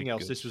to be nothing really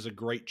else, good. this was a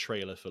great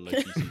trailer for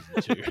Loki season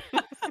 2.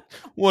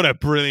 What a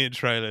brilliant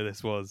trailer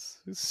this was.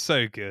 It's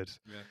so good.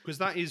 Because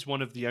that is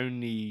one of the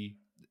only.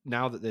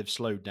 Now that they've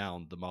slowed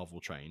down the Marvel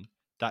train,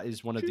 that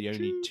is one of the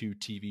only 2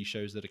 TV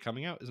shows that are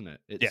coming out, isn't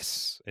it? It's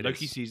Yes, it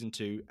Loki is. season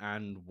 2,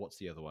 and what's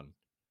the other one?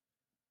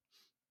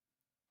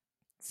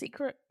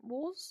 Secret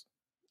Wars?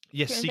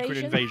 Yes, Secret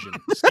Secret Invasion?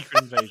 Invasion.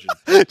 Secret Invasion.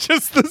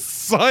 Just the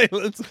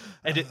silence.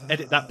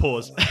 Edit that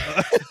pause.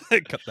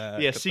 Cut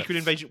that. Yeah, cut Secret that.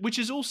 Invasion, which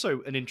is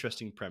also an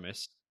interesting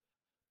premise.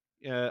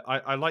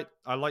 I like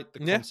the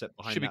Yeah, concept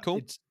behind should be that. cool.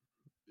 It's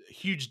a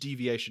huge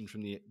deviation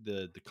from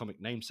the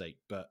comic namesake,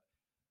 but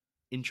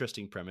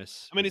interesting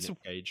premise. I mean, with it's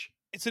Nick Cage.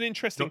 It's an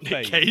interesting Not Nick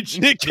phase. Cage.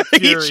 Nick Nick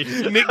Cage.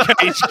 Fury. Nick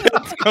Cage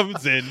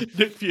comes in.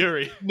 Nick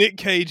Fury. Nick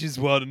Cage is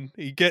one.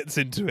 He gets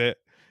into it.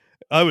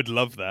 I would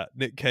love that.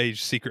 Nick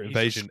Cage Secret He's a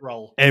Invasion.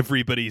 Skrull.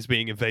 Everybody's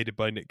being invaded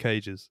by Nick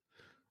Cages.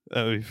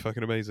 That would be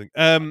fucking amazing.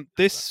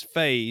 This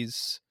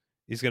phase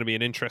is going to be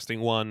an interesting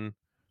one.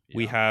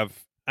 We Yeah.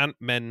 have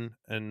Ant-Man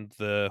and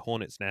the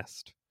Hornet's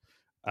Nest.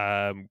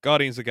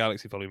 Guardians of the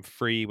Galaxy Volume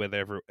 3,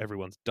 where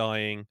everyone's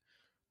dying.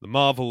 The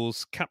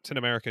Marvels, Captain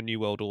America, New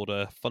World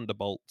Order,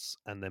 Thunderbolts,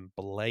 and then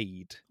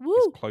Blade is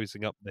Woo!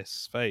 closing up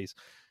this phase.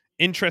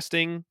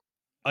 Interesting.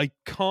 I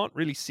can't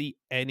really see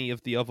any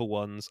of the other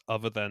ones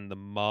other than the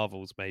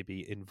Marvels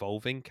maybe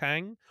involving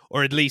Kang,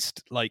 or at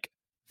least like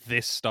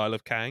this style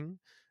of Kang,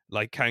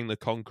 like Kang the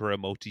Conqueror,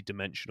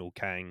 multi-dimensional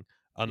Kang,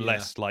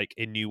 unless like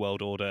in New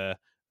World Order,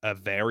 a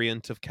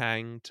variant of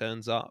Kang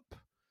turns up.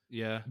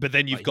 Yeah. But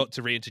then you've Like, got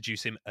to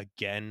reintroduce him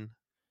again.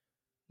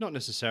 Not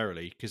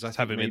necessarily, because I Let's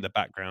have think him in the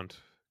background,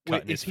 Wait,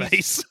 cutting his if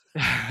he's-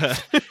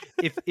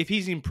 face. if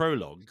he's in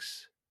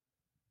prologues,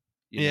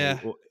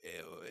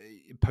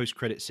 post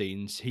credit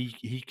scenes,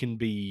 he can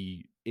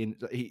be in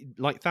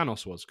like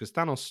Thanos was, because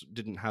Thanos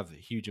didn't have a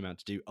huge amount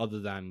to do other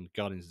than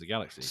Guardians of the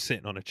Galaxy.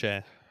 Sitting on a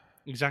chair.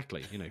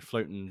 Exactly,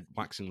 floating,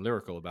 waxing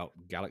lyrical about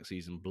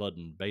galaxies and blood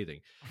and bathing.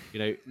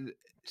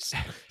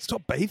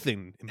 Stop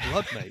bathing in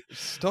blood, mate.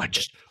 Stop.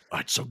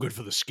 It's so good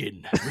for the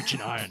skin, rich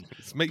in iron.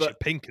 It makes you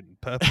pink and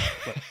purple.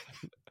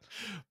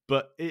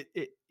 But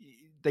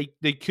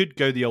they could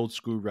go the old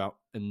school route,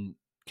 and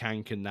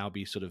Kang can now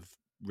be sort of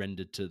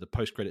rendered to the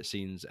post credit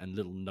scenes and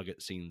little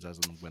nugget scenes as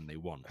and when they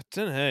want. I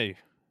don't know.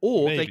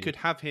 Or they Maybe. could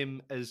have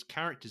him as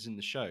characters in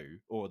the show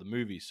or the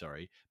movie,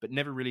 but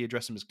never really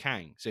address him as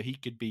Kang. So he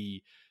could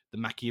be the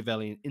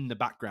Machiavellian in the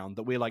background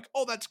that we're like,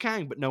 oh, that's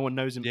Kang, but no one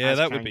knows him. Yeah, as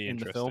that Kang would be in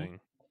the interesting. film.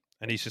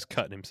 And he's just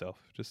cutting himself.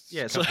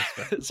 Yeah, Just so cutting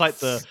his face. it's like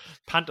the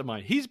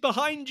pantomime. He's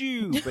behind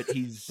you, but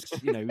he's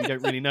we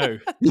don't really know.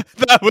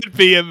 That would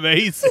be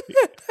amazing.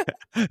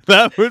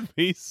 That would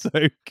be so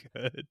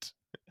good.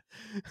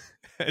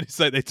 And it's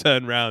like they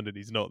turn round and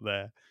he's not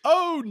there.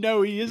 Oh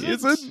no, he isn't. He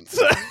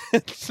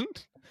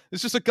isn't.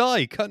 It's just a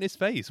guy cutting his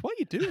face. Why are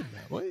you doing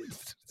that? Why?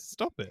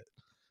 Stop it.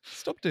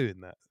 Stop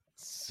doing that.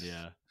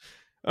 Yeah.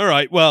 All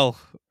right. Well,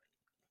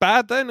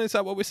 bad then? Is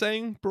that what we're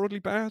saying? Broadly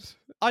bad?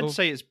 I'd Or-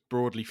 say it's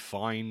broadly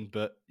fine,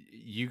 but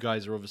you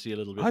guys are obviously a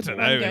little bit I don't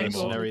more know I'm going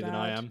anymore. mercenary broadly than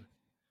I bad. am.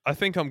 I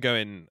think I'm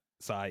going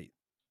side.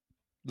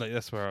 Like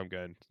that's where I'm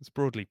going. It's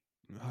broadly.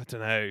 I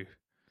don't know.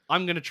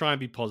 I'm going to try and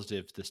be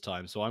positive this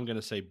time, so I'm going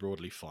to say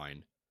broadly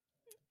fine.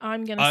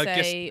 I'm going I to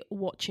guess say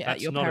watch it at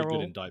That's your not a peril.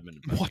 good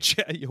indictment. Bernie. Watch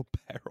it at your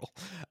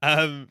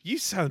peril. You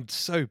sound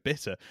so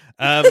bitter.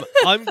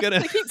 I'm gonna.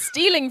 They keep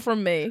stealing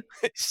from me.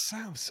 It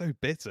sounds so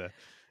bitter.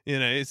 You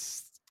know,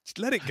 it's just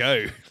let it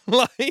go.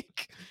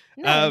 Like,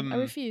 No, I Um,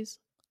 refuse.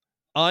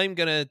 I'm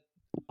gonna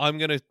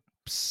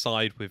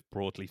side with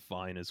broadly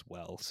fine as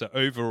well. So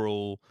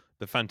overall,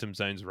 the Phantom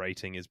Zone's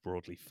rating is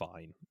broadly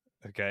fine.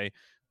 Okay,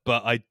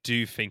 but I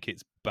do think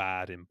it's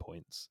bad in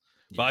points.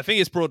 But I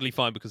think it's broadly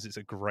fine because it's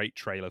a great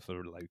trailer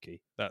for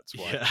Loki. That's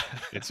why. Yeah.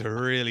 It's a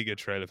really good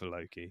trailer for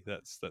Loki.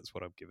 That's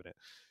what I'm giving it.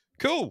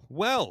 Cool.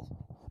 Well,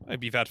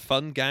 hope you've had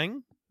fun,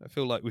 gang. I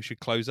feel like we should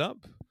close up.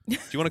 Do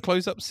you want to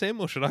close up, Sim,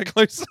 or should I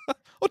close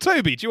up? Or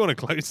Toby, do you want to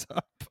close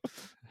up?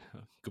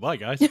 Goodbye,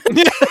 guys.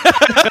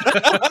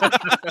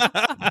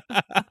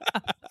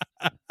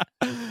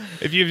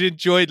 If you've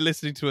enjoyed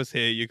listening to us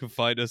here, you can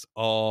find us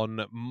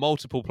on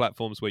multiple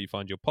platforms where you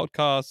find your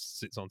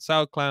podcasts. It's on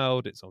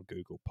SoundCloud, it's on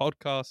Google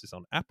Podcasts, it's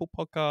on Apple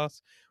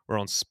Podcasts, we're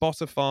on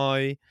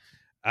Spotify.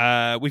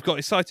 We've got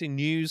exciting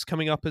news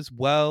coming up as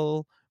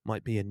well.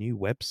 Might be a new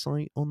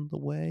website on the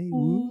way.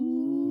 Ooh.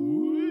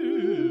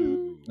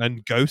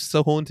 And ghosts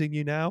are haunting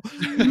you now.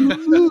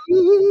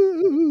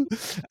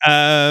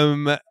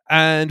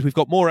 And we've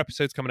got more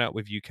episodes coming out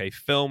with UK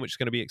Film, which is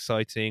going to be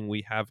exciting.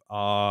 We have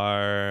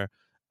our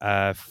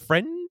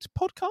friend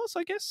podcast,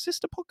 I guess,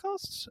 sister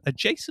podcasts,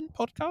 adjacent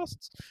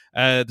podcasts,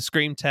 the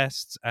Scream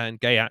Tests and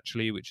Gay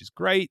Actually, which is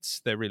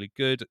great. They're really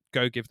good.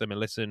 Go give them a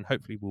listen.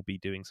 Hopefully we'll be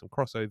doing some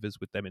crossovers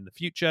with them in the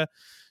future,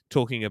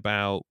 talking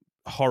about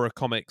horror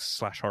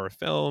comics / horror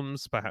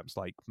films, perhaps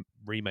like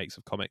remakes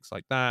of comics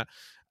like that,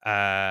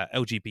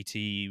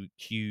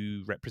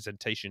 LGBTQ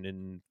representation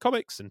in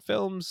comics and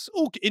films,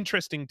 all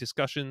interesting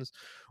discussions.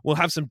 We'll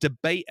have some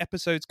debate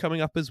episodes coming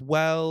up as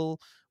well,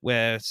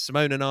 where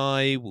Simone and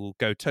I will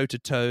go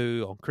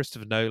toe-to-toe on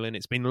Christopher Nolan.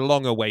 It's been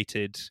long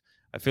awaited.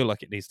 I feel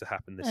like it needs to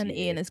happen this And year.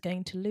 Ian is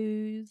going to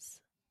lose.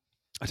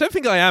 I don't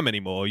think I am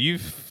anymore.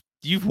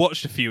 You've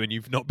watched a few and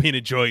you've not been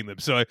enjoying them.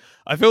 So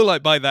I feel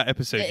like by that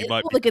episode you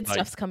might All be the good like,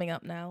 stuff's coming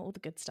up now. All the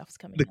good stuff's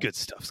coming the up. good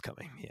stuff's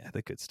coming. Yeah,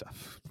 the good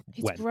stuff.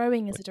 He's When?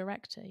 growing as a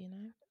director, you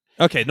know.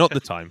 Okay, not the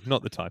time.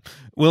 Not the time.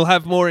 We'll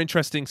have more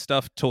interesting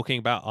stuff talking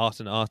about art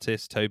and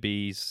artists.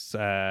 Toby's,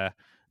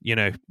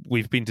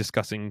 we've been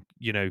discussing,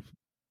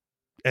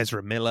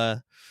 Ezra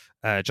Miller,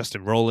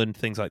 Justin Roiland,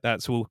 things like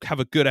that. So we'll have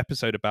a good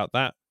episode about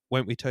that,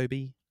 won't we,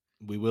 Toby?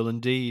 We will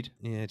indeed.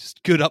 Yeah,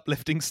 just good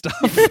uplifting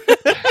stuff.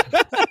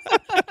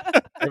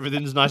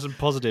 Everything's nice and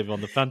positive on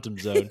the Phantom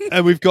Zone.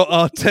 And we've got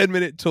our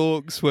 10-minute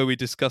talks where we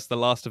discuss The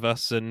Last of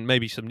Us and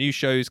maybe some new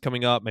shows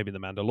coming up, maybe The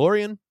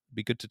Mandalorian.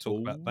 Be good to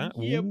talk about that.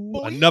 Yeah, Ooh,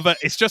 boy.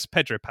 it's just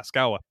Pedro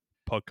Pascal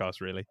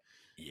podcast, really.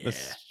 Yeah.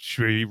 That's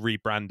should be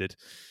rebranded.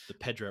 The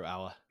Pedro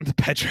Hour. The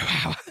Pedro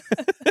Hour.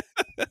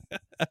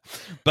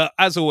 But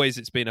as always,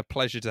 it's been a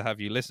pleasure to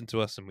have you listen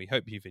to us, and we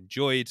hope you've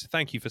enjoyed.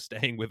 Thank you for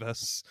staying with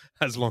us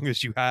as long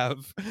as you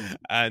have,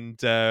 and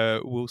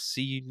we'll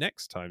see you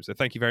next time. So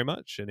thank you very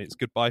much, and it's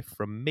goodbye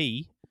from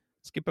me.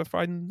 It's goodbye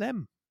from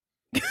them.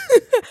 I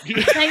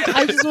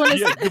just want to.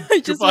 Yeah, I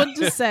just want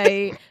goodbye. to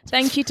say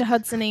thank you to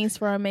Hudson East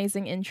for our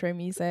amazing intro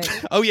music.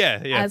 Oh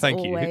yeah, as thank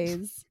you.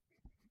 always,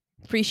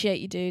 appreciate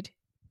you, dude.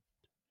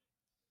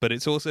 But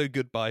it's also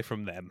goodbye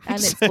from them. And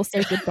it's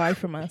also goodbye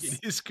from us. It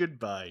is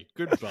goodbye.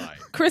 Goodbye.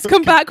 Chris,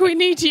 come back. We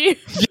need you.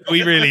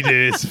 We really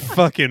do. It's a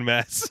fucking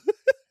mess.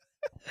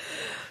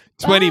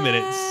 20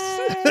 minutes.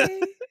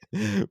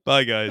 Bye.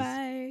 Bye, guys.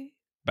 Bye.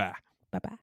 Bye. Bye. Bye.